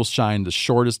sun will shine the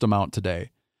shortest amount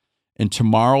today. And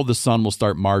tomorrow the sun will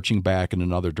start marching back in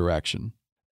another direction.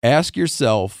 Ask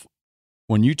yourself,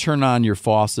 when you turn on your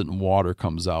faucet and water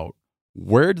comes out,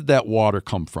 where did that water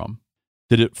come from?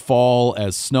 Did it fall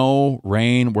as snow,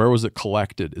 rain? Where was it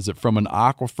collected? Is it from an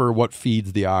aquifer? What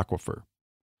feeds the aquifer?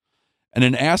 And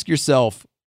then ask yourself,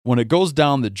 when it goes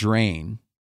down the drain,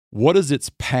 what is its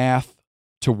path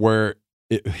to where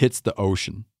it hits the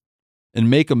ocean? And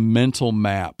make a mental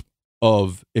map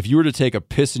of, if you were to take a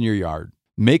piss in your yard,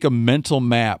 make a mental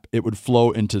map. It would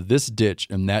flow into this ditch,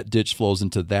 and that ditch flows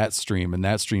into that stream, and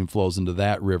that stream flows into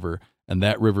that river, and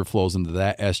that river flows into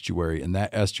that estuary, and that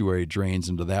estuary drains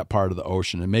into that part of the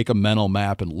ocean. And make a mental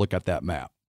map and look at that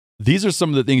map. These are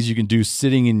some of the things you can do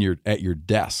sitting at your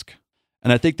desk.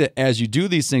 And I think that as you do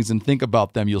these things and think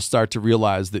about them, you'll start to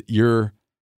realize that you're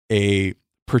a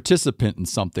participant in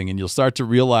something, and you'll start to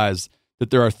realize that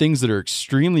there are things that are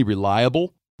extremely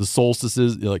reliable. The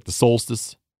solstices, like the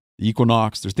solstice, the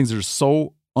equinox, there's things that are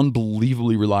so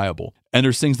unbelievably reliable. And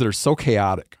there's things that are so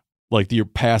chaotic, like the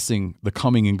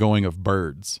coming and going of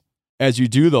birds. As you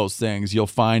do those things, you'll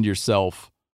find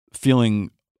yourself feeling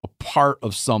a part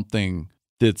of something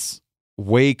that's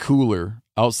way cooler,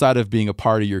 outside of being a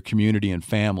part of your community and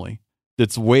family,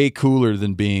 that's way cooler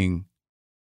than being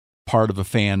part of a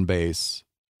fan base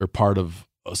or part of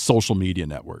a social media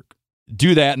network.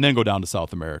 Do that and then go down to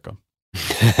South America.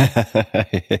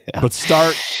 Yeah. But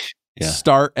start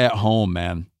at home,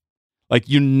 man. Like,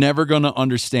 you're never going to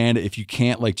understand it if you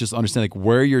can't just understand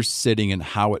where you're sitting and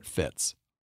how it fits.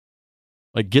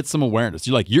 Like, get some awareness.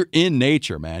 You're in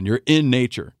nature, man. You're in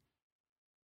nature.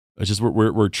 It's just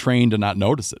we're trained to not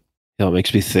notice it. You know, it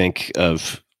makes me think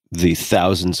of the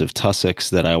thousands of tussocks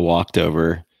that I walked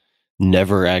over,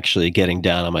 never actually getting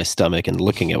down on my stomach and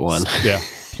looking at one. Yeah,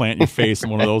 plant your face in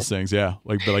one of those things. Yeah,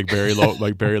 like Barry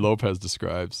Lopez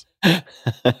describes.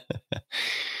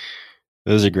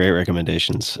 Those are great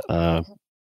recommendations. I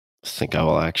think I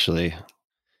will actually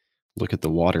look at the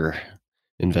water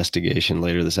investigation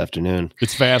later this afternoon.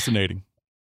 It's fascinating.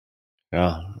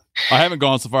 Yeah. I haven't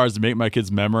gone so far as to make my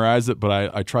kids memorize it,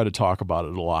 but I try to talk about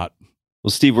it a lot.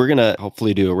 Well, Steve, we're going to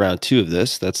hopefully do a round 2 of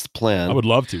this. That's the plan. I would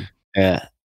love to. Yeah.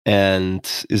 And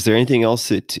is there anything else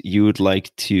that you would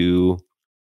like to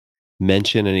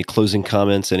mention? Any closing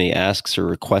comments, any asks or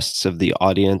requests of the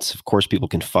audience? Of course, people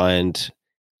can find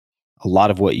a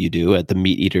lot of what you do at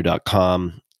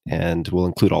themeateater.com, and we'll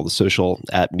include all the social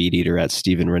at MeatEater, at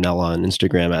Steven Rinella on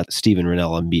Instagram, at Steven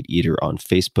Rinella MeatEater on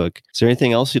Facebook. Is there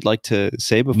anything else you'd like to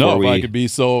say before we... No, if I could be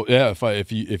so,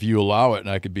 if you allow it, and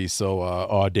I could be so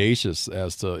audacious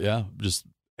as to, just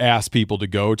ask people to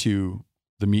go to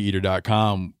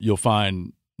themeateater.com. You'll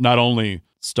find not only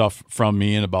stuff from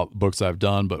me and about books I've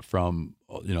done, but from,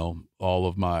 all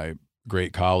of my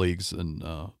great colleagues and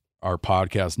our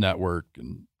podcast network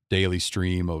and daily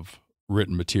stream of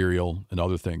written material and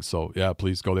other things. So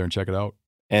please go there and check it out.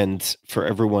 And for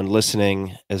everyone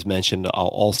listening, as mentioned, I'll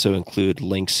also include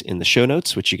links in the show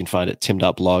notes, which you can find at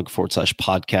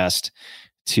tim.blog/podcast,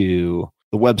 to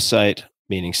the website,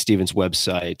 meaning Steven's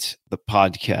website, the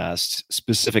podcast,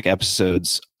 specific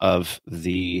episodes of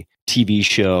the TV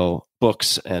show,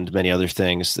 books, and many other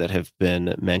things that have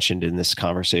been mentioned in this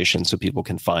conversation, so people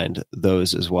can find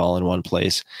those as well in one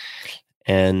place.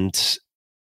 And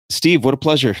Steve, what a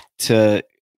pleasure to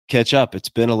catch up. It's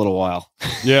been a little while.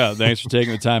 Yeah, thanks for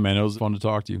taking the time, man. It was fun to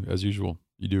talk to you, as usual.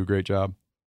 You do a great job.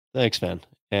 Thanks, man.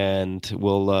 And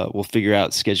we'll figure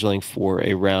out scheduling for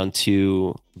a round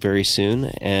 2 very soon.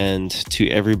 And to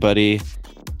everybody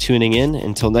tuning in,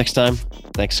 until next time,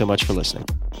 thanks so much for listening.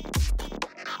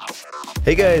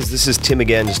 Hey guys, this is Tim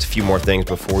again. Just a few more things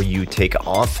before you take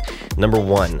off. Number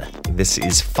 1, this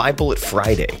is 5 Bullet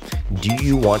Friday. Do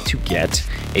you want to get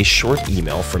a short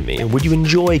email from me? Would you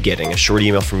enjoy getting a short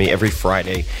email from me every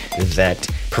Friday that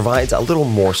provides a little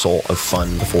morsel of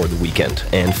fun before the weekend?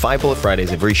 And 5 Bullet Friday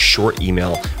is a very short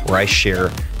email where I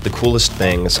share the coolest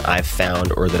things I've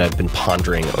found or that I've been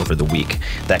pondering over the week.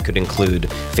 That could include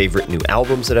favorite new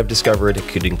albums that I've discovered. It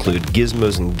could include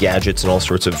gizmos and gadgets and all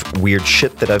sorts of weird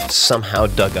shit that I've somehow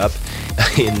dug up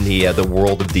in the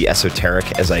world of the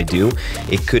esoteric as I do.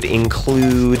 It could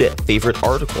include favorite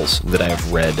articles that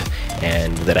I've read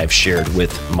and that I've shared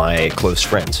with my close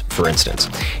friends, for instance.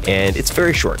 And it's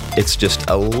very short. It's just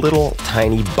a little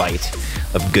tiny bite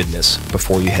of goodness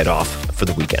before you head off for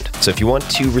the weekend. So if you want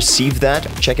to receive that,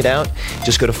 check it out.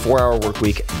 Just go to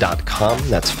 4hourworkweek.com.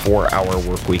 That's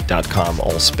 4hourworkweek.com,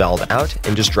 all spelled out,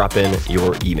 and just drop in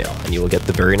your email and you will get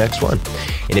the very next one.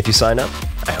 And if you sign up,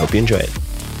 I hope you enjoy it.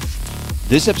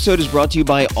 This episode is brought to you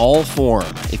by Allform.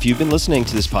 If you've been listening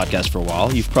to this podcast for a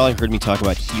while, you've probably heard me talk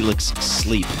about Helix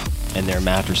Sleep and their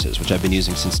mattresses, which I've been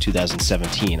using since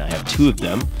 2017. I have 2 of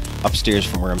them upstairs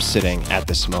from where I'm sitting at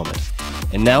this moment.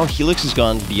 And now Helix has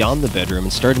gone beyond the bedroom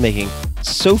and started making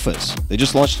sofas. They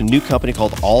just launched a new company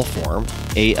called Allform,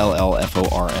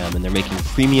 Allform, and they're making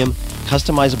premium,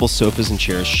 customizable sofas and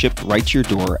chairs shipped right to your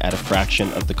door at a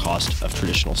fraction of the cost of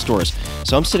traditional stores.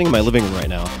 So I'm sitting in my living room right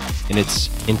now, and it's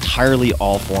entirely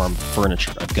Allform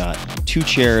furniture. I've got 2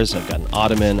 chairs, I've got an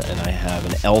ottoman, and I have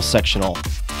an L-sectional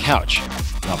couch.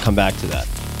 And I'll come back to that.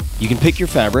 You can pick your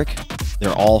fabric.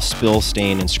 They're all spill,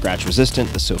 stain, and scratch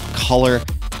resistant. The sofa color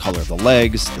of the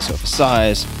legs, the sofa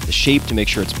size, the shape to make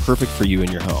sure it's perfect for you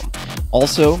and your home.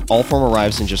 Also, Allform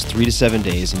arrives in just 3 to 7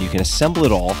 days, and you can assemble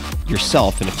it all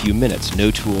yourself in a few minutes. No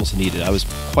tools needed. I was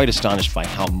quite astonished by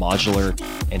how modular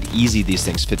and easy these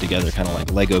things fit together, kind of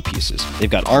like Lego pieces. They've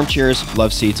got armchairs,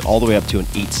 love seats, all the way up to an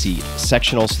 8-seat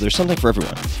sectional, so there's something for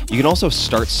everyone. You can also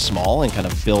start small and kind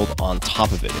of build on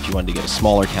top of it if you wanted to get a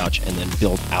smaller couch and then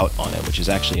build out on it, which is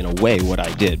actually in a way what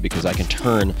I did, because I can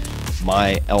turn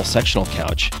my L-sectional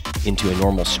couch into a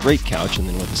normal straight couch and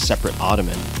then with a separate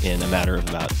ottoman in a matter of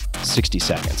about 60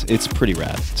 seconds. It's pretty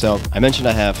rad. So I mentioned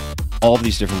I have all of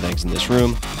these different things in this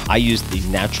room. I used the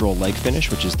natural leg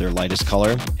finish, which is their lightest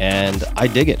color, and I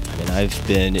dig it. I mean, I've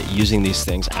been using these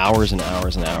things hours and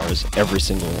hours and hours every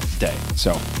single day.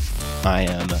 So I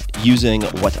am using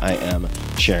what I am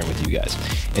sharing with you guys.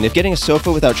 And if getting a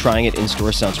sofa without trying it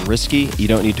in-store sounds risky, you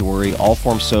don't need to worry.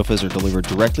 Allform sofas are delivered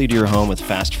directly to your home with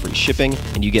fast, free shipping,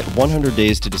 and you get 100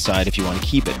 days to decide if you want to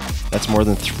keep it. That's more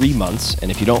than 3 months, and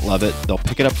if you don't love it, they'll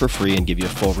pick it up for free and give you a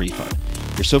full refund.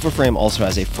 Your sofa frame also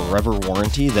has a forever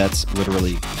warranty that's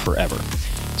literally forever.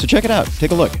 So check it out. Take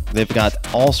a look. They've got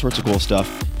all sorts of cool stuff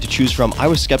to choose from. I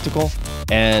was skeptical,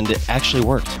 and it actually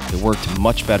worked. It worked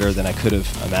much better than I could have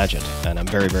imagined, and I'm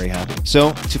very, very happy.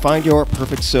 So to find your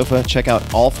perfect sofa, check out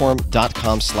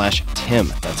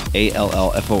allform.com/Tim. That's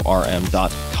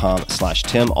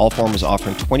allform.com/Tim. Allform is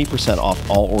offering 20% off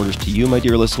all orders to you, my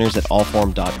dear listeners, at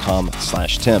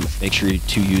allform.com/Tim. Make sure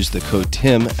to use the code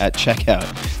TIM at checkout.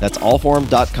 That's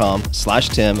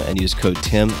allform.com/Tim and use code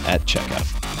TIM at checkout.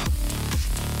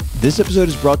 This episode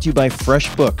is brought to you by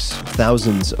FreshBooks.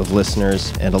 Thousands of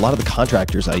listeners and a lot of the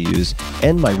contractors I use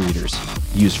and my readers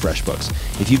use FreshBooks.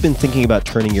 If you've been thinking about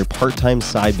turning your part-time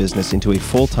side business into a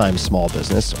full-time small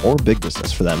business, or big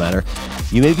business for that matter,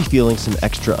 you may be feeling some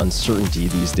extra uncertainty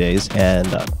these days, and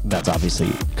that's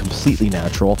obviously completely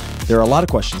natural. There are a lot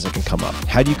of questions that can come up.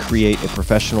 How do you create a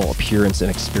professional appearance and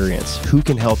experience? Who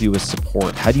can help you with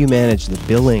support? How do you manage the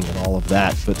billing and all of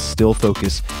that, but still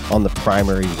focus on the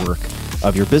primary work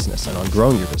of your business and on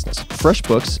growing your business?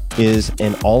 FreshBooks is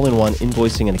an all-in-one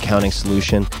invoicing and accounting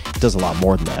solution. It does a lot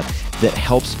more than that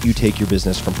helps you take your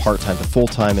business from part-time to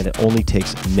full-time, and it only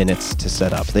takes minutes to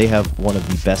set up. They have one of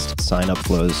the best sign-up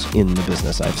flows in the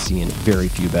business. I've seen very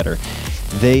few better.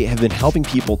 They have been helping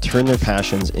people turn their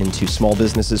passions into small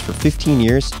businesses for 15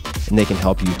 years, and they can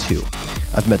help you too.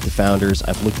 I've met the founders.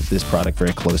 I've looked at this product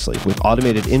very closely. With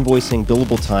automated invoicing,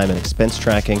 billable time, and expense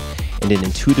tracking, and an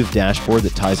intuitive dashboard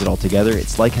that ties it all together,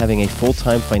 it's like having a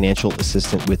full-time financial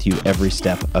assistant with you every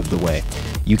step of the way.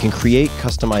 You can create,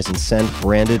 customize, and send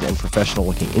branded and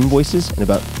professional-looking invoices in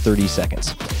about 30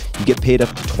 seconds. You get paid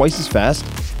up to twice as fast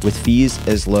with fees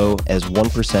as low as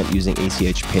 1% using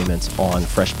ACH payments on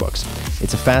FreshBooks.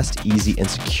 It's a fast, easy, and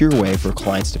secure way for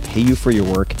clients to pay you for your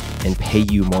work and pay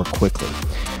you more quickly.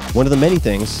 One of the many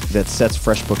things that sets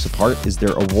FreshBooks apart is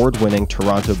their award-winning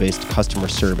Toronto-based customer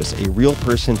service. A real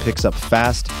person picks up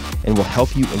fast and will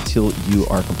help you until you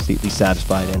are completely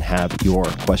satisfied and have your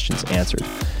questions answered.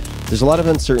 There's a lot of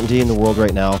uncertainty in the world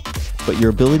right now, but your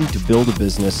ability to build a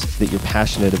business that you're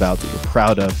passionate about, that you're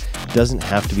proud of, doesn't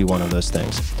have to be one of those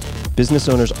things. Business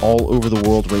owners all over the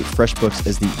world rate FreshBooks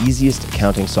as the easiest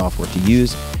accounting software to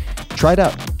use. Try it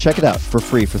out. Check it out for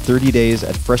free for 30 days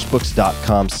at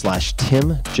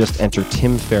freshbooks.com/Tim. Just enter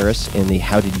Tim Ferriss in the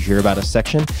How Did You Hear About Us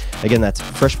section. Again, that's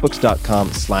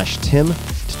freshbooks.com/Tim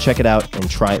to check it out and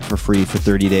try it for free for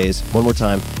 30 days. One more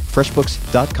time,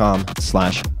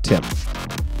 freshbooks.com/Tim.